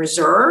up and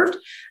reserved.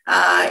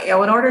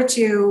 In order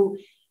to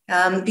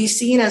be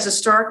seen as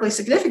historically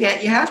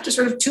significant, you have to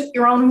sort of toot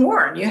your own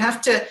horn. You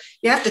have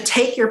to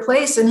take your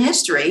place in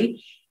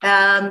history.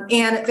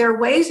 And there are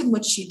ways in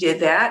which she did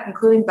that,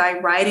 including by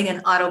writing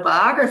an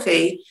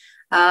autobiography.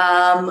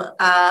 But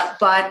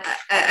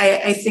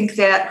I think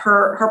that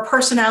her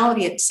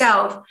personality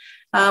itself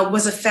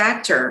was a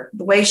factor.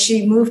 The way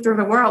she moved through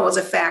the world was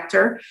a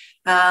factor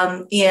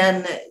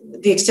in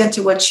the extent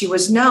to which she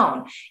was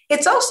known.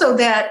 It's also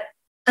that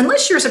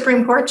unless you're a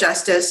Supreme Court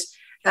justice,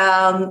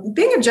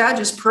 being a judge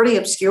is pretty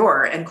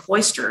obscure and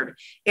cloistered.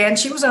 And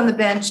she was on the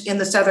bench in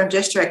the Southern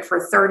District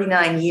for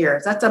 39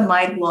 years. That's a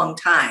mighty long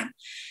time.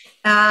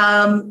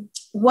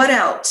 What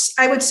else?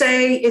 I would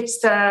say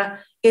it's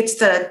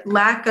the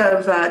lack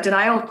of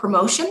denial of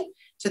promotion.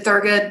 to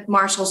Thurgood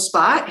Marshall's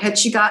spot. Had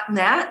she gotten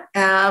that,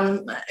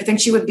 I think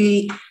she would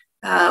be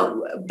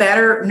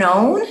better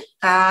known.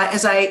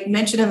 As I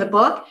mentioned in the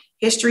book,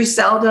 history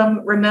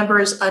seldom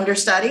remembers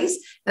understudies,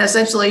 and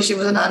essentially she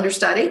was an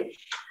understudy.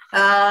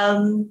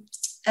 What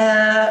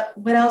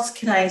else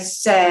can I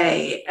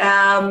say? But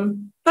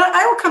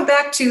I will come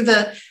back to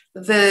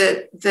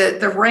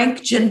the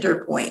rank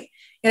gender point.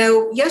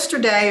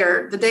 Yesterday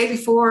or the day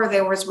before,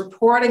 there was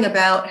reporting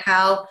about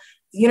how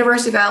the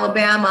University of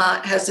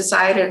Alabama has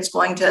decided it's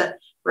going to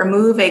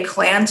remove a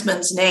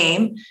Klansman's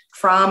name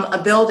from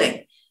a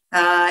building.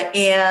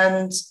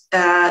 And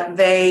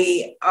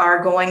they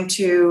are going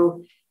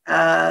to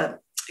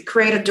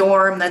create a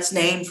dorm that's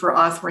named for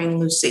authoring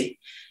Lucy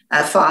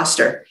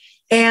Foster.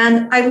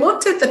 And I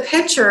looked at the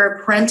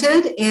picture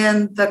printed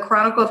in the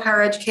Chronicle of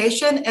Higher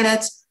Education, and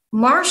it's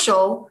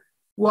Marshall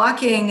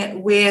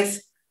walking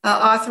with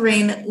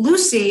authoring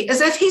Lucy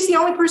as if he's the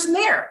only person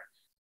there.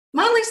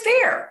 Motley's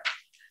there.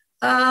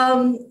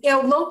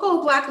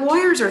 Local Black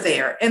lawyers are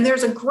there. And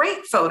there's a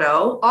great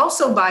photo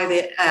also by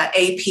the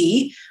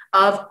AP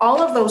of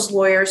all of those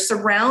lawyers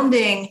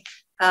surrounding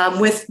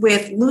with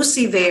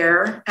Lucy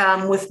there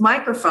with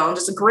microphones.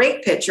 It's a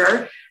great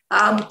picture.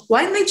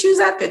 Why didn't they choose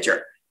that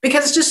picture?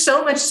 Because it's just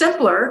so much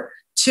simpler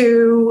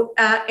to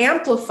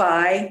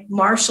amplify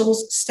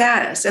Marshall's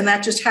status. And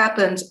that just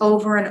happens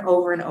over and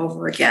over and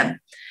over again.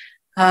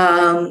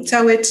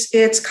 So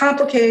it's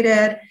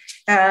complicated,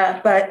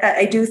 but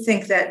I do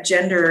think that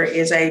gender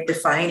is a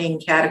defining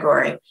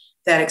category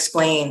that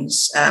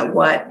explains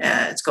what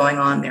is going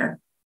on there.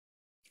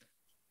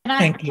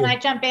 Can I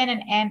jump in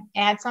and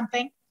add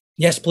something?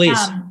 Yes, please.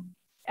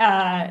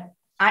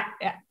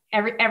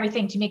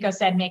 Everything Tomiko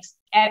said makes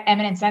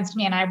eminent sense to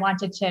me, and I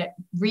wanted to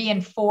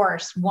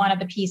reinforce one of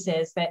the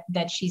pieces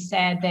that she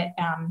said that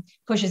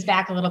pushes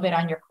back a little bit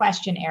on your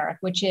question, Eric,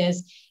 which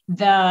is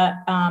the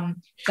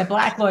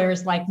Black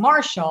lawyers like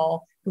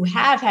Marshall, who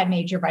have had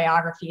major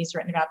biographies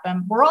written about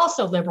them, were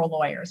also liberal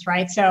lawyers,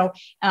 right? So,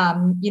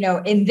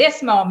 in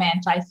this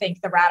moment, I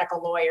think the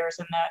radical lawyers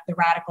and the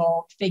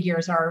radical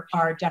figures are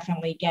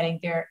definitely getting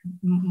their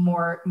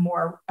more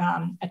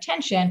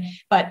attention.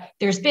 But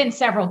there's been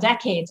several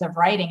decades of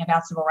writing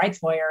about civil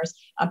rights lawyers,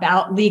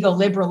 about legal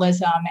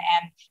liberalism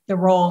and the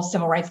role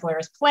civil rights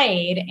lawyers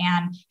played,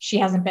 and she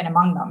hasn't been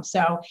among them.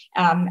 So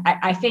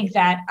I think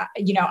that,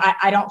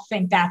 I don't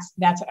think that's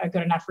a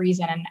good enough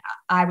reason, and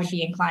I would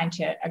be inclined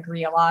to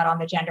agree a lot on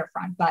the gender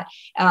front, but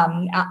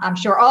I'm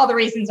sure all the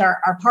reasons are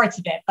parts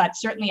of it, but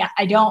certainly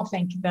I don't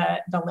think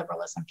the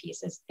liberalism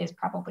piece is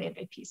probably a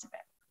big piece of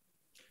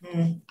it.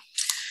 Mm.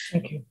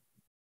 Thank you.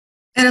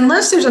 And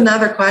unless there's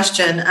another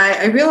question,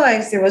 I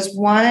realized there was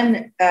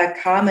one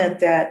comment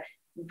that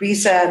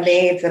Risa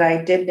made that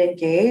I didn't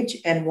engage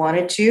and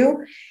wanted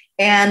to,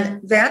 and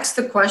that's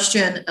the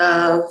question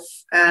of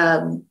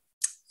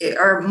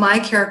or my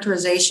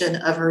characterization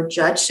of her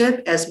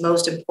judgeship as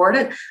most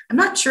important. I'm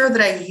not sure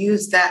that I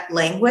used that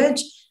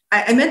language.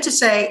 I meant to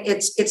say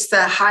it's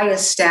the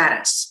highest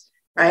status,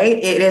 right?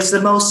 It is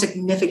the most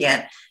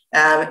significant.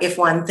 If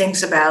one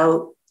thinks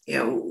about,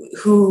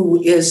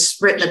 who is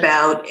written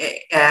about,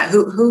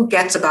 who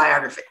gets a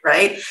biography,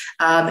 right?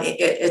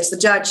 It's the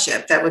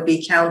judgeship that would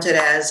be counted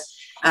as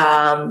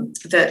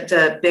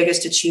the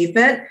biggest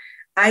achievement.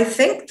 I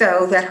think,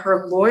 though, that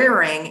her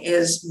lawyering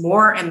is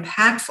more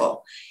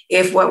impactful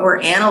if what we're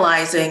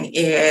analyzing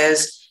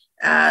is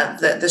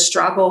the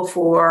struggle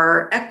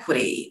for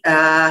equity.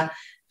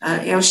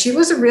 She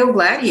was a real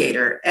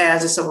gladiator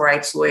as a civil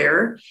rights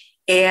lawyer.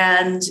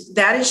 And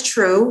that is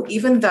true,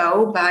 even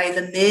though by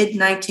the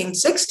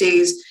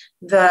mid-1960s,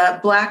 the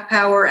Black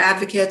Power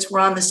advocates were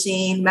on the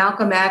scene.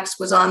 Malcolm X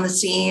was on the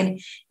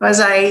scene.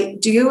 As I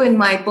do in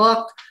my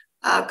book,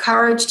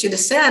 Courage to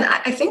Dissent,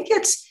 I think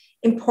it's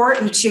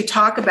important to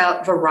talk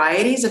about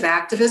varieties of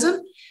activism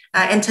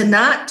and to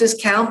not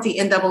discount the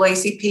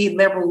NAACP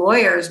liberal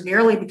lawyers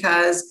merely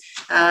because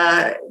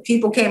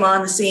people came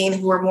on the scene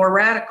who were more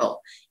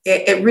radical.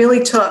 It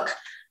really took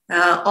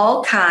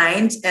all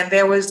kinds, and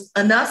there was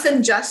enough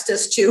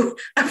injustice to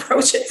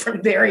approach it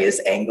from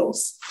various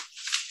angles.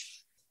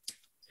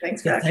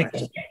 Thanks for that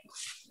question.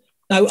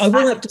 I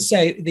will have to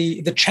say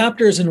the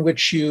chapters in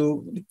which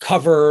you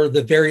cover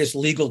the various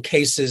legal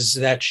cases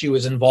that she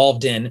was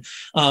involved in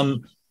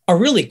are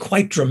really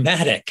quite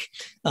dramatic.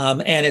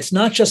 And it's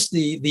not just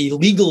the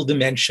legal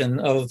dimension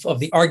of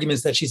the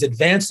arguments that she's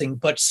advancing,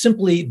 but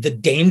simply the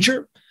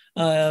danger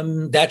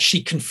that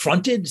she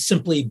confronted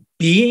simply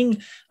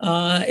being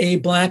a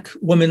Black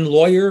woman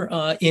lawyer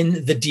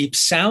in the Deep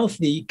South,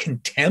 the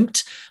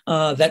contempt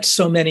that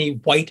so many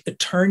white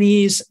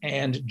attorneys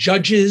and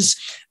judges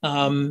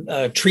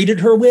treated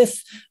her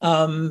with.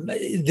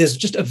 There's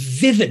just a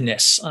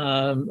vividness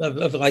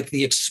of like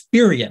the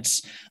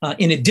experience,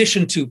 in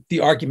addition to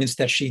the arguments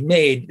that she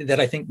made, that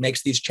I think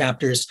makes these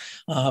chapters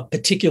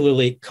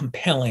particularly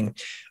compelling.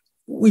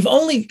 We've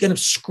only kind of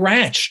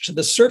scratched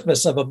the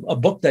surface of a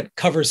book that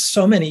covers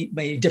so many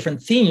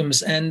different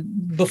themes.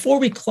 And before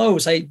we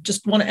close, I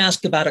just want to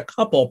ask about a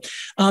couple.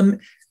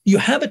 You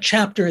have a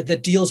chapter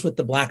that deals with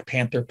the Black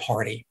Panther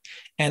Party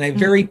and a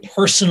very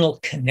personal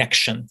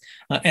connection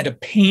and a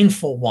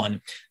painful one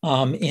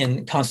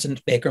in Constance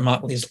Baker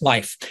Motley's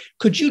life.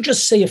 Could you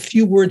just say a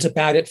few words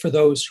about it for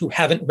those who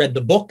haven't read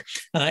the book?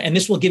 And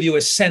this will give you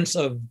a sense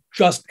of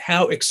just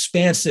how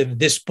expansive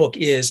this book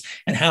is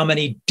and how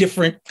many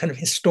different kind of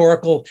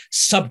historical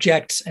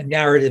subjects and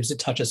narratives it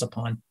touches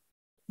upon.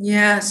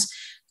 Yes.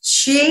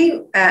 She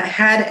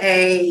had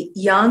a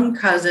young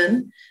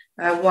cousin,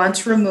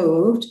 once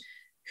removed,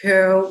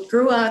 who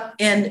grew up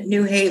in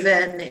New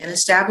Haven, in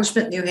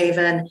establishment New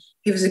Haven.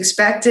 He was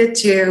expected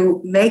to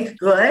make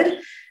good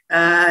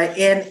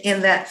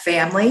in that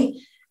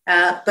family,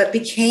 but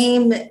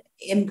became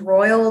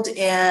embroiled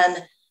in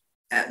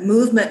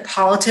movement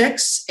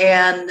politics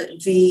and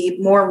the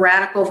more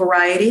radical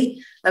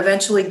variety,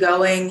 eventually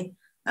going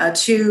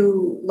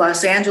to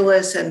Los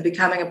Angeles and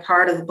becoming a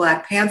part of the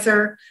Black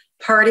Panther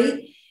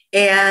Party.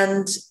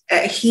 And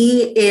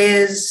he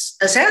is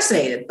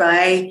assassinated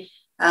by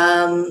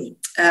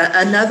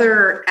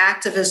another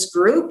activist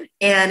group.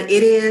 And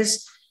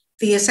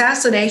the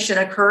assassination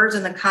occurs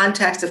in the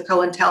context of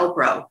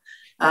COINTELPRO.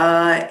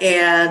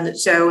 And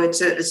so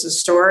it's a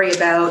story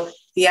about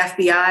the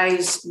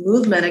FBI's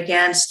movement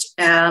against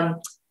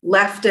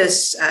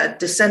leftist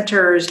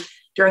dissenters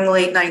during the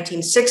late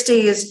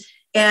 1960s.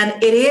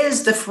 And it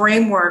is the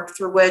framework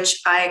through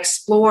which I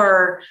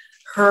explore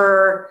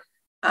her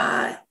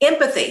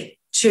empathy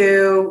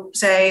to,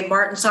 say,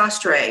 Martin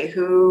Sostre,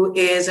 who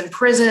is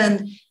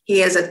imprisoned.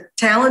 He is a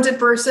talented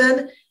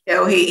person. You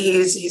know,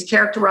 he's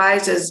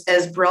characterized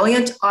as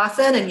brilliant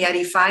often, and yet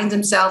he finds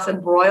himself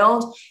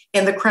embroiled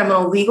in the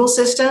criminal legal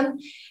system.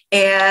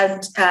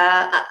 And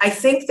I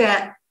think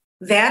that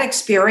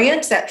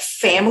experience, that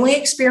family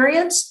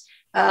experience,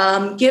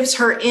 gives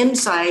her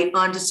insight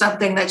onto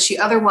something that she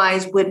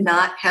otherwise would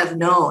not have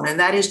known. And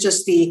that is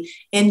just the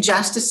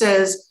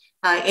injustices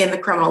in the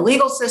criminal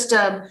legal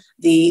system,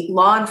 the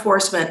law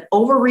enforcement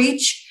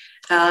overreach.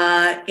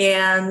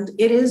 And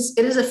it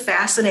is a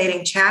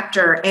fascinating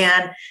chapter.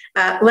 And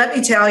let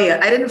me tell you,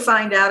 I didn't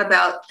find out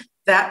about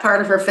that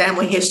part of her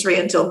family history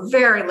until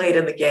very late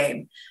in the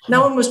game.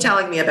 No one was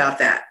telling me about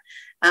that.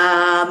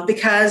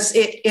 Because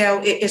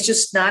it's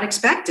just not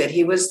expected.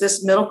 He was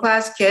this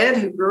middle-class kid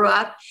who grew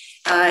up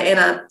in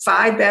a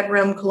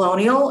 5-bedroom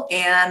colonial,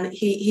 and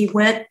he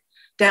went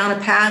down a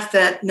path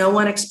that no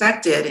one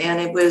expected. And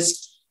it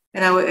was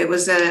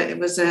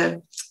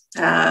a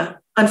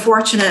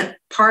unfortunate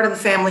part of the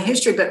family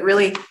history, but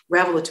really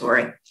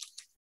revelatory.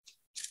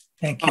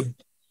 Thank you.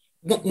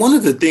 One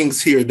of the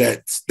things here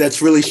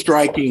that's really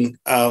striking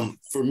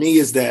for me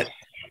is that,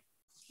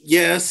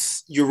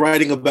 yes, you're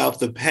writing about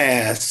the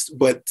past,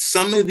 but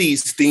some of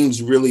these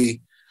themes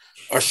really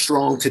are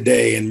strong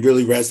today and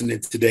really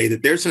resonant today,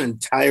 that there's an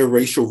entire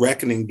racial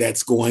reckoning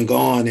that's going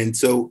on. And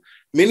so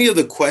many of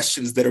the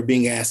questions that are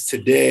being asked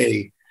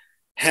today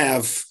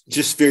have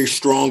just very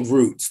strong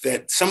roots,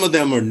 that some of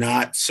them are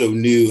not so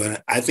new.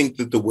 And I think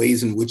that the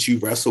ways in which you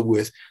wrestle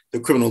with the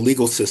criminal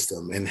legal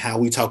system and how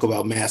we talk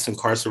about mass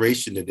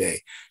incarceration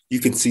today, you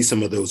can see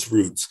some of those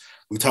roots.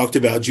 We talked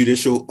about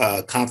judicial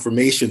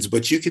confirmations,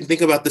 but you can think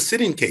about the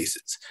sit-in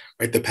cases,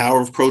 right? The power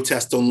of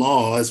protest on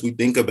law as we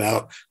think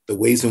about the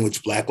ways in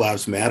which Black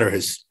Lives Matter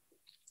has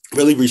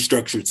really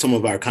restructured some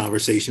of our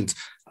conversations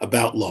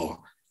about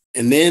law.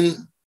 And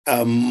then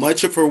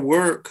much of her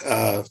work,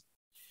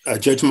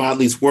 Judge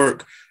Motley's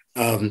work,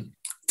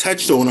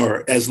 touched on,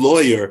 or as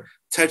lawyer,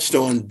 touched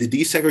on the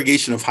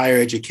desegregation of higher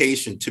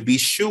education to be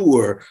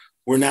sure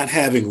we're not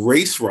having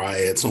race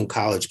riots on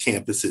college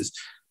campuses.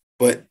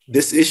 But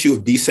this issue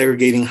of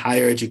desegregating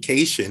higher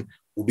education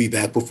will be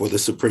back before the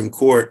Supreme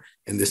Court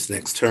in this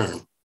next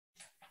term.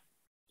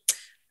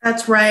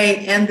 That's right.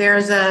 And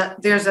there's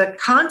a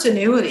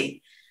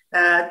continuity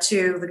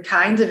to the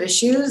kinds of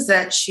issues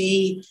that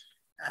she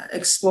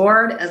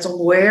explored as a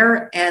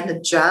lawyer and a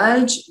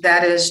judge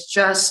that is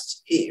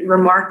just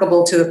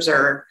remarkable to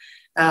observe.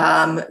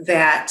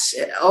 That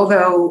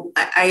although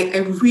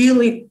I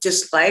really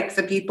dislike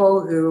the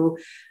people who,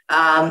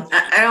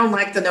 I don't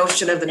like the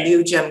notion of the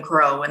new Jim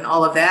Crow and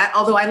all of that,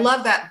 although I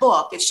love that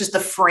book, it's just the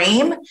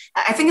frame.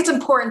 I think it's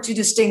important to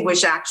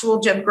distinguish actual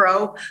Jim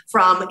Crow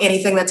from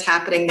anything that's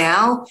happening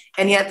now.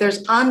 And yet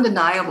there's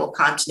undeniable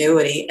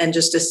continuity and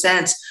just a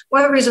sense.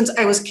 One of the reasons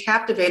I was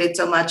captivated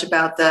so much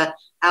about the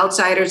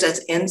outsiders as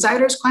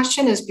insiders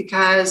question is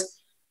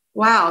because,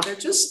 wow, they're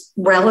just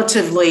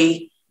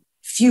relatively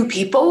few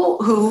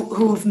people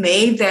who've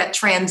made that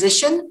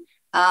transition.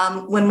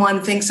 When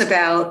one thinks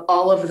about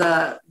all of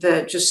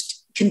the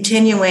just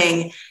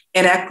continuing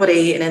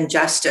inequity and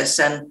injustice.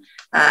 And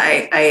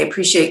I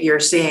appreciate your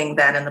seeing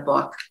that in the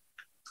book.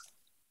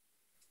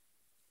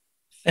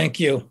 Thank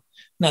you.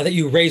 Now that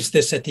you raised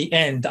this at the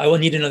end, I will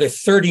need another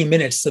 30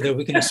 minutes so that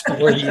we can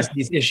explore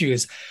these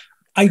issues.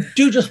 I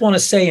do just want to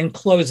say in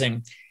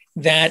closing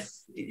that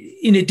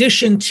in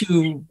addition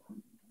to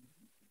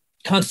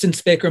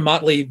Constance Baker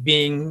Motley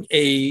being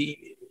a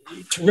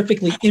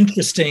terrifically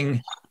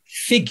interesting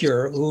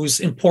figure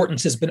whose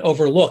importance has been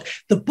overlooked,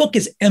 the book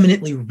is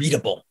eminently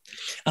readable.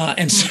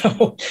 And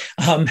so,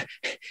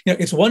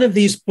 it's one of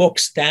these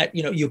books that,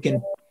 you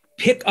can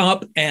pick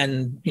up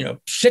and,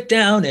 sit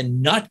down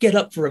and not get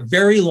up for a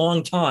very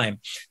long time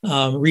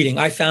reading.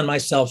 I found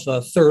myself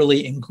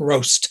thoroughly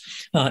engrossed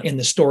in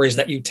the stories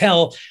that you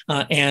tell.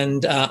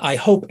 And I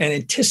hope and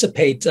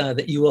anticipate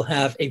that you will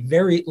have a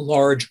very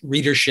large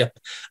readership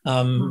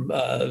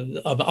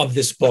of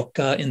this book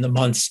in the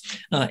months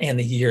and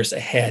the years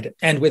ahead.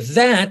 And with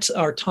that,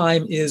 our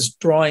time is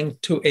drawing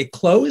to a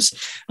close.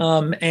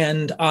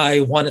 And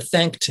I want to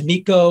thank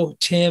Tomiko,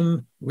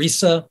 Tim,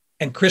 Risa,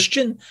 and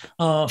Christian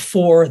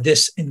for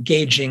this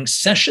engaging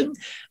session.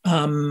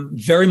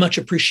 Very much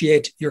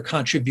appreciate your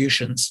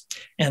contributions.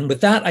 And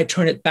with that, I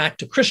turn it back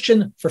to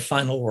Christian for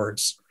final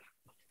words.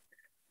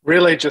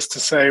 Really, just to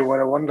say what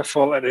a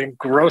wonderful and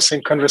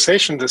engrossing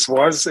conversation this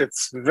was.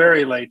 It's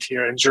very late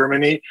here in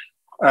Germany,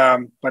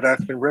 but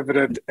I've been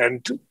riveted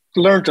and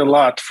learned a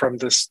lot from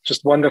this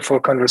just wonderful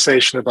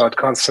conversation about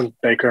Constance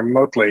Baker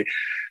Motley.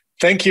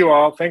 Thank you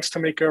all. Thanks,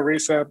 Tomiko,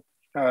 Risa,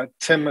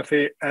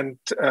 Timothy, and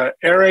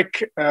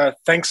Eric.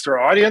 Thanks to our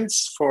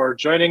audience for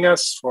joining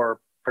us, for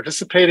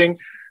participating.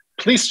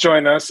 Please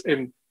join us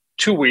in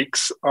 2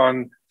 weeks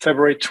on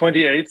February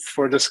 28th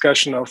for a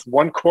discussion of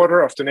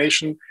 1/4 of the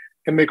nation,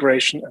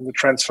 immigration and the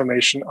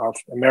transformation of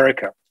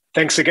America.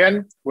 Thanks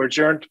again. We're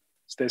adjourned.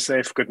 Stay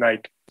safe. Good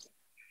night.